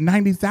gave up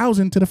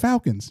 90,000 to the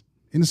Falcons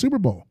in the Super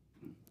Bowl.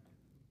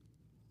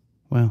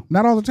 Well,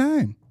 not all the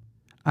time.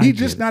 He's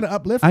just not an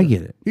uplifter. I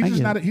get it.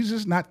 He's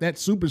just not that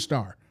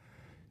superstar.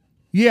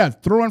 Yeah,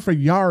 throwing for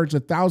yards,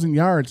 1,000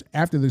 yards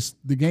after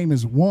the game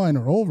is won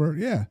or over.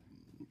 Yeah,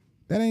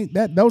 that ain't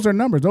that. Those are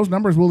numbers. Those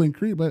numbers will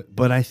increase.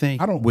 But I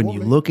think when you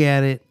look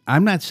at it,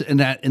 I'm not saying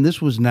that. And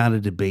this was not a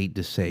debate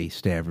to say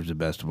Stafford's the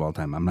best of all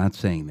time. I'm not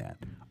saying that.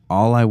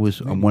 All I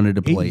wanted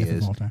to play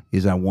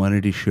is I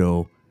wanted to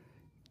show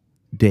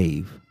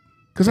Dave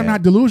because I'm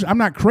not delusional. I'm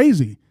not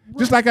crazy. Right.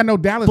 Just like I know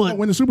Dallas won't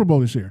win the Super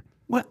Bowl this year.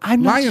 Well,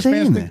 I'm not Lions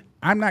saying fans that.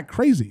 I'm not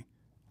crazy.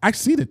 I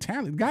see the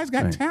talent. Guys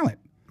got talent.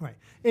 Right.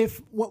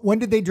 When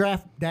did they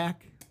draft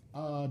Dak?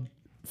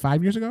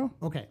 5 years ago.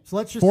 Okay, so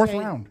let's just fourth say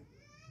round.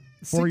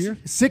 4 years.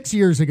 6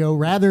 years ago,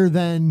 rather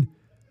than,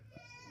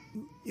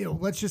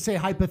 let's just say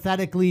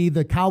hypothetically,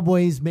 the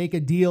Cowboys make a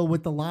deal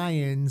with the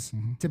Lions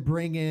to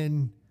bring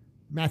in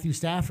Matthew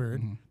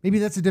Stafford. Maybe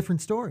that's a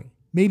different story.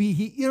 Maybe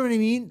he, you know what I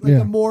mean?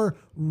 Like a more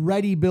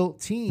ready-built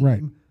team.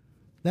 Right.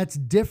 That's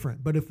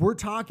different. But if we're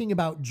talking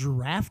about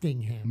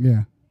drafting him,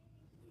 yeah,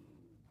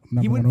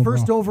 he went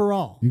first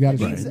overall. You got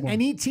it.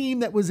 Any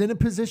team that was in a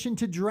position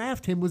to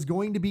draft him was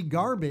going to be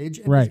garbage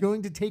and was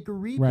going to take a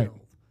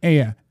rebuild.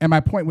 Right. And my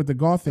point with the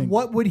golf thing.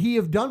 What would he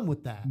have done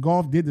with that?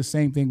 Golf did the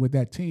same thing with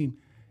that team,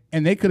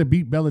 and they could have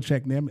beat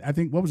Belichick and them. I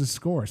think, what was the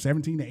score?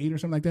 17-8 or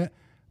something like that.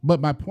 But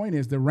my point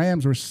is, the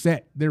Rams are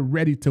set. They're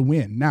ready to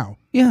win now.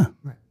 Yeah.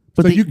 Right.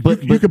 But you could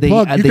plug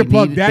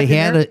that. They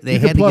had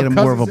to get a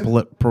more of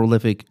a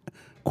prolific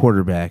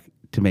quarterback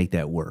to make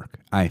that work.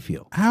 I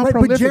feel. How but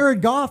prolific?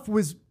 Jared Goff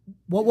was,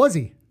 what was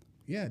he?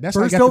 Yeah, that's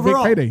first how he got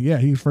overall. the big payday. Yeah,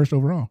 he was first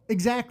overall.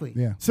 Exactly.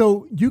 Yeah.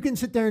 So you can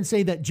sit there and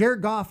say that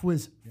Jared Goff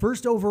was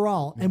first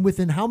overall, and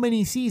within how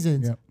many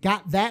seasons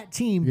got that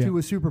team to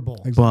a Super Bowl?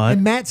 Exactly. But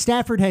and Matt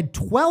Stafford had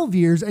 12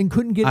 years and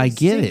couldn't get. I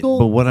get it,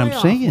 but what I'm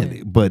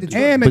saying, but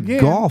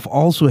Goff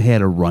also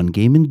had a run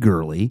game in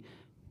Gurley.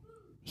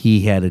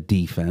 He had a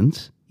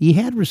defense. He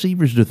had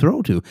receivers to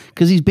throw to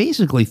because he's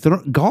basically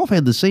Goff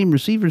had the same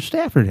receivers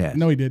Stafford had.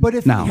 No, he didn't. But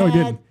if no, he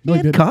didn't. No,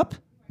 he didn't. Cup.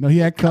 No, he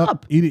had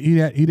Cup. He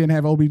didn't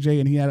have OBJ,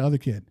 and he had another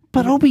kid.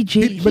 But OBJ,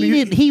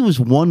 he was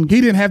one.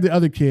 He didn't have the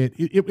other kid.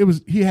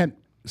 He had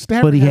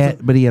Stafford.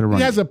 But he had a run.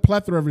 He has a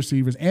plethora of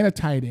receivers and a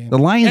tight end. The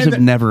Lions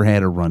have never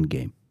had a run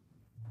game.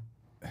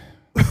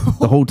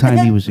 The whole time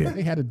he was here.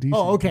 They had a decent.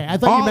 Oh, okay. I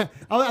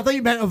thought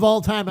you meant of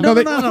all time. No,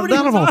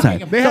 not of all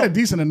time. They had a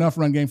decent enough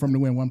run game for him to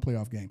win one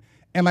playoff game.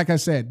 And like I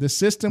said, the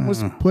system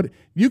was put.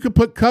 You could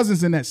put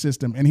Cousins in that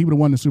system, and he would have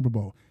won the Super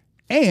Bowl.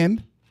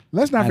 And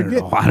let's not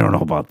forget. I don't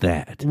know about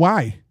that.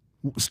 Why?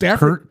 Stafford.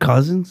 Kirk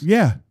Cousins?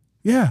 Yeah.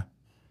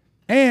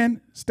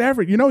 And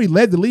Stafford, he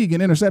led the league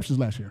in interceptions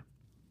last year.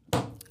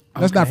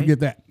 Let's not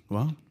forget that.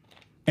 Well,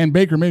 and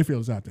Baker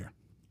Mayfield's out there.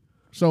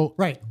 So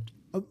right.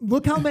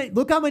 Look how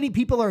many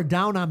people are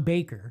down on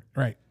Baker.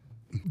 Right.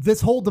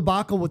 This whole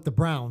debacle with the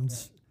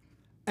Browns.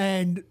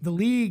 And the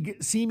league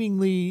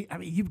seemingly,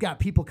 you've got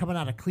people coming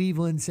out of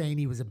Cleveland saying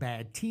he was a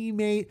bad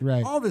teammate.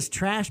 Right. All this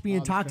trash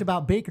being talked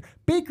about Baker.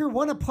 Baker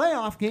won a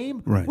playoff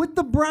game with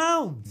the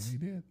Browns. He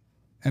did.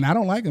 And I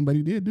don't like him, but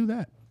he did do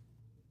that.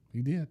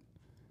 He did.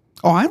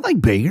 Oh, I like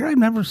Baker. I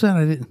never said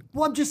I didn't.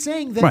 Well, I'm just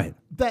saying that,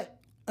 that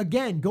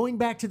again, going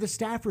back to the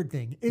Stafford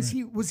thing,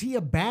 was he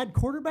a bad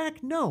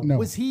quarterback? No.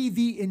 Was he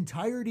the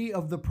entirety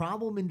of the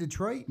problem in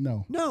Detroit?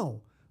 No.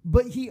 No.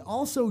 But he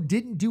also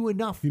didn't do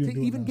enough to didn't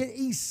do even enough. get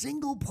a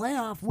single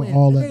playoff For win.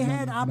 all And that they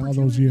had in all opportunities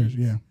those years,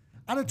 yeah.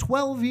 out of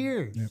 12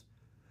 years. Yep.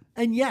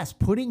 And yes,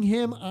 putting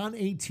him on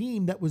a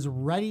team that was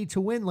ready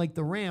to win like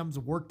the Rams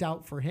worked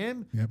out for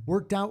him, Yep.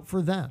 worked out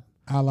for them.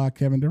 A la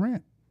Kevin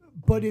Durant.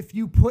 But if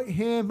you put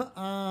him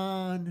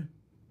on,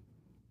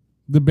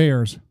 The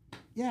Bears.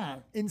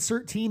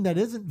 insert team that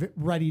isn't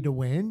ready to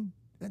win,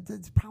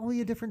 that's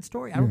probably a different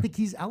story. I don't think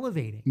he's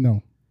elevating.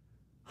 No.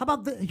 How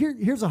about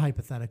here's a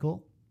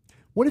hypothetical.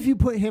 What if you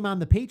put him on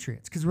the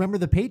Patriots? Because remember,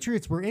 the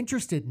Patriots were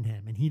interested in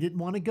him, and he didn't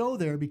want to go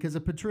there because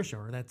of Patricia,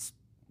 or that's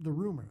the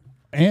rumor.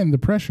 And the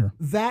pressure.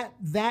 That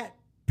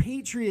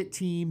Patriot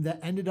team that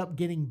ended up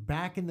getting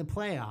back in the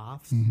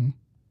playoffs.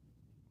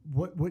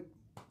 What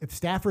if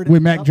Stafford With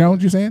ended Mac up-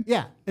 Jones, you saying?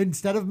 Yeah,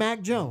 instead of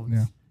Mac Jones.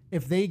 Yeah.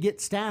 If they get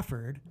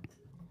Stafford,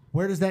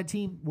 where does that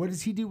team? What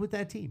does he do with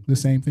that team? The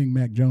same thing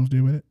Mac Jones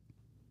did with it.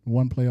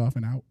 One playoff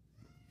and out.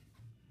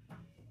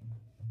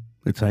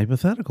 It's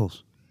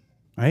hypotheticals.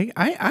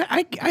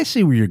 I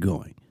see where you're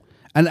going,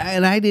 and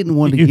I didn't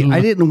want to.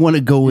 I didn't want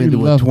to go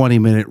into a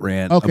 20-minute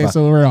rant. Okay, about-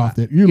 so we're off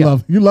it. You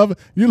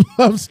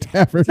love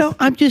Stafford. No,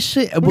 I'm just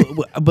saying,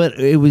 but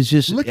it was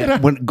just Look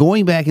at when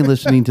going back and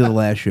listening to the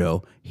last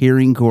show,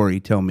 hearing Corey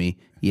tell me,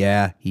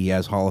 yeah, he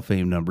has Hall of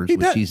Fame numbers, He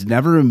which does. he's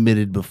never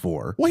admitted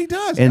before. Well, he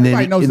does. And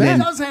Everybody knows that.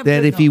 He does have that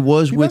good if he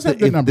was He with does have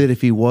good numbers.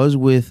 if he was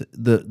with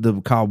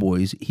the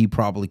Cowboys, he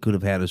probably could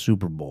have had a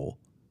Super Bowl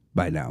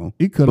by now.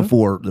 He could have.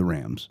 before the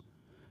Rams,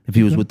 if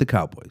he was with the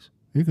Cowboys.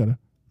 He could have.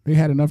 They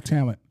had enough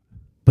talent.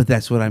 But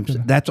that's what I'm.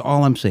 That's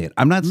all I'm saying.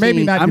 I'm not Maybe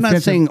saying. not I'm not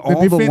defensive. saying The all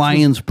the defense was-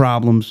 Lions'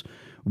 problems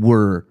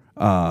were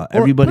Or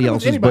everybody put him with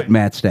else's anybody. but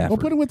Matt Stafford. Well,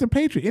 put him with the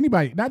Patriots.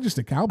 Anybody, not just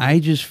the Cowboys. I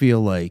just feel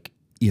like,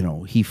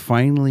 he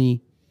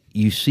finally,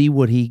 you see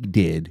what he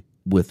did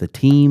with a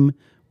team,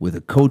 with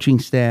a coaching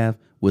staff,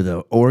 with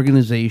an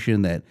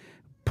organization that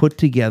put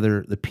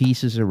together the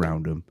pieces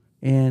around him,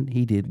 and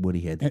he did what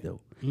he had to do.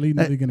 Leading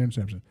the league in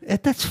interception.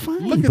 That's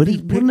fine, Look at but he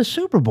these won the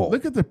Super Bowl.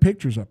 Look at the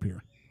pictures up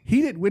here.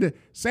 He did with it.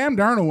 Aaron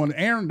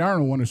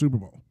Darnold won the Super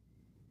Bowl.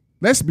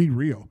 Let's be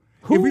real.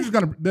 If we're just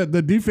gonna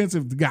the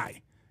defensive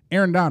guy,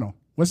 Aaron Donald.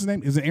 What's his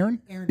name? Is it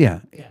Aaron? Yeah.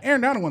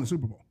 Aaron Donald won the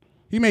Super Bowl.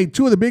 He made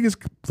three of the biggest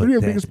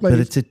plays. But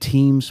it's a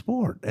team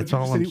sport. That's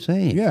all I'm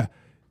saying. Yeah.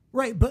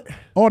 Right, but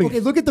Audience.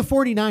 okay, look at the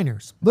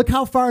 49ers. Look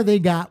how far they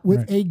got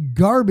with a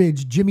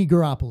garbage Jimmy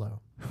Garoppolo.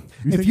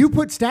 If you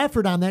put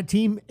Stafford on that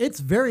team, it's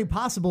very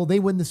possible they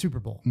win the Super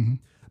Bowl.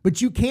 But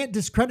you can't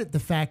discredit the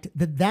fact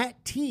that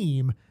that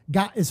team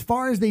got as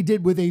far as they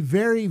did with a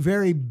very,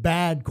 very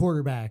bad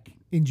quarterback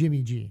in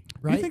Jimmy G.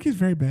 Right? You think he's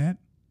very bad?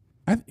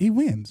 He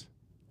wins.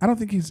 I don't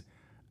think he's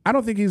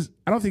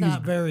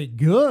not very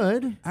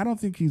good. I don't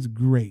think he's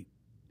great.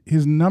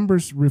 His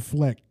numbers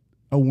reflect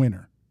a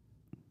winner.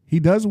 He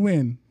does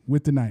win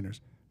with the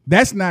Niners.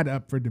 That's not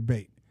up for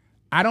debate.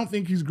 I don't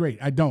think he's great.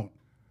 I don't.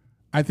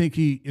 I think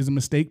he is a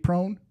mistake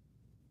prone,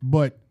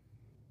 but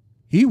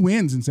he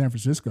wins in San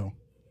Francisco.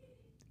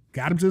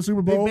 Got him to the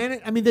Super Bowl.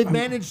 They've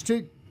managed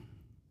to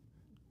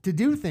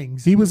do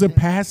things. He was a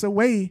pass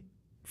away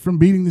from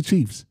beating the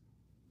Chiefs.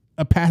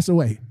 A pass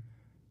away.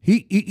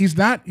 He's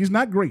not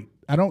great.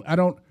 I don't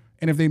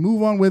and if they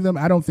move on with him,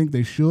 I don't think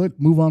they should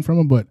move on from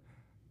him, but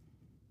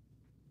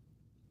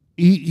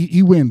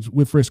he wins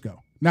with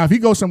Frisco. Now if he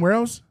goes somewhere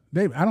else,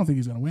 Dave, I don't think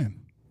he's going to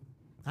win.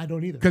 I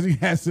don't either. Because he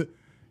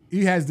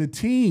has the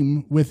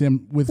team with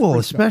him with Well,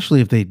 Frisco.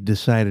 especially if they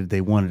decided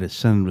they wanted to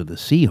send him to the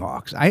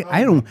Seahawks.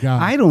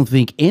 God. I don't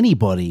think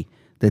anybody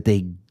that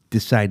they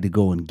decide to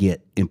go and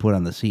get and put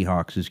on the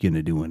Seahawks is going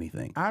to do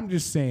anything I'm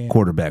just saying.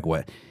 quarterback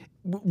way.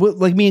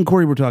 Like me and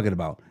Corey were talking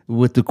about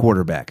with the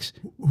quarterbacks.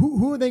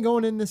 Who are they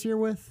going in this year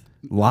with?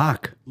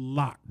 Lock.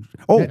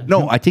 Oh,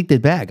 No, I take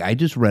that back. I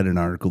just read an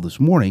article this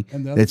morning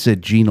And the- that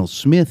said Geno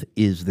Smith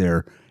is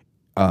their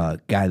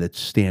guy that's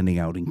standing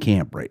out in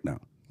camp right now.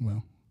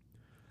 Well,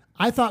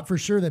 I thought for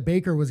sure that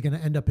Baker was going to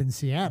end up in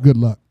Seattle. good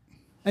luck.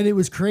 And it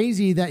was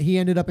crazy that he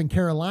ended up in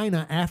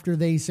Carolina after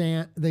they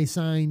signed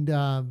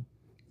Darnold.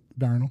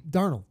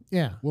 Darnold.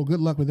 Yeah. Well, good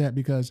luck with that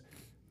because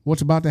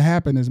what's about to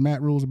happen is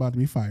Matt Rule's about to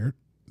be fired.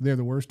 They're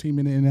the worst team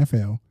in the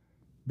NFL.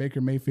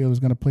 Baker Mayfield is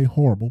going to play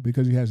horrible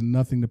because he has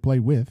nothing to play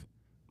with.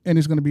 And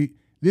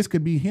this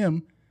could be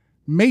him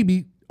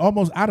maybe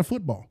almost out of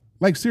football.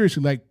 Like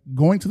seriously, like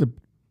going to the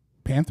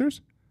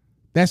Panthers,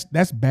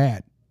 that's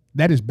bad.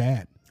 That is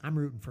bad. I'm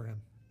rooting for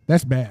him.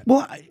 That's bad.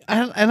 Well,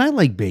 I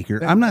like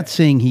Baker. I'm not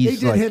saying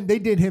he's They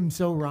did him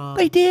so wrong.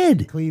 They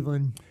did.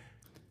 Cleveland.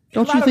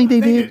 Don't you think they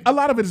did? A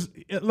lot of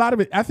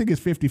it, I think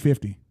it's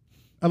 50-50.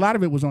 A lot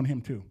of it was on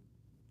him too.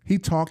 He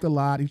talked a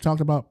lot. He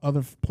talked about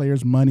other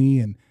players' money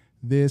and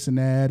this and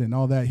that and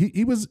all that.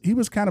 He was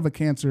kind of a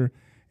cancer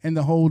in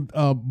the whole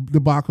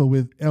debacle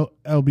with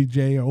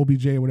LBJ or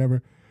OBJ or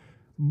whatever.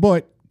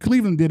 But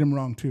Cleveland did him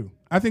wrong too.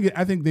 I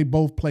think they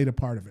both played a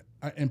part of it.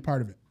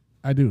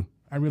 I do.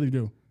 I really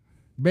do.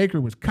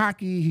 Baker was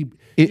cocky. He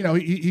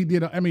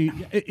did. I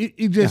mean,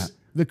 it just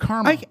the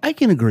karma. I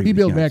can agree. He with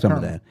built you on bad some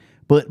karma. of that.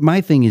 But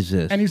my thing is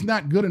this: and he's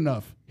not good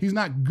enough. He's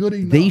not good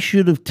enough. they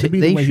should have to be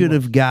the way he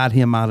was. got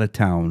him out of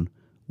town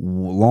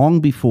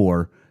long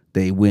before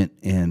they went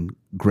and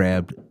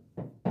grabbed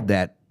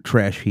that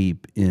trash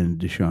heap in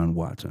Deshaun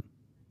Watson.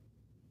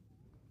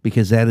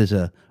 Because that is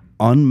a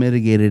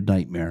unmitigated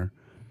nightmare.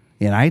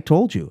 And I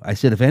told you, I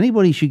said, if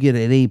anybody should get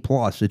an A+,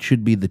 it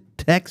should be the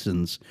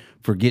Texans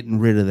for getting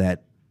rid of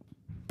that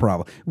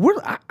problem.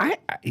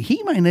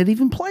 He might not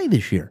even play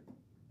this year.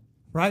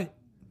 Right.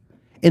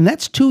 And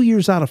that's 2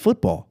 years out of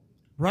football.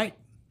 Right.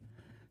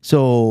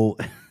 So,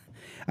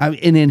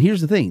 and then here's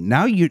the thing.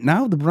 Now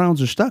the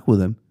Browns are stuck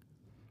with him.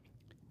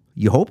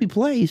 You hope he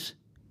plays.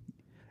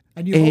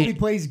 And you hope he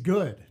plays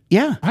good.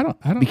 Yeah. I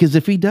don't because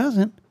if he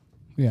doesn't.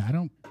 Yeah,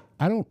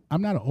 I'm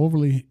not an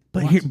overly.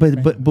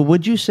 But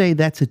would you say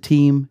that's a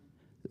team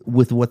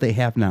with what they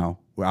have now?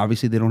 Where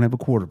obviously they don't have a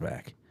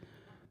quarterback.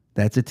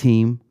 That's a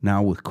team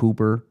now with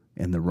Cooper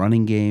and the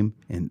running game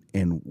and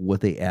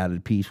what they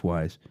added piece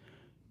wise.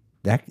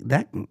 That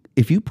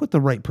if you put the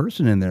right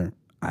person in there,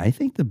 I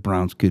think the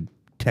Browns could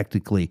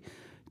technically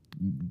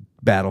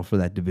battle for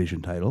that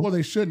division title. Well,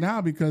 they should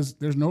now because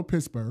there's no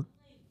Pittsburgh.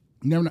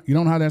 You don't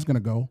know how that's going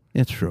to go.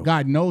 That's true.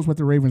 God knows what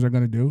the Ravens are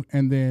going to do.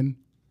 And then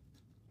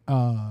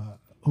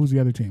who's the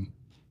other team?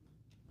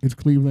 It's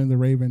Cleveland, the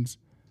Ravens,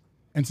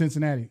 and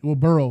Cincinnati. Well,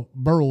 Burrow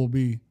will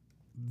be.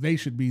 They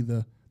should be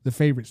the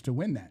favorites to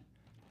win that.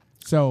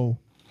 So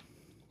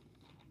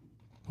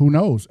who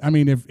knows? I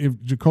mean, if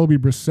Jacoby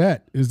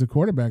Brissett is the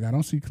quarterback, I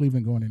don't see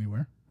Cleveland going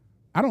anywhere.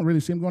 I don't really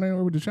see him going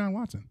anywhere with Deshaun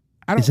Watson.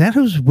 Is that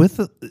who's with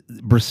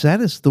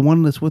Brissett? Is the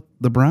one that's with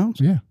the Browns?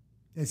 Yeah.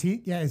 Is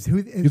he? Yeah. Is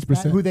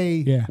Brissett. who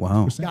they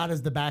Wow. got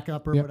as the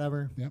backup or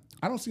whatever? Yep.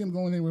 I don't see him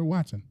going anywhere with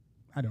Watson.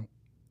 I don't.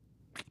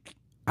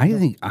 I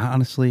think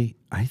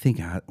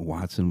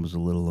Watson was a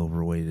little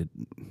overrated.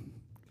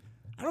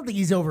 I don't think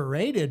he's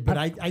overrated, but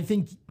I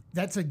think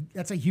that's a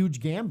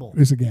huge gamble.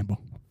 It's a gamble.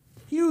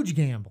 Huge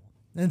gamble.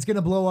 And it's going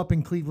to blow up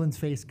in Cleveland's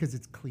face because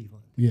it's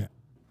Cleveland. Yeah.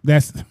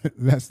 That's the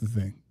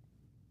thing.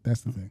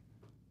 That's the thing.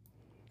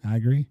 I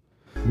agree.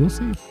 We'll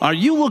see. Are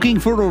you looking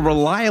for a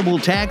reliable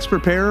tax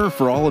preparer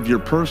for all of your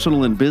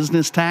personal and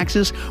business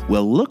taxes?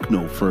 Well, look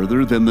no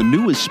further than the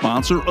newest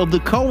sponsor of the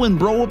Cohen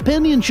Bro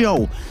Opinion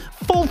Show,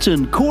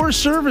 Fulton Core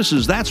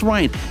Services. That's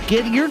right.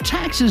 Get your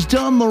taxes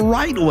done the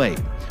right way,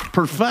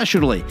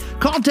 professionally.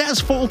 Call Des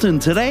Fulton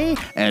today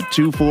at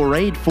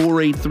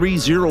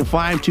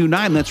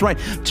 248-483-0529. That's right,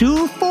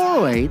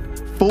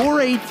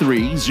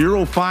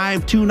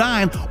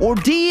 248-483-0529, or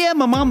DM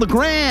them on the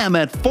gram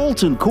at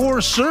Fulton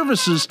Core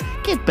Services.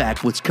 Get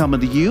back what's coming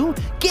to you.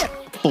 Get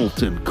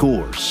Fulton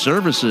Core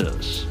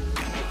Services.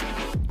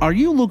 Are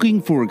you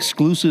looking for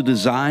exclusive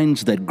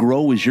designs that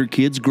grow as your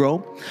kids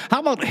grow?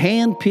 How about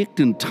hand-picked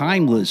and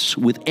timeless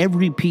with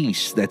every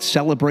piece that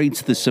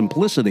celebrates the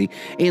simplicity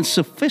and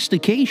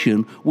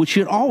sophistication which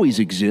should always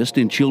exist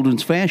in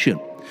children's fashion?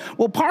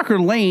 Well, Parker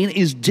Lane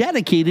is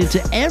dedicated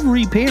to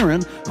every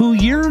parent who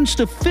yearns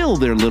to fill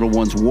their little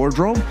one's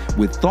wardrobe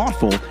with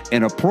thoughtful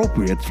and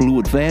appropriate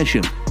fluid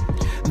fashion.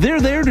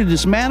 They're there to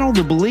dismantle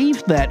the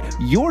belief that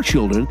your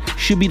children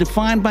should be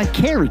defined by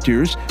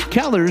characters,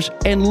 colors,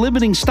 and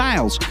limiting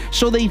styles,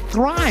 so they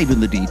thrive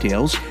in the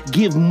details,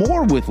 give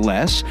more with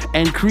less,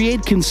 and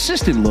create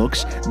consistent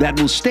looks that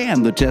will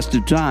stand the test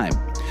of time.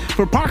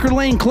 For Parker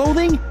Lane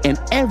Clothing and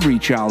every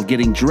child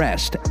getting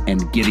dressed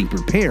and getting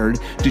prepared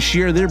to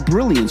share their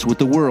brilliance with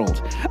the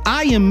world.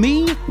 I am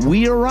me,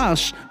 we are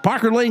us.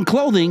 Parker Lane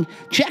Clothing.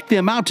 Check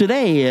them out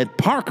today at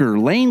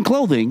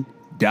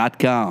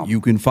parkerlaneclothing.com.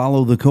 You can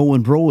follow the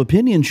Cohen Bro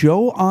Opinion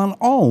Show on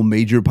all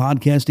major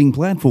podcasting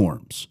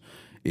platforms.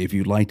 If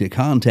you'd like to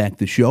contact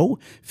the show,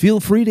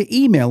 feel free to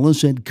email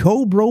us at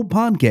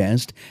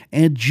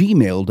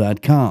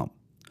cobropodcast@gmail.com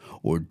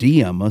or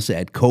DM us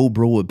at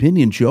Cobro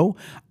Opinion Show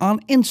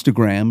on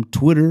Instagram,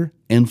 Twitter,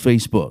 and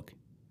Facebook.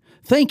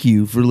 Thank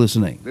you for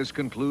listening. This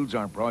concludes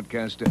our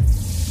broadcast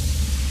day.